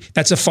not be.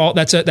 That's a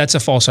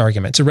false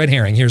argument. It's a red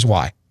herring. Here's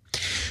why.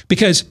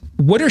 Because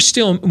when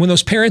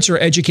those parents are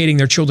educating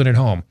their children at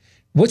home,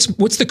 what's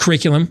the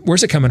curriculum?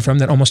 Where's it coming from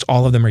that almost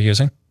all of them are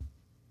using?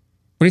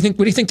 What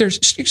do you think they're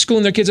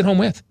schooling their kids at home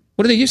with?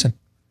 What are they using?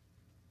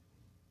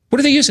 What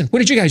are they using? What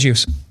did you guys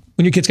use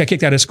when your kids got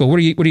kicked out of school? What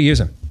are you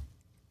using?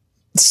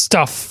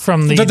 Stuff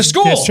from the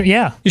school. District,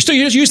 yeah. You're still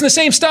using the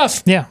same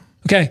stuff. Yeah.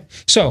 Okay.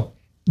 So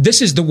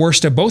this is the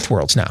worst of both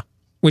worlds now,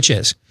 which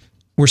is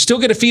we're still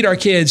going to feed our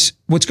kids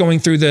what's going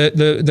through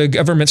the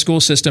government school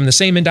system, the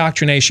same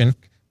indoctrination.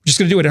 We're just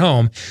going to do it at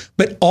home.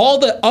 But all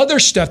the other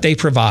stuff they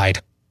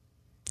provide,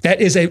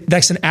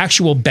 that's an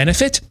actual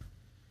benefit.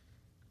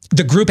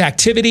 The group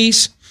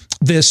activities,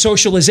 the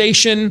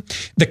socialization,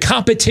 the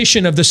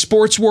competition of the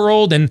sports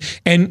world,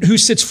 and who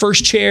sits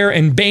first chair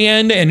and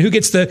band, and who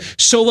gets the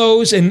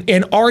solos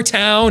in our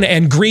town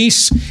and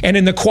Greece and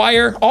in the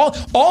choir,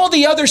 all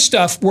the other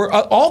stuff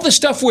all the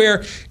stuff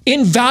where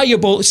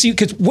invaluable. See,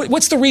 because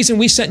what's the reason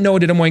we sent Noah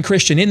to Des Moines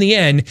Christian? In the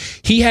end,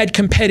 he had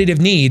competitive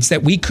needs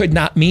that we could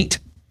not meet.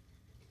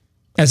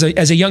 As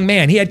a young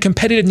man, he had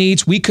competitive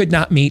needs we could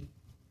not meet,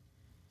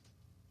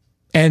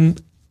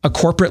 and a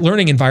corporate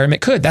learning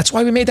environment could. That's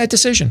why we made that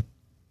decision.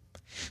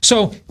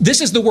 So this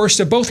is the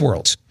worst of both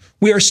worlds.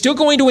 We are still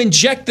going to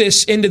inject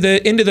this into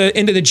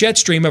the jet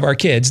stream of our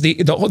kids,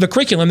 the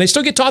curriculum. They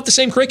still get taught the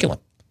same curriculum.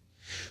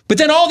 But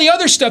then all the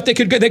other stuff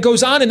that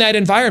goes on in that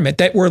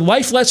environment, where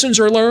life lessons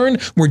are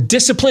learned, where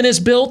discipline is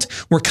built,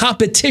 where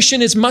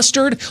competition is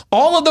mustered,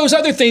 all of those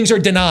other things are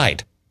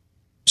denied.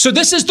 So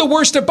this is the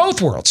worst of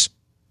both worlds.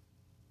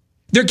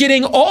 They're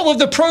getting all of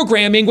the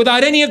programming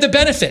without any of the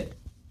benefit.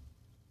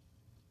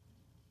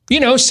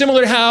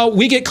 Similar to how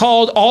we get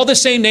called all the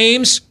same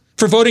names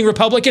for voting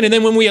Republican, and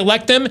then when we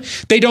elect them,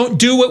 they don't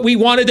do what we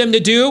wanted them to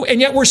do,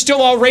 and yet we're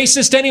still all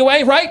racist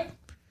anyway, right?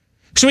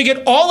 So we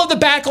get all of the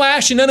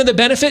backlash and none of the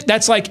benefit.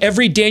 That's like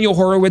every Daniel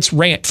Horowitz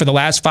rant for the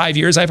last 5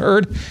 years I've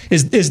heard,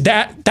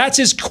 that's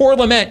his core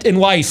lament in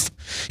life,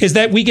 is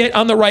that we get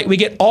on the right, we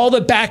get all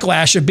the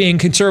backlash of being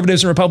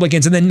conservatives and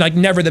Republicans and then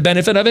never the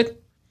benefit of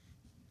it.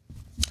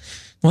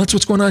 Well, that's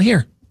what's going on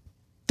here.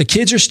 The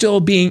kids are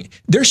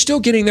they're still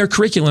getting their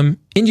curriculum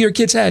into your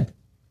kid's head.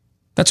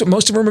 That's what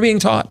most of them are being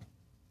taught.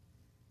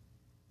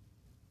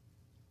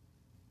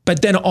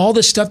 But then all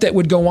the stuff that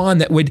would go on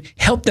that would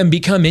help them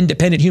become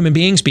independent human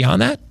beings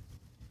beyond that,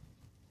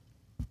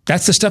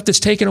 that's the stuff that's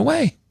taken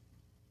away.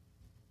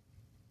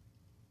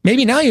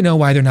 Maybe now you know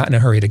why they're not in a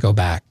hurry to go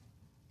back.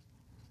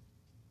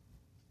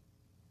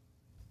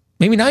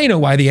 Maybe now you know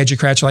why the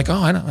educrats are like,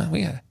 I don't know,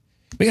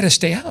 we got to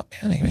stay out,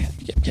 man.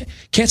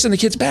 Can't send the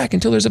kids back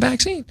until there's a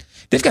vaccine.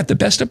 They've got the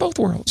best of both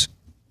worlds.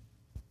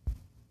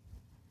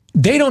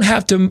 They don't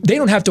have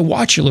to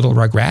watch your little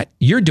rugrat.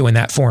 You're doing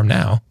that for them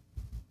now.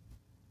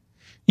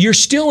 You're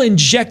still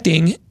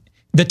injecting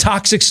the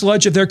toxic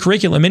sludge of their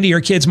curriculum into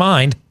your kid's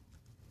mind.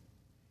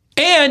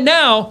 And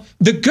now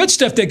the good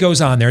stuff that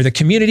goes on there, the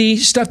community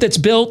stuff that's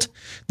built,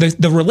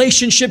 the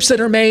relationships that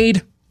are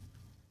made,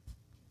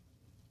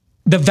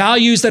 the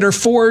values that are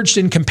forged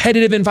in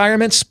competitive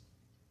environments.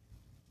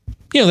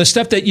 The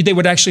stuff that they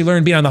would actually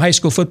learn being on the high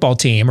school football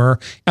team or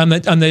on the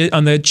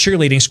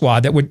cheerleading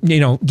squad that would,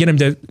 get them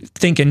to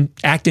think and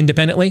act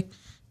independently.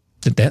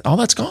 All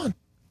that's gone.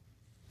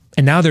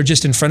 And now they're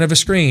just in front of a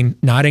screen,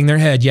 nodding their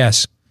head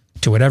yes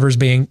to whatever's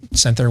being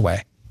sent their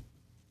way.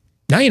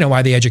 Now you know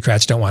why the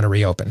educrats don't want to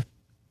reopen.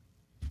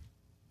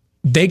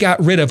 They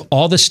got rid of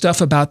all the stuff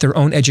about their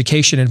own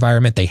education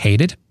environment they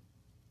hated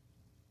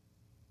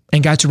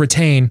and got to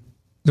retain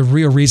the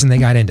real reason they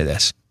got into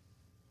this,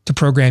 to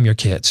program your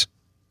kids.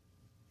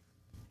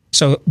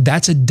 So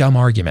that's a dumb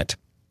argument.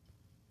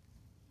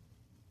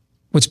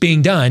 What's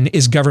being done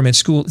is government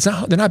school.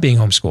 They're not being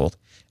homeschooled.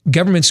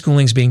 Government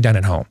schooling is being done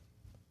at home.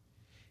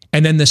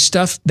 And then the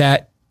stuff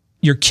that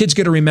your kid's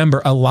going to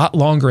remember a lot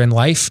longer in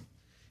life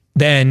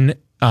than,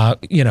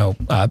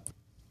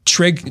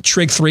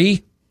 Trig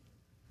 3.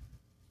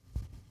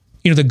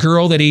 The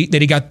girl that he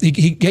got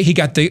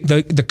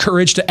the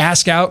courage to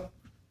ask out.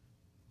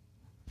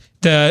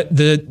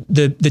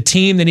 The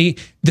team that he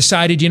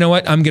decided,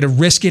 I'm going to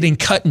risk it and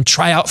cut and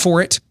try out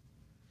for it.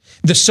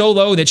 The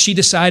solo that she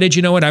decided,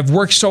 I've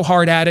worked so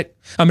hard at it.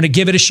 I'm going to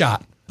give it a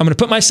shot. I'm going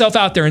to put myself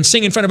out there and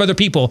sing in front of other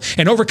people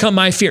and overcome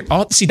my fear.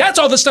 That's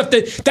all the stuff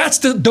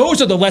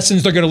those are the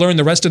lessons they're going to learn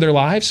the rest of their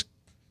lives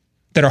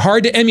that are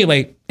hard to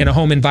emulate in a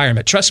home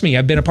environment. Trust me,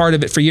 I've been a part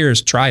of it for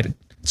years. Tried it.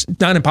 It's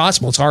not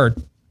impossible. It's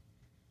hard.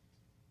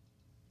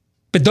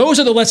 But those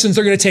are the lessons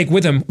they're going to take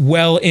with them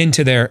well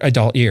into their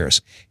adult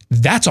years.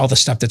 That's all the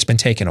stuff that's been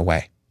taken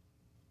away.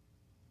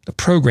 The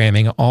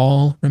programming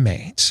all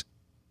remains.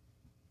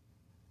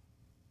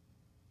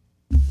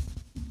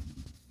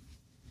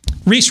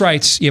 Reese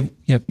writes, you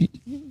okay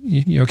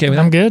with that?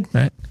 I'm good.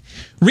 All right.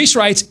 Reese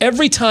writes,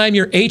 every time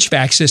your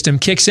HVAC system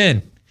kicks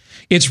in,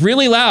 it's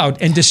really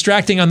loud and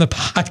distracting on the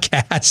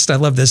podcast. I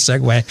love this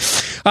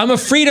segue. I'm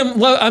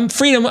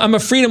a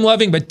freedom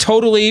loving but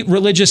totally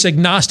religious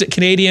agnostic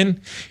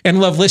Canadian and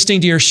love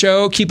listening to your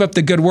show. Keep up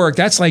the good work.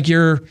 That's like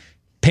your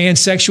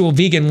pansexual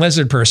vegan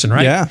lizard person,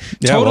 right? Yeah.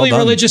 Totally well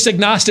done. religious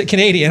agnostic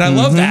Canadian. I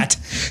love that.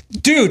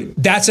 Dude,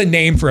 that's a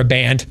name for a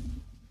band.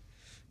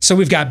 So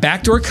we've got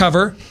backdoor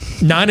cover,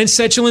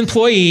 non-essential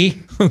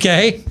employee,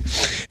 okay?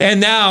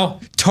 And now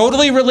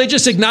totally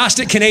religious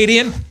agnostic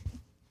Canadian.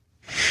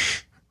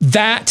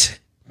 That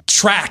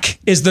track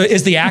is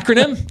the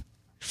acronym.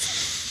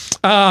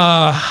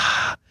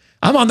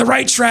 I'm on the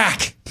right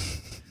track.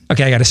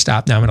 Okay, I got to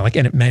stop now. I'm going to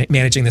end up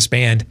managing this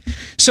band.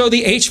 So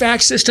the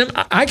HVAC system,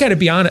 I got to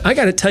be honest. I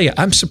got to tell you,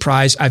 I'm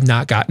surprised I've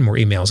not gotten more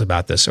emails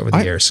about this over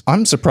the years.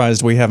 I'm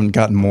surprised we haven't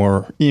gotten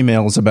more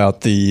emails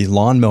about the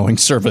lawn mowing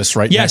service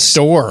next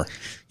door.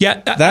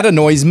 Yeah. That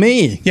annoys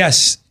me.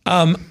 Yes.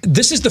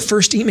 This is the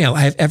first email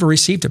I have ever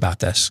received about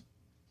this.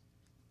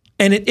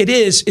 And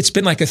it's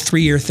been like a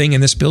 3-year thing in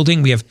this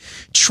building. We have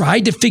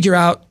tried to figure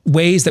out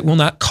ways that will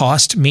not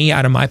cost me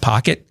out of my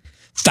pocket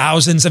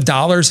thousands of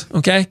dollars.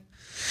 Okay.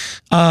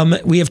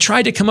 We have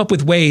tried to come up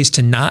with ways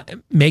to not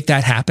make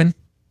that happen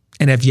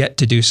and have yet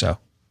to do so.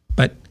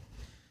 But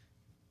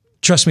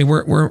trust me,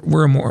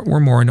 we're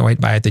more annoyed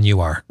by it than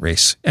you are,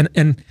 Reese.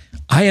 And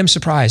I am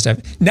surprised.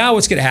 Now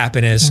what's going to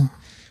happen is,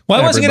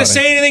 I wasn't going to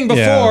say anything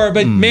before,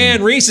 but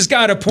man, Reese has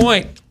got a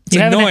point. It's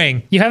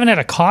annoying. You haven't had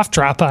a cough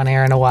drop on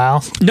air in a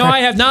while. No, I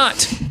have not.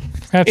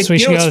 Perhaps we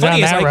should go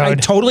down that road.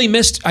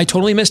 I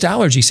totally missed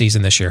allergy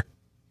season this year.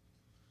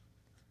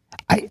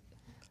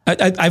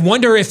 I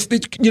wonder if,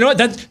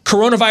 that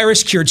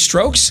coronavirus cured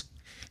strokes,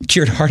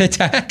 cured heart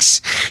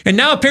attacks, and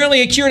now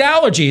apparently it cured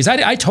allergies.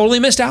 I totally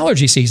missed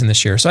allergy season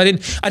this year. So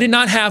I did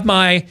not have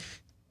my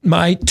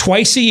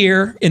twice a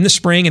year in the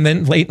spring and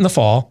then late in the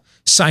fall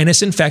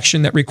sinus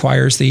infection that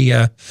requires from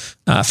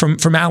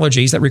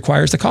allergies that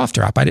requires the cough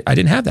drop. I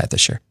didn't have that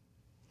this year.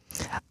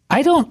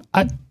 I'm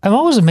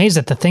always amazed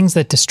at the things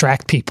that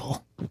distract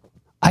people.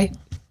 I'm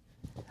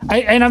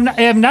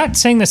not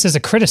saying this as a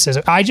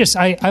criticism.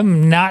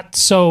 I'm not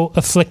so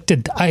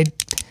afflicted. I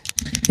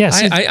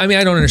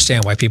don't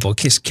understand why people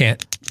just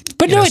can't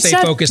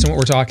stay focused on what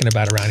we're talking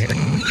about around here.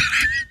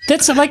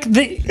 That's like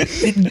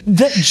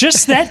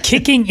just that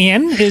kicking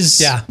in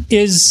is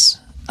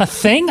a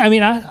thing. I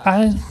mean,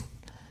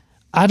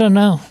 I don't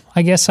know.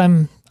 I guess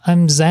I'm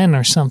Zen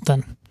or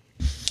something.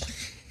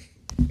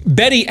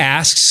 Betty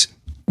asks,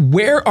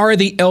 where are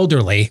the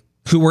elderly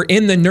who were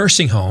in the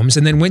nursing homes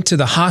and then went to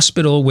the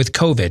hospital with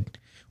COVID?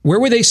 Where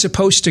were they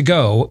supposed to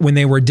go when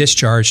they were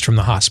discharged from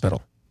the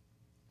hospital?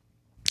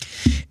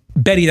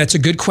 Betty, that's a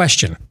good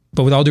question,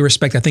 but with all due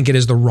respect, I think it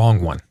is the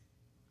wrong one.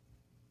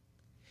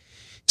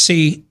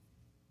 See,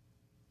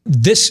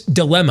 this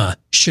dilemma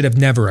should have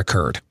never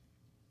occurred.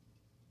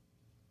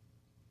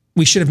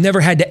 We should have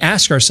never had to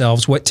ask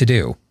ourselves what to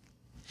do,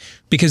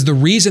 because the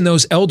reason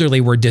those elderly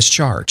were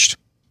discharged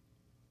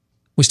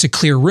was to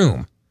clear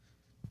room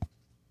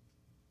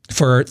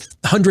for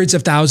hundreds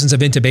of thousands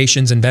of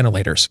intubations and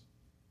ventilators.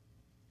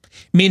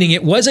 Meaning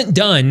it wasn't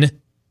done.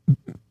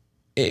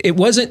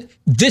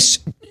 This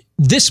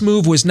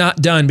move was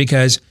not done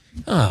because,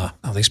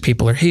 all these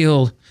people are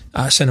healed,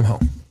 send them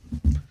home.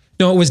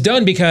 No, it was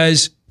done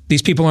because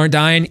these people aren't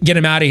dying. Get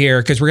them out of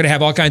here, because we're going to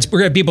have we're going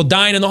to have people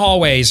dying in the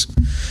hallways.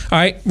 All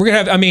right. We're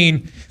going to have,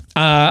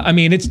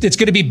 it's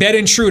going to be bed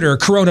intruder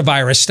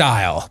coronavirus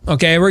style.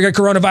 Okay. We're going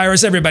to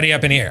coronavirus everybody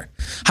up in here.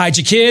 Hide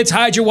your kids,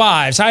 hide your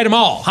wives, hide them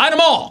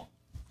all.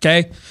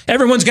 Okay.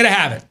 Everyone's going to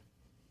have it.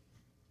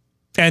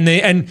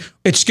 And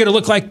it's going to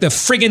look like the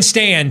friggin'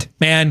 Stand,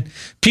 man.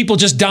 People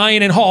just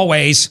dying in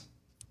hallways.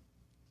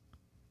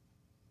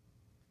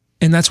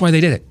 And that's why they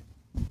did it.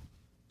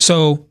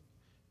 So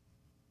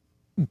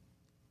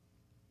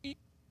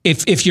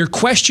if your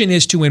question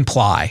is to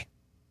imply,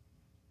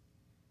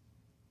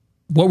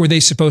 what were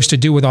they supposed to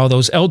do with all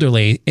those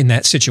elderly in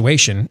that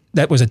situation?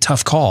 That was a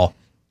tough call.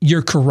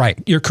 You're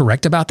correct. You're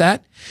correct about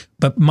that.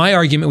 But my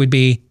argument would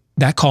be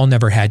that call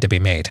never had to be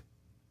made.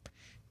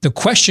 The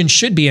question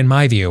should be, in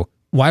my view,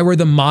 why were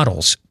the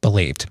models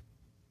believed?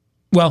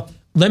 Well,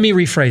 let me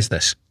rephrase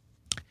this.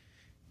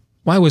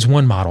 Why was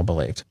one model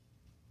believed?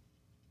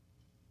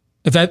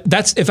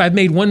 If I've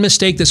made one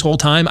mistake this whole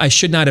time, I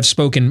should not have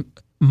spoken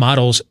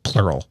models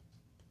plural.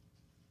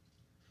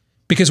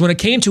 Because when it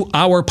came to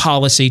our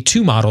policy,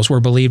 2 models were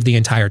believed the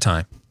entire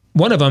time.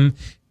 One of them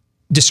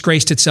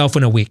disgraced itself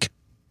in a week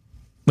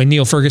when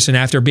Neil Ferguson,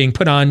 after being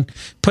put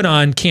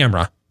on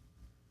camera,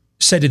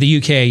 said to the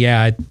UK,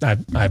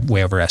 I've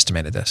way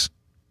overestimated this.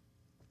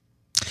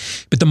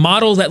 But the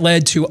model that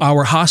led to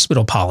our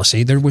hospital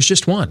policy, there was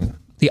just one,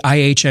 the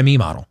IHME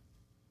model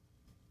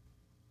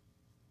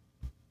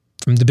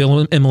from the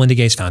Bill and Melinda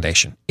Gates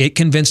Foundation. It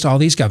convinced all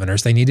these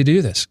governors they needed to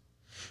do this.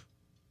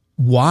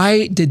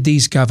 Why did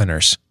these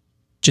governors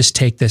just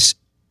take this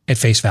at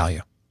face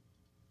value?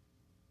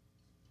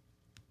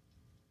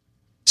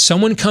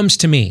 Someone comes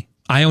to me,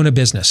 I own a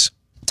business.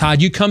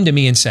 Todd, you come to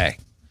me and say,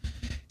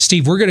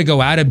 Steve, we're going to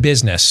go out of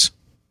business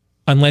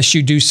unless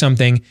you do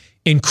something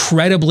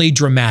incredibly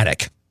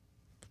dramatic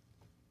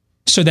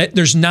so that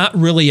there's not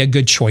really a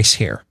good choice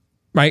here,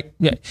 right?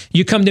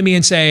 You come to me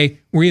and say,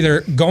 we're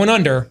either going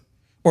under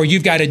or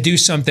you've got to do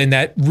something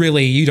that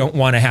really you don't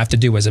want to have to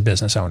do as a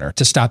business owner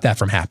to stop that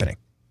from happening.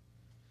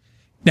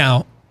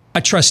 Now, I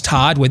trust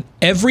Todd with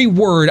every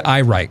word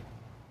I write.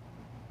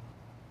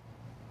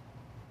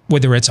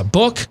 Whether it's a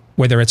book,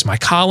 whether it's my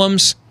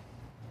columns,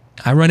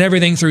 I run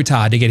everything through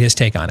Todd to get his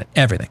take on it.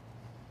 Everything.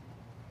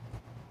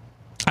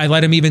 I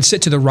let him even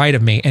sit to the right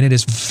of me, and it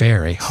is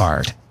very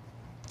hard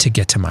to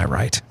get to my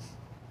right.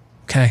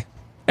 Okay?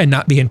 And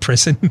not be in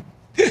prison.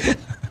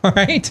 All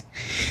right?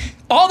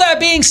 All that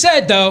being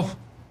said, though,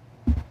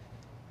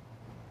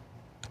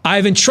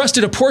 I've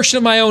entrusted a portion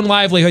of my own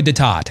livelihood to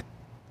Todd.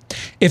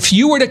 If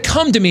you were to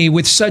come to me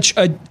with such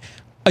a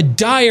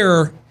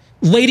dire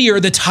Lady or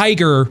the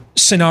Tiger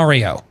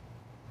scenario,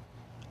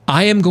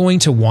 I am going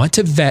to want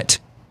to vet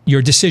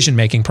your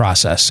decision-making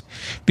process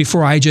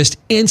before I just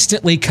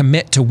instantly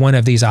commit to one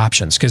of these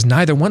options, because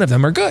neither one of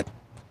them are good.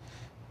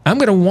 I'm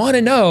going to want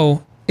to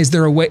know, is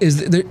there a way,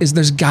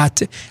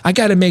 I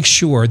got to make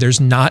sure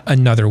there's not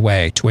another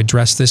way to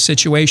address this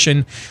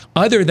situation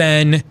other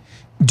than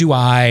do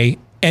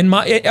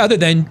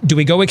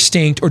we go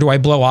extinct or do I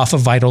blow off a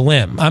vital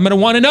limb? I'm going to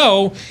want to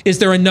know, is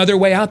there another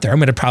way out there? I'm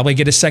going to probably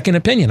get a second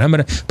opinion. I'm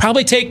going to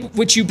probably take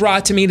what you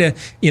brought to me to,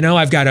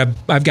 I've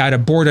got a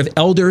board of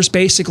elders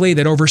basically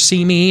that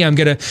oversee me. I'm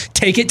going to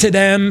take it to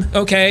them.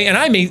 Okay.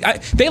 And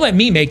they let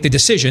me make the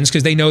decisions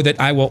because they know that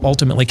I will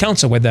ultimately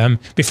counsel with them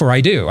before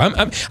I do. I'm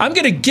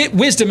going to get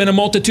wisdom in a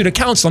multitude of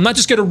counsel. I'm not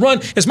just going to run,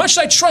 as much as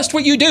I trust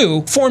what you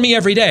do for me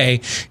every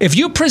day. If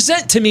you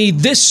present to me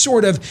this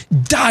sort of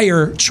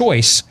dire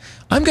choice,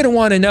 I'm going to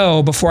want to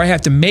know before I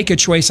have to make a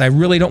choice I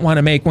really don't want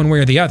to make one way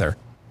or the other.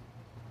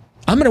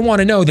 I'm going to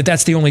want to know that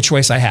that's the only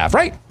choice I have,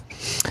 right?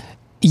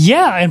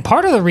 Yeah, and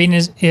part of the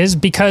reason is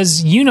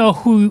because you know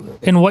who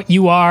and what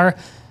you are.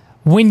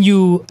 When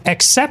you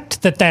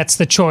accept that that's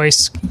the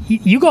choice,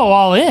 you go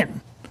all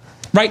in.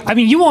 Right. I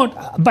mean, you won't,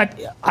 but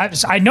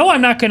I know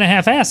I'm not going to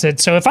half-ass it.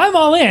 So if I'm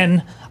all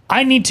in,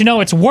 I need to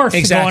know it's worth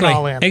going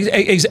all in. And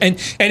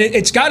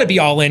it's got to be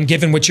all in,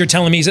 given what you're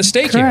telling me is at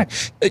stake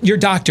Correct. here. Your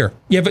doctor.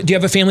 Do you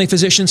have a family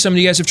physician?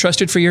 Somebody you guys have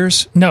trusted for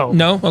years? No.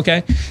 No?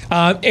 Okay.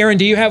 Aaron,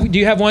 do you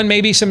have one?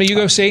 Maybe somebody you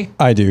go see?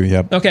 I do.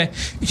 Yep. Okay.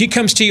 He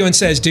comes to you and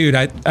says, "Dude,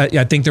 I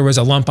think there was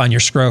a lump on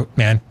your scrot,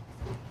 man.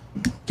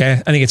 Okay.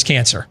 I think it's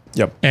cancer.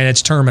 Yep. And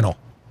it's terminal.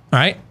 All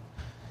right.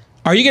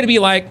 Are you going to be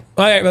like,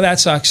 all right, well, that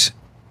sucks.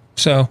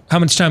 So how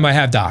much time do I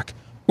have, doc?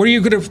 What are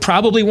you going to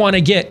probably want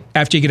to get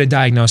after you get a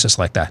diagnosis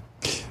like that?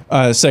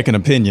 Second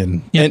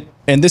opinion. Yep.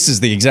 And this is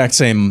the exact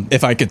same,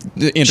 if I could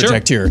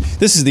interject here,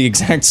 this is the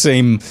exact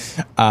same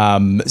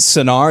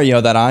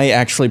scenario that I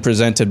actually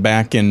presented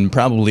back in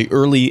probably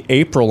early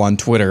April on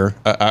Twitter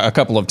a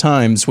couple of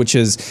times, which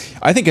is,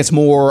 I think it's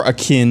more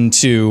akin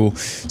to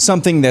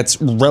something that's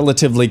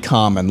relatively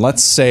common.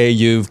 Let's say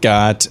you've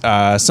got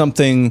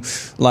something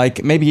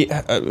like maybe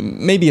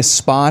a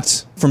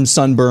spot from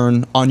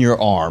sunburn on your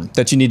arm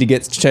that you need to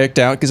get checked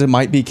out because it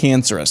might be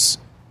cancerous.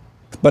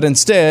 But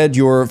instead,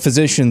 your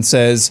physician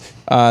says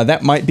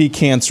that might be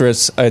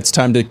cancerous. It's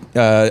time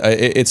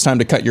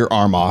to cut your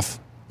arm off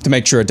to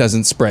make sure it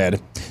doesn't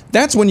spread.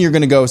 That's when you're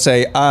going to go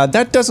say,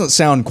 that doesn't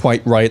sound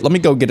quite right. Let me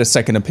go get a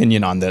second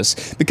opinion on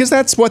this, because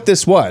that's what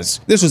this was.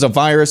 This was a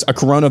virus, a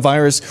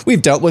coronavirus.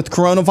 We've dealt with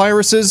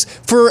coronaviruses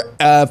for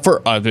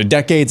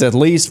decades at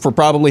least, for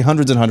probably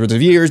hundreds and hundreds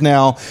of years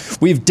now.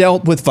 We've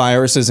dealt with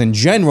viruses in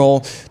general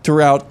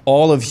throughout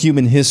all of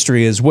human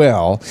history as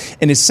well,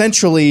 and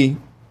essentially,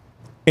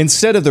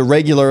 instead of the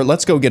regular,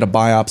 let's go get a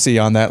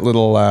biopsy on that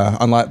little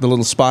the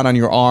little spot on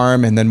your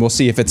arm, and then we'll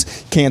see if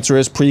it's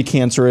cancerous,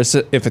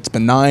 precancerous, if it's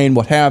benign,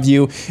 what have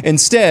you.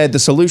 Instead, the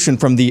solution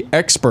from the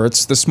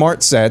experts, the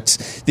smart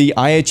sets, the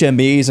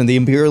IHMEs, and the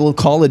Imperial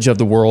College of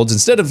the world,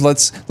 instead of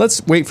let's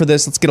wait for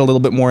this, let's get a little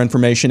bit more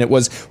information, it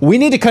was, we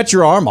need to cut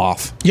your arm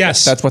off.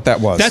 Yes. That's what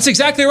that was. That's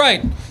exactly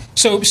right.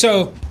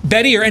 So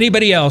Betty or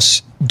anybody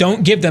else,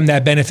 don't give them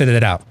that benefit of the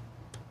doubt.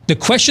 The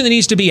question that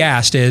needs to be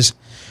asked is,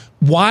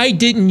 why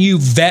didn't you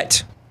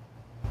vet?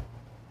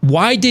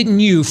 Why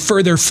didn't you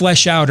further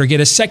flesh out or get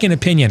a second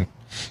opinion?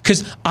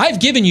 Because I've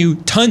given you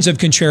tons of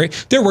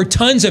there were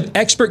tons of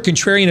expert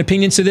contrarian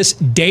opinions to this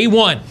day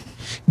one.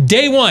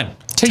 Day one.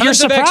 To your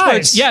surprise.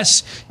 Experts.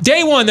 Yes.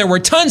 Day one, there were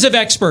tons of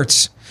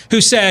experts who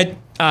said,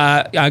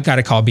 I got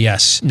to call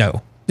BS.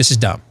 No, this is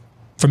dumb.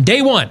 From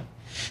day one.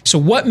 So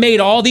what made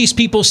all these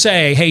people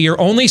say, hey,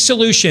 your only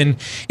solution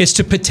is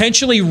to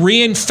potentially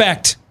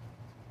reinfect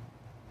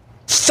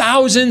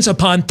thousands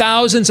upon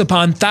thousands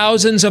upon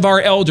thousands of our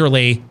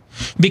elderly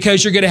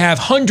because you're going to have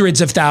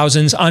hundreds of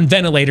thousands on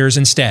ventilators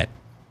instead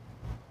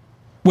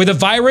with a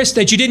virus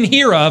that you didn't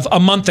hear of a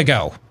month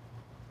ago.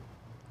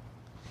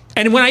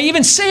 And when I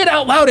even say it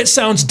out loud, it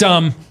sounds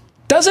dumb,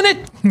 doesn't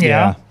it?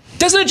 Yeah.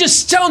 Doesn't it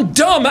just sound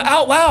dumb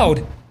out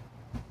loud?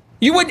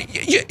 You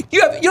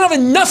don't have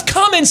enough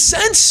common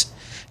sense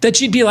that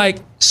you'd be like,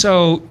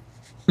 so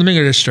let me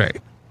get this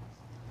straight.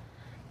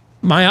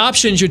 My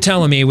options, you're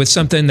telling me, with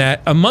something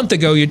that a month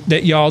ago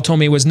that y'all told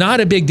me was not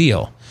a big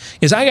deal,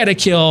 is I got to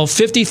kill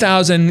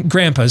 50,000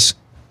 grandpas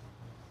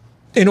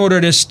in order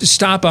to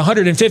stop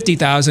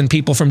 150,000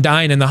 people from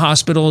dying in the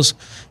hospitals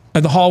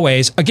of the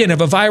hallways, again,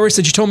 of a virus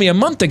that you told me a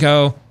month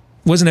ago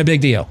wasn't a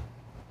big deal.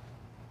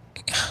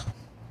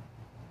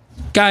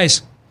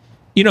 Guys,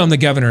 you know I'm the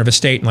governor of a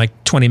state and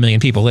like 20 million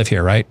people live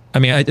here, right? I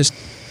mean,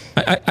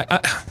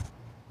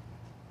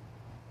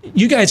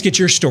 you guys get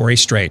your story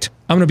straight.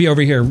 I'm going to be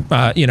over here,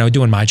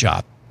 doing my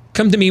job.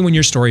 Come to me when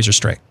your stories are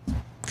straight.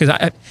 Because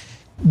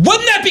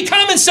wouldn't that be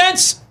common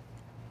sense?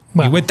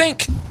 Well, you would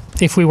think.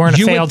 If we weren't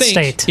a failed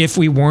state. If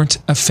we weren't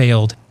a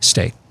failed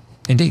state.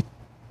 Indeed.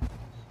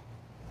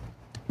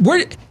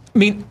 What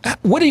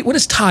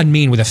does Todd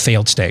mean with a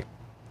failed state?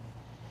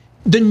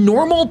 The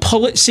normal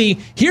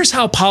here's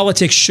how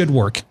politics should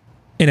work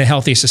in a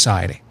healthy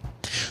society.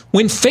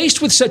 When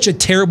faced with such a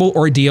terrible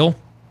ordeal,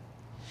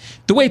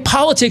 the way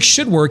politics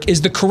should work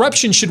is the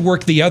corruption should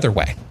work the other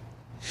way.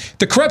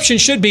 The corruption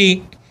should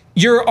be,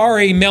 you're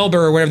Ari Melber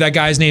or whatever that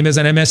guy's name is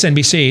on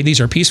MSNBC. These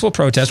are peaceful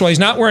protests. Well, he's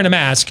not wearing a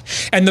mask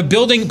and the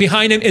building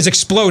behind him is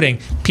exploding.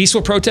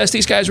 Peaceful protests,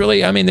 these guys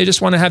really, they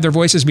just want to have their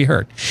voices be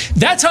heard.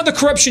 That's how the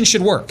corruption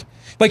should work.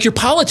 Like your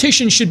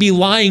politicians should be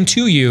lying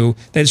to you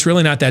that it's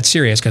really not that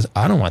serious because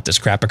I don't want this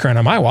crap occurring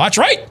on my watch,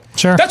 right?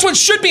 Sure. That's what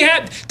should be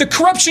happening. The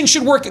corruption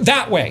should work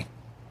that way.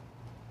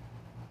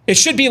 It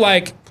should be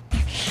like,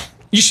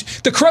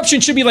 the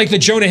corruption should be like the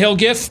Jonah Hill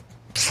gif.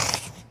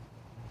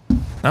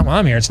 Not while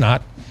I'm here, it's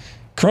not.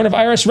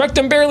 Coronavirus wrecked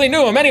them, barely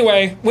knew him.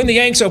 Anyway, when the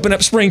Yanks open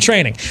up spring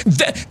training.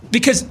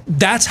 Because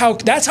that's how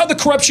the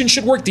corruption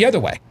should work the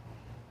other way.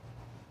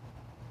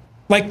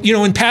 Like,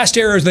 in past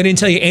eras, they didn't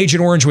tell you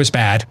Agent Orange was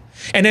bad.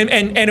 And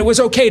it was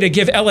okay to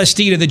give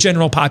LSD to the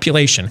general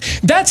population.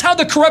 That's how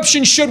the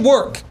corruption should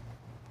work.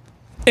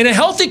 In a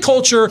healthy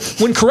culture,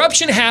 when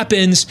corruption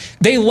happens,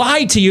 they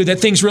lie to you that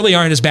things really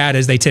aren't as bad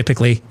as they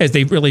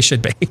really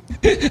should be.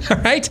 All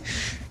right?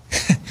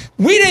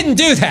 We didn't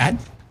do that.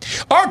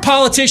 Our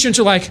politicians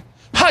are like,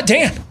 hot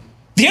damn,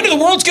 the end of the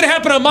world's going to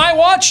happen on my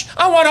watch?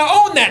 I want to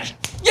own that.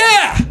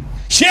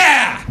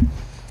 Yeah.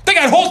 They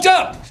got hulked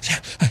up.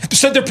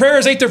 Said their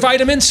prayers, ate their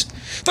vitamins.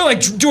 They're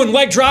like doing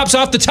leg drops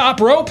off the top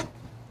rope.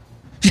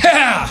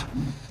 Yeah.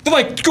 They're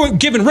like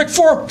giving Rick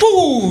 4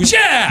 woos.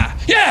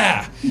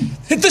 Yeah.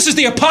 If this is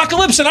the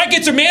apocalypse and I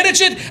get to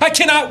manage it, I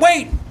cannot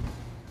wait.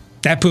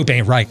 That poop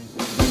ain't right.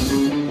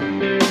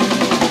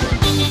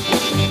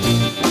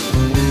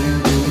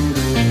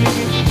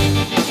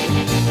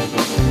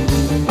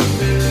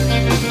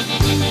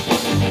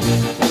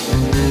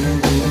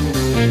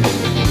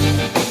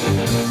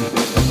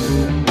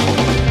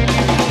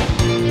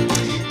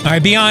 All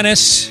right, be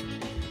honest.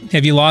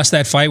 Have you lost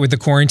that fight with the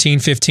quarantine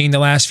 15 the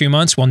last few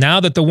months? Well, now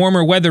that the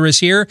warmer weather is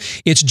here,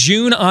 it's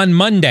June on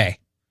Monday,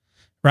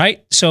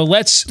 right? So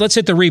let's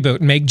hit the reboot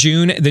and make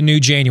June the new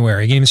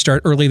January. You can even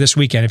start early this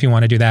weekend if you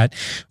want to do that.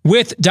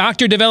 With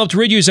doctor-developed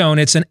Riduzone,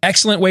 it's an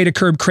excellent way to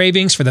curb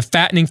cravings for the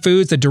fattening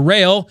foods that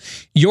derail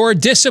your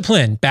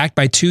discipline. Backed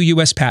by 2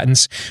 U.S.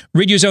 patents,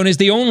 Riduzone is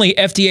the only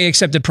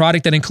FDA-accepted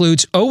product that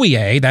includes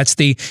OEA. That's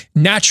the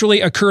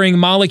naturally occurring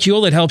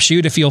molecule that helps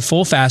you to feel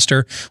full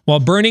faster while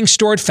burning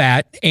stored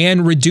fat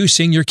and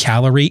reducing your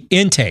calorie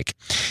intake.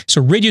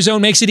 So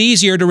Riduzone makes it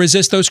easier to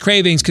resist those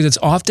cravings because it's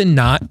often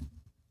not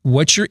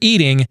what you're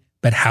eating,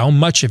 but how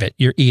much of it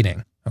you're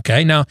eating.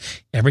 Okay. Now,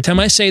 every time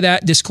I say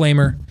that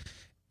disclaimer,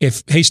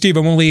 hey, Steve,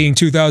 I'm only eating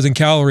 2,000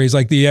 calories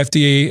like the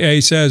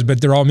FDA says, but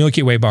they're all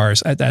Milky Way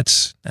bars.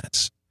 That's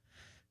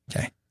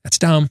okay. That's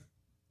dumb.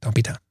 Don't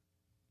be dumb.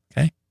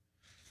 Okay.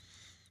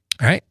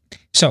 All right.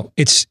 So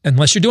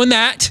unless you're doing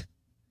that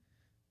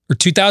or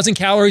 2,000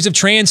 calories of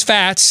trans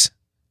fats,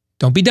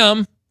 don't be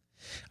dumb.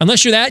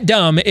 Unless you're that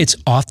dumb, it's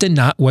often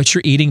not what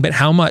you're eating, but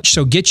how much.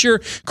 So get your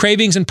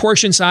cravings and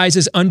portion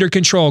sizes under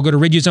control. Go to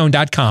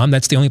riduzone.com.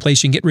 That's the only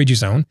place you can get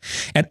Riduzone.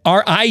 At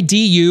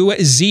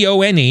RIDUZONE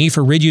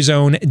for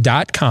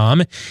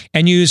riduzone.com.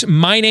 And use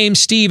my name,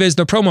 Steve, as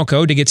the promo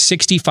code to get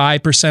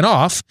 65%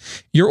 off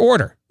your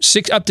order.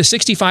 Up to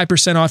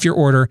 65% off your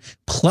order.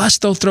 Plus,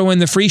 they'll throw in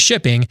the free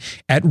shipping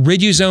at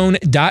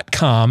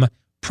riduzone.com.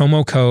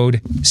 Promo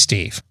code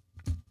Steve.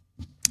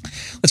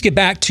 Let's get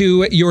back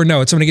to your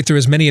notes. I'm going to get through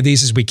as many of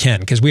these as we can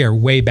because we are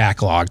way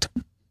backlogged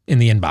in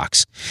the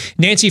inbox.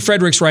 Nancy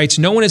Fredericks writes,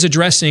 no one is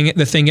addressing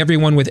the thing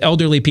everyone with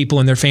elderly people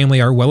in their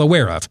family are well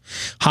aware of.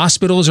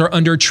 Hospitals are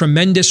under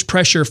tremendous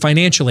pressure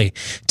financially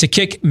to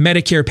kick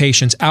Medicare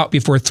patients out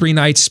before 3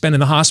 nights spent in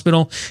the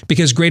hospital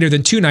because greater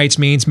than 2 nights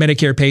means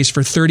Medicare pays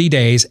for 30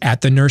 days at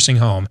the nursing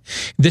home.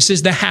 This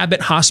is the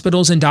habit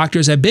hospitals and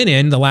doctors have been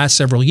in the last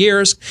several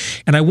years,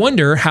 and I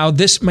wonder how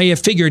this may have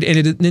figured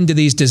into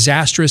these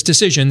disastrous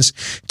decisions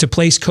to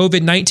place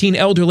COVID-19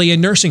 elderly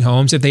in nursing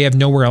homes if they have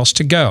nowhere else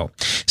to go.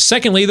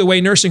 Secondly, the way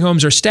nursing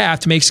homes are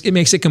staffed makes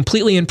it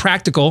completely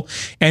impractical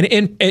and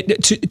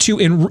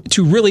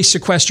to really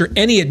sequester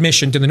any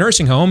admission to the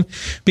nursing home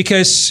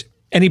because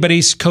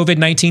anybody's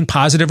COVID-19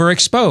 positive or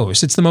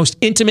exposed. It's the most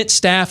intimate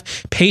staff,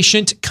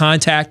 patient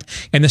contact,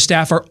 and the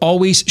staff are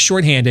always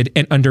shorthanded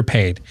and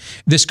underpaid.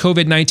 This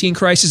COVID-19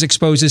 crisis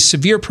exposes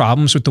severe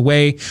problems with the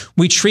way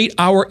we treat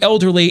our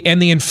elderly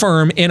and the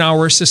infirm in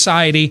our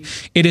society.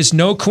 It is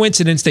no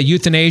coincidence that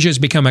euthanasia has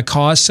become a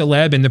cause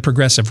celeb in the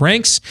progressive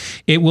ranks.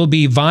 It will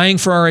be vying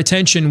for our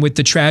attention with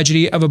the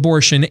tragedy of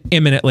abortion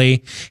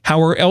imminently. How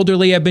our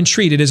elderly have been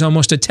treated is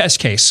almost a test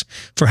case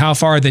for how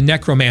far the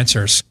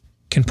necromancers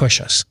can push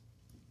us.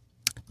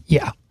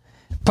 Yeah.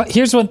 But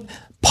here's what,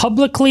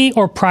 publicly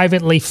or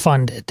privately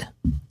funded,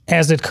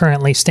 as it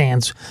currently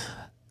stands,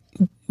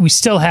 we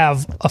still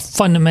have a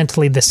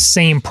fundamentally the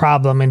same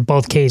problem in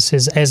both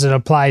cases as it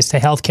applies to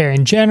healthcare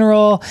in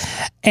general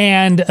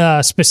and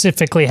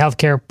specifically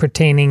healthcare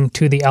pertaining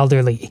to the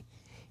elderly.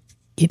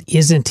 It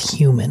isn't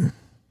human.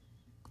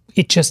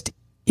 It just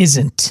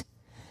isn't.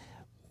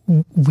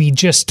 We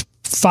just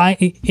find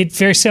it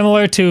very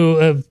similar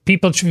to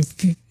people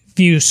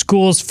view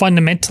schools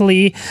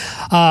fundamentally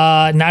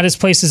not as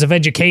places of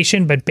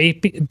education, but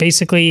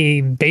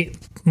basically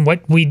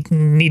what we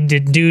need to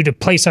do to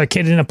place our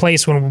kid in a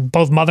place when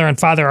both mother and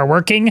father are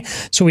working.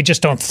 So we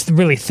just don't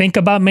really think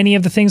about many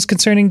of the things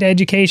concerning to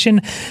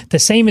education. The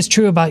same is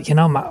true about,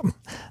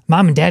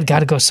 mom and dad got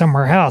to go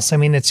somewhere else. I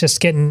mean, it's just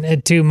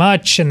getting too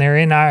much and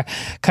they're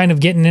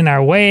getting in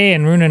our way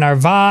and ruining our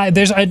vibe.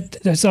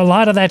 There's a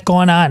lot of that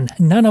going on,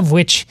 none of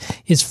which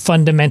is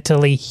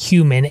fundamentally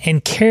human,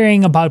 and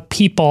caring about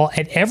people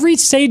at every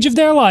stage of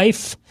their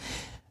life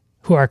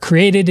who are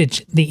created in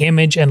the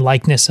image and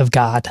likeness of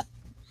God.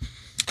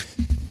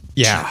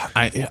 Yeah,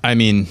 I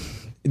mean,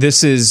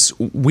 this is,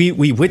 we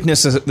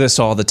witness this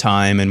all the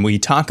time, and we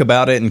talk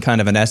about it in kind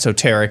of an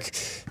esoteric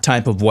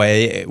type of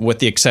way, with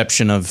the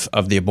exception of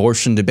the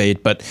abortion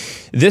debate. But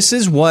this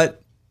is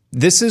what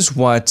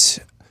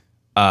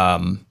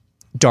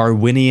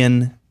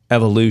Darwinian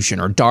evolution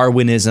or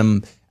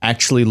Darwinism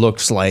actually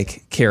looks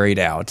like carried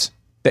out.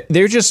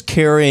 They're just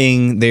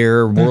carrying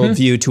their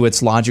worldview to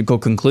its logical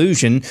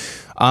conclusion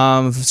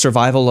of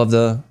survival of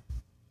the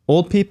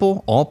old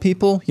people, all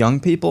people, young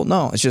people.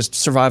 No, it's just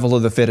survival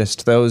of the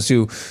fittest. Those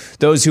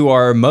who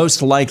are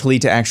most likely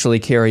to actually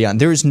carry on.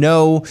 There's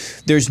no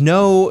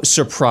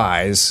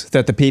surprise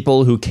that the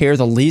people who care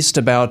the least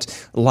about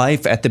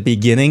life at the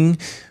beginning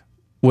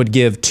would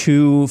give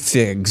two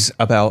figs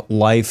about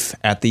life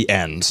at the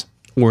end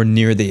or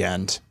near the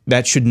end.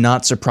 That should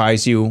not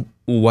surprise you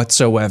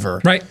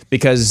whatsoever. Right.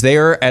 Because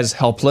they're as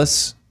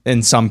helpless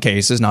in some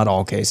cases, not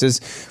all cases,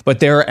 but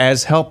they're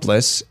as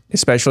helpless,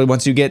 especially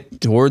once you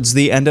get towards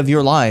the end of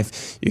your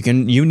life.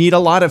 You need a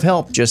lot of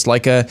help, just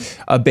like a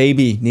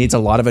baby needs a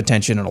lot of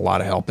attention and a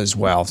lot of help as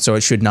well. So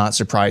it should not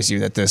surprise you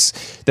that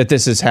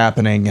this is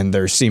happening, and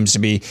there seems to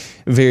be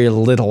very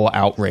little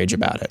outrage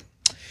about it.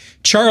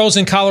 Charles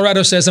in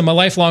Colorado says, I'm a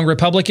lifelong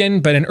Republican,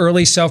 but an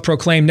early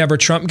self-proclaimed never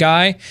Trump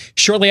guy.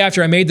 Shortly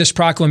after I made this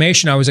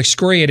proclamation, I was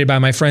excoriated by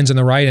my friends on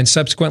the right and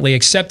subsequently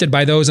accepted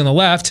by those on the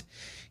left,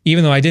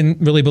 even though I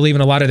didn't really believe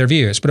in a lot of their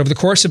views. But over the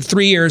course of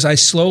 3 years, I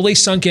slowly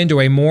sunk into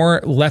a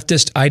more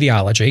leftist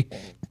ideology,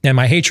 and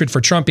my hatred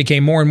for Trump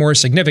became more and more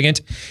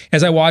significant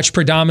as I watched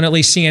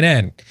predominantly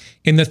CNN.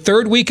 In the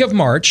third week of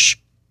March,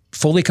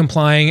 fully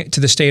complying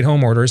to the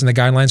stay-at-home orders and the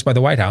guidelines by the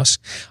White House,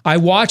 I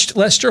watched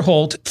Lester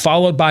Holt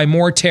followed by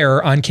more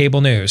terror on cable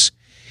news.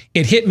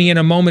 It hit me in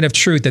a moment of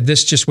truth that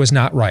this just was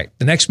not right.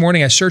 The next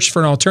morning, I searched for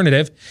an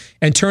alternative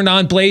and turned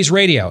on Blaze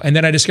Radio, and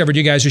then I discovered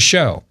you guys'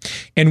 show.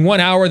 In 1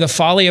 hour, the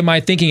folly of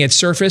my thinking had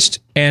surfaced,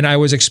 and I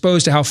was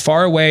exposed to how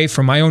far away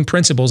from my own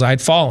principles I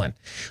had fallen.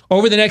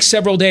 Over the next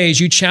several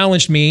days, you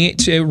challenged me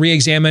to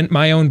re-examine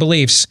my own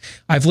beliefs.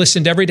 I've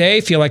listened every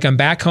day, feel like I'm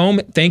back home.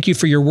 Thank you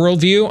for your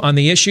worldview on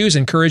the issues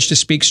and courage to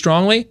speak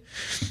strongly.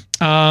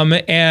 When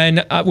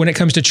it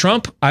comes to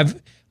Trump,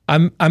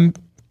 I'm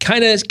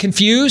kind of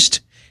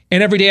confused.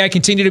 And every day I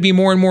continue to be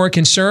more and more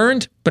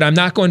concerned, but I'm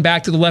not going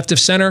back to the left of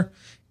center.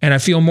 And I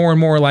feel more and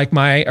more like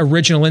my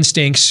original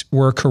instincts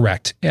were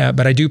correct.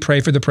 But I do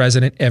pray for the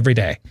president every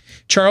day.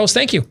 Charles,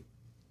 thank you.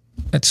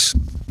 That's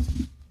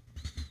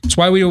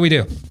why we do what we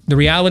do. The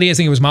reality, I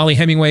think it was Molly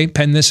Hemingway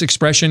penned this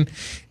expression,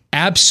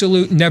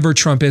 absolute never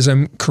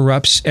Trumpism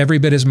corrupts every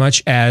bit as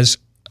much as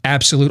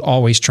absolute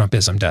always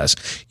Trumpism does.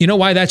 You know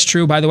why that's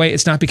true, by the way?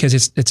 It's not because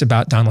it's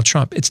about Donald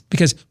Trump. It's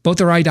because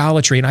both are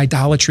idolatry, and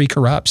idolatry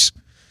corrupts.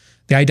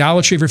 The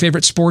idolatry of your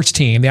favorite sports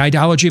team, the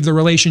idolatry of the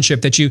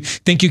relationship that you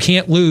think you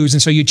can't lose,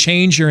 and so you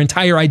change your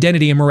entire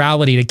identity and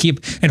morality to keep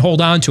and hold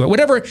on to it.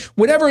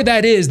 Whatever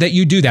that is that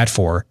you do that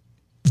for,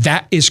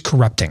 that is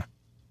corrupting.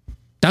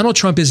 Donald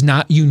Trump is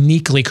not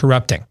uniquely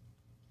corrupting.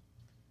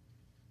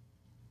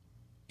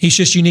 He's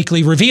just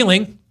uniquely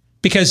revealing,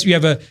 because you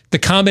have the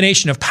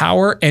combination of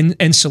power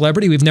and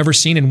celebrity we've never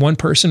seen in one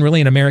person really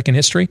in American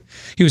history.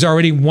 He was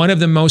already one of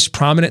the most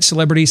prominent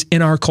celebrities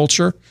in our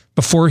culture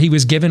before he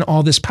was given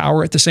all this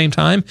power at the same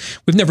time.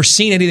 We've never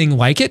seen anything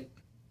like it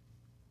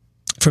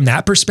from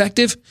that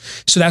perspective.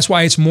 So that's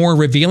why it's more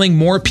revealing.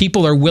 More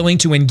people are willing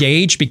to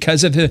engage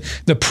because of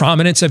the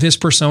prominence of his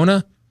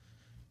persona.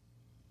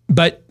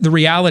 But the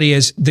reality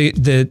is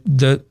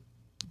the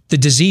The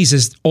disease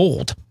is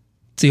old.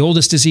 It's the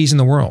oldest disease in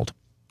the world,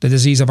 the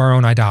disease of our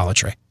own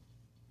idolatry.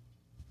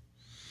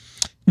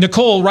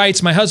 Nicole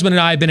writes, my husband and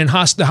I have been in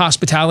the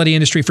hospitality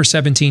industry for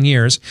 17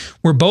 years.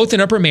 We're both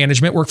in upper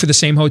management, work for the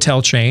same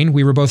hotel chain.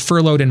 We were both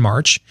furloughed in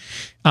March.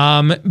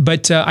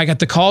 But I got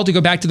the call to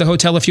go back to the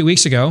hotel a few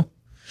weeks ago.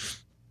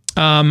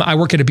 I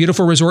work at a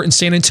beautiful resort in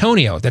San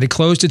Antonio that had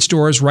closed its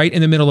doors right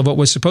in the middle of what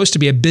was supposed to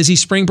be a busy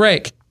spring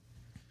break.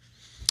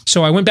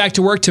 So I went back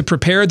to work to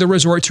prepare the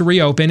resort to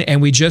reopen,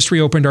 and we just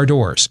reopened our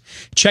doors.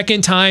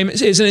 Check-in time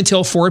isn't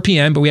until 4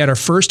 p.m., but we had our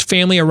first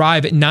family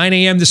arrive at 9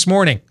 a.m. this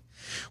morning.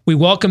 We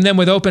welcome them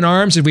with open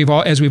arms, as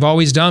we've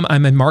always done.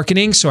 I'm in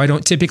marketing, so I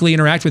don't typically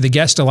interact with the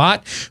guest a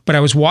lot, but I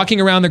was walking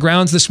around the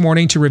grounds this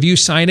morning to review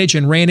signage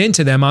and ran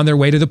into them on their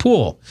way to the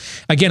pool.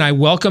 Again, I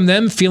welcomed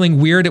them, feeling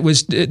weird. It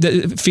was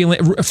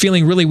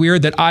feeling really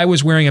weird that I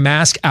was wearing a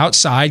mask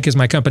outside because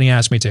my company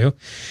asked me to,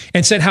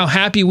 and said how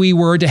happy we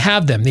were to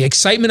have them. The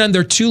excitement on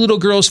their two little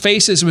girls'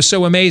 faces was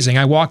so amazing.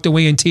 I walked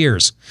away in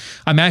tears.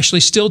 I'm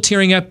actually still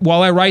tearing up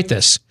while I write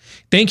this.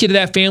 Thank you to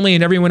that family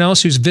and everyone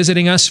else who's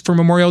visiting us for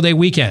Memorial Day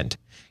weekend.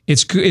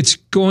 It's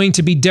going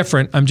to be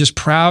different. I'm just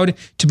proud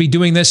to be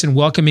doing this and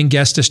welcoming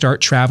guests to start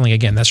traveling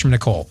again. That's from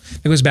Nicole.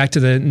 It goes back to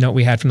the note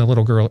we had from the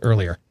little girl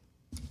earlier.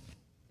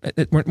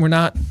 We're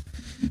not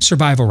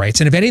survival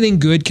rights. And if anything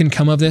good can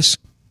come of this,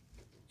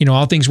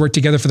 all things work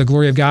together for the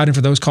glory of God and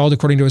for those called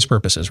according to his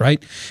purposes,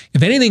 right?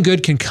 If anything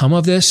good can come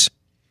of this,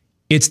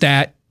 it's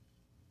that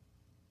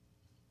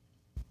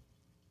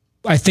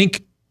I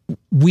think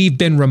we've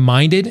been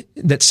reminded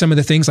that some of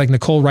the things like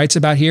Nicole writes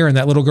about here and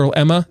that little girl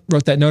Emma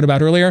wrote that note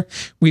about earlier,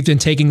 we've been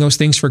taking those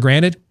things for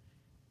granted.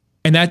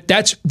 And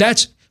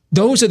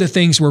those are the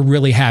things we're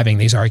really having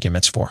these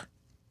arguments for.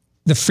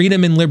 The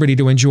freedom and liberty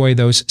to enjoy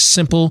those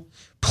simple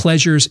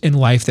pleasures in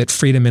life that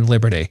freedom and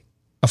liberty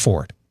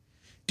afford.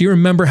 Do you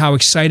remember how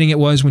exciting it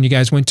was when you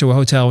guys went to a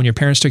hotel, when your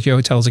parents took you to a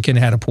hotel as a kid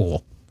and had a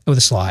pool with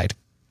a slide,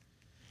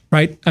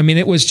 right? I mean,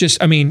 it was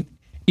just,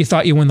 you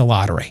thought you won the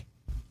lottery.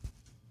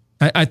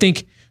 I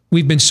think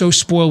we've been so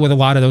spoiled with a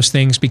lot of those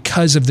things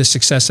because of the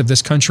success of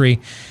this country.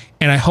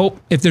 And I hope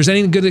if there's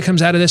anything good that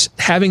comes out of this,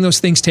 having those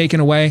things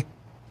taken away.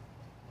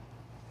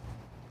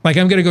 Like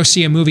I'm going to go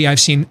see a movie I've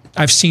seen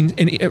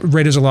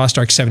Raiders of the Lost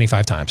Ark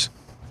 75 times.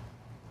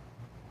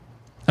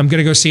 I'm going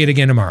to go see it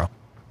again tomorrow.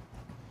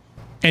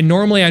 And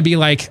normally I'd be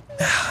like,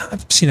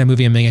 I've seen that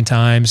movie a million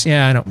times.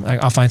 Yeah,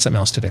 I'll find something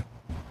else to do.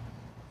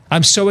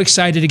 I'm so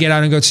excited to get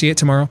out and go see it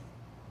tomorrow.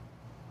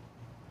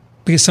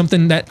 Because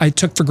something that I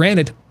took for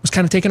granted was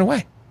kind of taken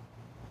away.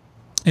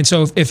 And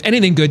so if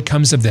anything good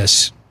comes of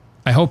this,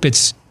 I hope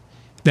it's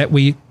that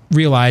we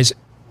realize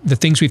the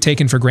things we've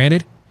taken for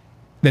granted,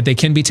 that they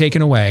can be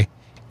taken away,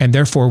 and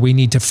therefore we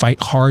need to fight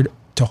hard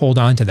to hold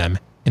on to them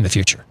in the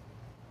future.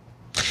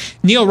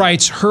 Neil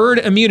writes, herd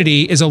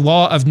immunity is a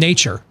law of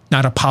nature,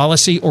 not a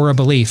policy or a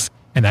belief.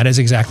 And that is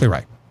exactly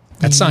right.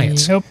 That's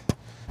science. Yep.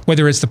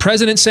 Whether it's the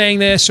president saying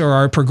this or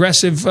our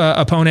progressive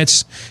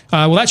opponents,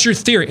 well, that's your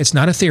theory. It's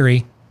not a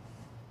theory.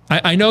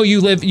 I know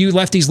you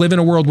lefties live in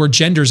a world where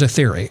gender's a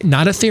theory.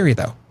 Not a theory,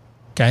 though.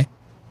 Okay?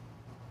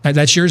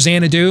 That's your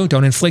Xanadu.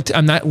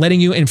 I'm not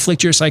letting you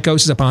inflict your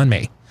psychosis upon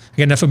me. I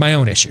got enough of my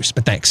own issues,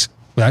 but thanks.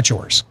 Without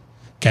yours.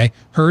 Okay?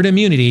 Herd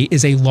immunity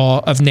is a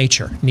law of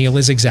nature. Neil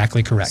is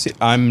exactly correct. See,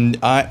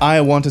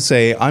 I want to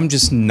say I'm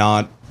just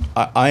not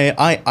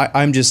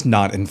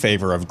in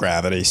favor of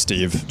gravity,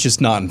 Steve. Just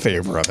not in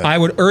favor of it. I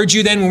would urge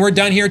you then when we're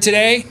done here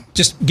today,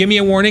 just give me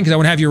a warning because I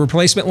want to have your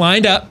replacement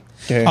lined up.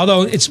 Okay.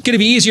 Although it's going to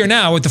be easier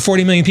now with the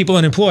 40 million people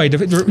unemployed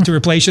to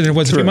replace you than it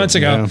was a few months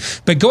ago. Yeah.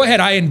 But go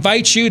ahead. I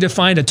invite you to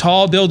find a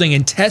tall building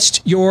and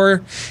test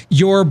the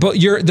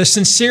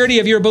sincerity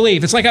of your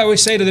belief. It's like I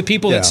always say to the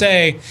people that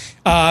say,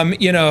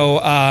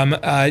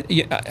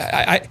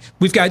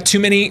 we've got too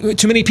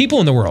many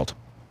people in the world.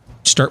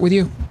 Start with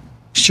you.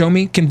 Show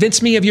me,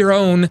 convince me of your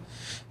own,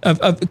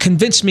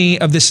 convince me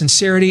of the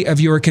sincerity of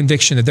your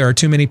conviction that there are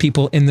too many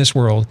people in this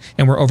world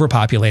and we're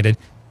overpopulated.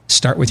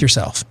 Start with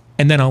yourself.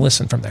 And then I'll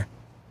listen from there.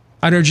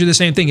 I'd urge you the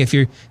same thing. If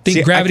you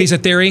think gravity's a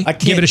theory,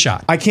 give it a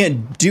shot. I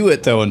can't do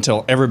it, though,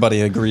 until everybody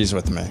agrees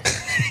with me.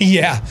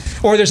 Yeah.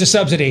 Or there's a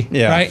subsidy,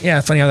 right?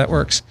 Yeah, funny how that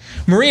works.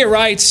 Maria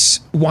writes,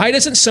 why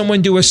doesn't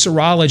someone do a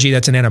serology,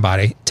 that's an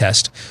antibody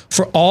test,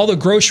 for all the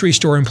grocery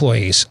store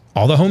employees,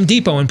 all the Home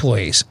Depot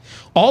employees,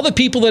 all the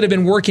people that have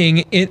been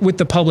working with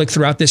the public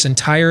throughout this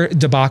entire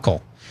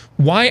debacle?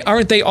 Why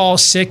aren't they all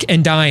sick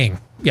and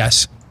dying?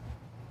 Yes.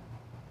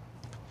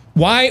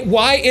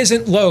 Why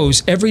isn't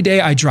Lowe's, every day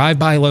I drive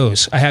by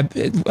Lowe's, I have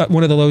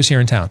one of the Lowe's here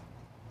in town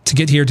to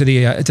get here to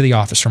the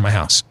office from my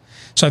house.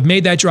 So I've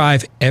made that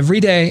drive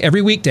every day,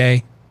 every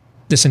weekday,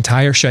 this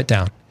entire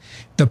shutdown.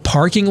 The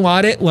parking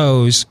lot at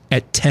Lowe's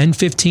at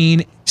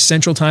 10:15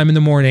 Central Time in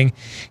the morning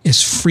is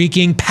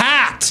freaking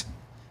packed.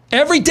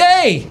 Every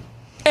day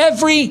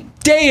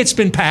it's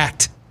been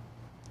packed.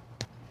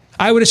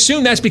 I would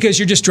assume that's because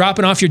you're just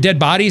dropping off your dead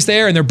bodies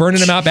there and they're burning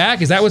them out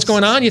back. Is that what's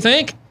going on, you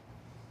think?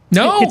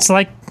 No.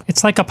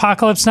 It's like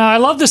Apocalypse Now. I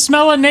love the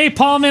smell of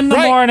napalm in the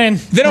morning.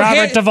 They don't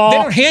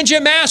hand you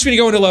a mask when you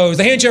go into Lowe's.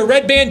 They hand you a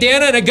red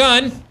bandana and a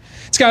gun.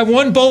 It's got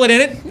one bullet in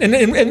it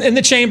in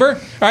the chamber.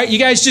 All right, you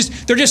guys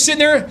they're just sitting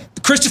there,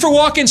 Christopher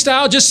Walken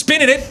style, just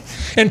spinning it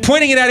and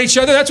pointing it at each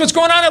other. That's what's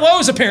going on at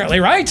Lowe's, apparently,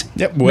 right?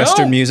 Yep.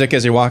 Western music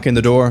as you walk in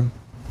the door.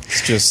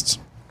 It's just.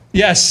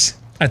 Yes.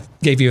 I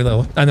gave you a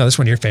little. I know this is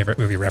one of your favorite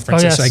movie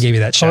references, so I gave you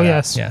that shout out.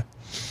 Yes. Yeah.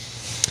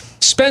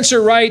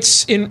 Spencer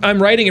writes,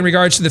 I'm writing in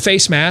regards to the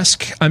face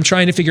mask. I'm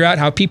trying to figure out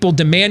how people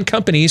demand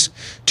companies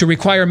to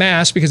require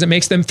masks because it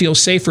makes them feel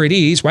safer at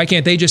ease. Why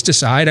can't they just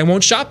decide I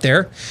won't shop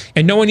there?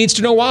 And no one needs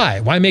to know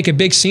why. Why make a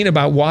big scene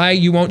about why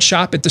you won't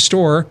shop at the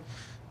store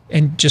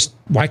and just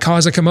why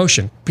cause a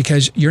commotion?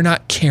 Because you're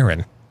not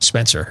Karen,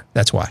 Spencer.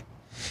 That's why.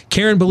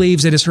 Karen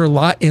believes it is her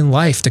lot in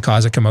life to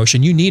cause a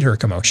commotion. You need her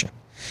commotion.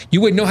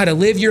 You wouldn't know how to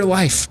live your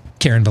life,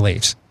 Karen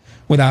believes,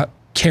 without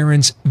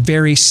Karen's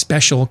very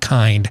special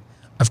kind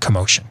of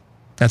commotion.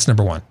 That's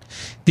number one.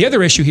 The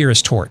other issue here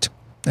is tort.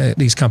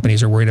 These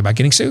companies are worried about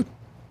getting sued.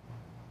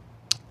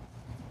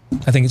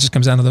 I think it just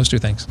comes down to those two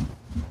things.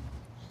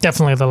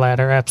 Definitely the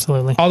latter,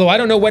 absolutely. Although I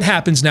don't know what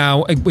happens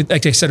now,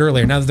 like I said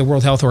earlier, now that the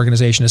World Health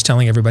Organization is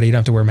telling everybody you don't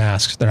have to wear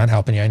masks, they're not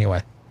helping you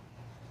anyway.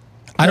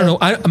 I don't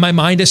know. My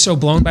mind is so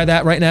blown by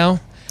that right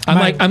now.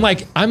 I'm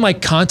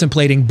like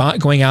contemplating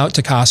going out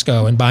to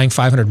Costco and buying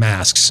 500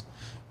 masks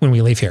when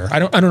we leave here. I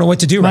don't know what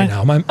to do right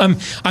now.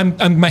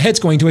 My head's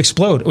going to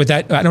explode with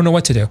that. I don't know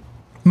what to do.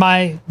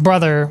 My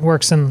brother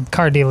works in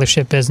car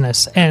dealership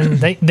business, and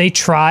they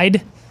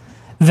tried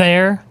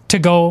there to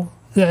go.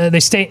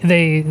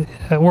 They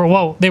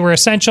were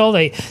essential.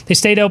 They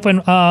stayed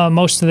open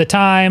most of the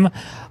time.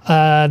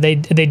 They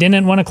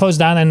didn't want to close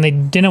down, and they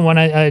didn't want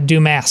to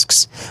do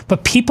masks.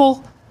 But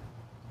people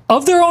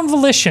of their own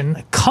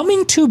volition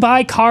coming to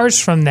buy cars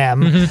from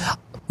them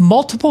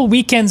multiple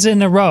weekends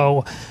in a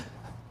row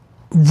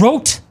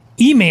wrote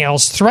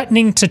emails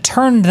threatening to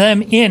turn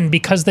them in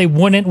because they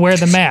wouldn't wear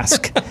the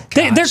mask.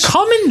 They're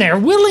coming there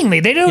willingly.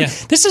 They don't. Yeah.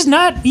 This is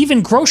not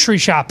even grocery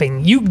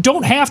shopping. You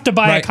don't have to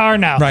buy a car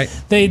now. Right.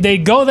 They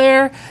go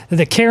there.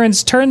 The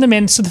Karens turn them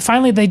in. So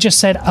finally, they just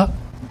said,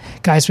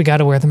 "Guys, we got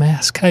to wear the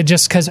mask."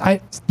 Just because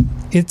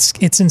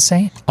it's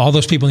insane. All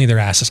those people need their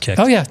asses kicked.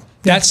 Oh yeah.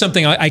 That's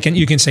something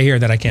you can say here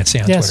that I can't say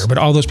on Twitter. But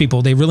all those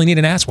people, they really need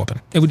an ass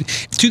whooping. It would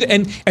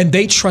and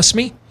they trust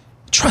me.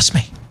 Trust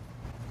me.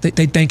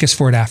 They thank us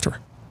for it after.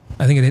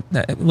 I think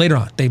later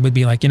on they would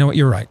be like, you know what,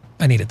 you're right.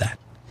 I needed that.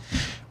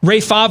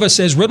 Ray Fava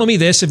says, riddle me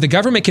this. If the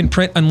government can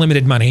print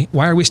unlimited money,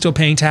 why are we still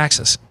paying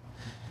taxes?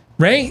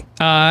 Ray,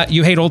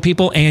 you hate old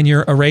people and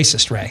you're a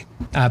racist, Ray.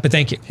 But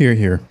thank you.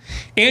 Here.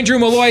 Andrew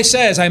Malloy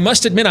says, I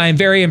must admit I am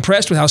very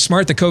impressed with how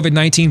smart the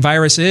COVID-19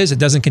 virus is. It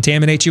doesn't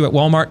contaminate you at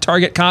Walmart,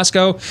 Target,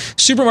 Costco,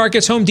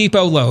 supermarkets, Home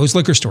Depot, Lowe's,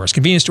 liquor stores,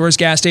 convenience stores,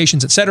 gas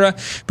stations, etc.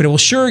 But it will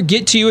sure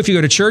get to you if you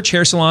go to church,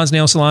 hair salons,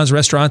 nail salons,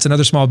 restaurants, and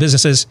other small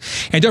businesses.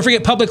 And don't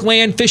forget public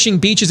land, fishing,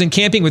 beaches, and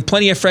camping with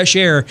plenty of fresh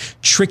air.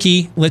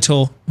 Tricky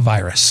little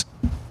virus.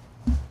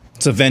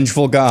 It's a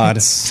vengeful God.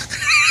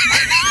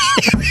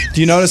 Do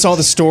you notice all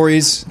the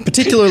stories,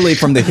 particularly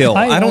from the Hill?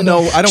 I don't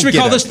know. I don't. Should we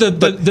call this the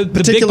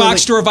big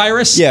box store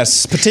virus?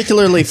 Yes,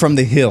 particularly from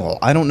the Hill.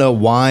 I don't know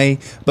why,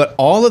 but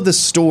all of the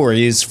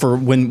stories for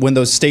when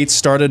those states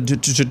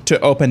started to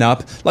open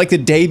up, like the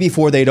day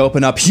before they'd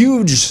open up,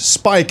 huge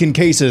spike in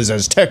cases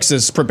as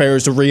Texas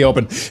prepares to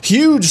reopen.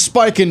 Huge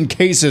spike in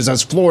cases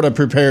as Florida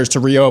prepares to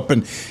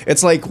reopen.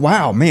 It's like,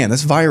 wow, man,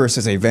 this virus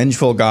is a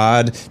vengeful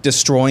God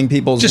destroying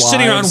people's lives. Just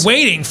sitting around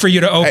waiting for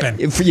you to open.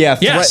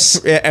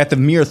 Yes. At the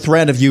mere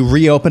threat of you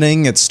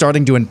reopening, it's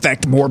starting to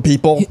infect more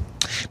people.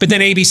 But then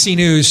ABC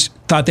News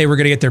thought they were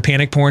going to get their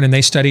panic porn, and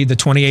they studied the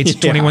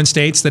 21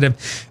 states that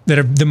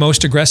have the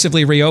most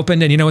aggressively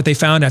reopened. And you know what they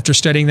found after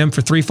studying them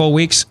for 3 full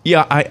weeks?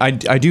 Yeah, I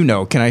do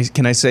know. Can I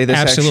say this?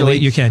 Absolutely,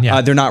 actually? You can.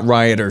 Yeah, they're not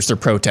rioters; they're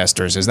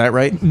protesters. Is that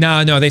right?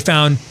 No. They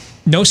found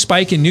no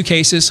spike in new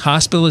cases,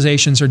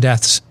 hospitalizations, or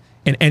deaths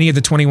in any of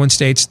the 21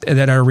 states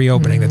that are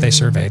reopening that they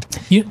surveyed.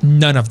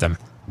 None of them.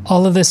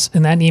 All of this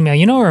in that email.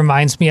 You know what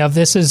reminds me of?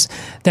 This is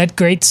that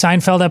great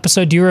Seinfeld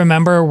episode. Do you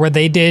remember where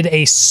they did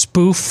a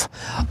spoof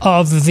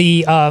of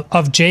the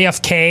of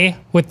JFK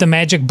with the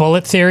magic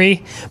bullet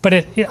theory? But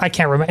I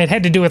can't remember. It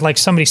had to do with like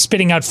somebody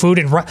spitting out food,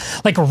 and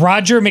like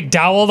Roger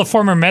McDowell, the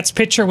former Mets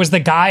pitcher, was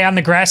the guy on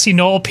the grassy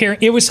knoll pier.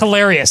 It was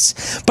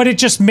hilarious. But it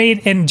just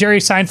made, and Jerry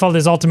Seinfeld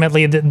is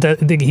ultimately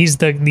he's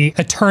the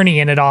attorney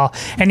in it all,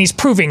 and he's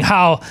proving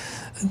how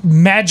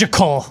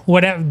magical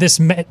whatever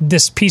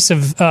this piece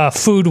of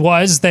food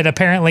was that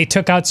apparently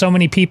took out so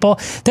many people.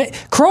 That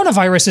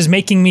coronavirus is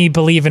making me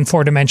believe in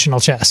 4-dimensional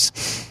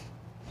chess.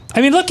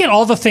 I mean, look at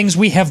all the things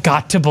we have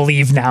got to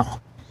believe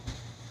now.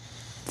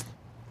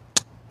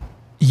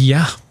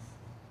 Yeah.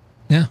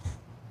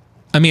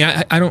 I mean,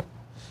 I don't.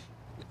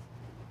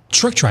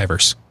 Truck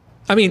drivers.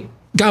 I mean,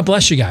 God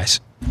bless you guys.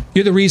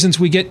 You're the reasons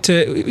we get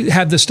to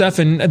have the stuff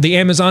and the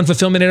Amazon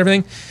fulfillment and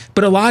everything.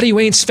 But a lot of you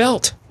ain't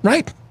svelte,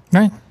 right?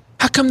 Right.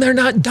 How come they're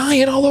not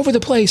dying all over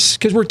the place?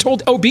 Because we're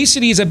told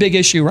obesity is a big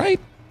issue, right?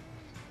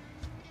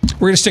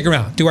 We're going to stick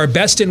around, do our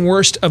best and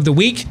worst of the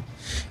week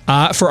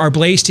for our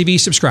Blaze TV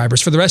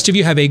subscribers. For the rest of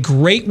you, have a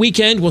great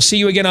weekend. We'll see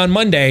you again on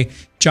Monday,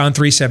 John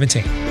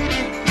 3:17.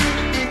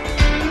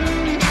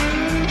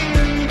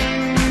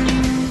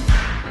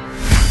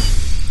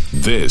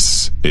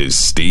 This is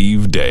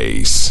Steve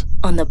Deace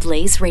on the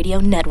Blaze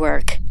Radio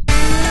Network.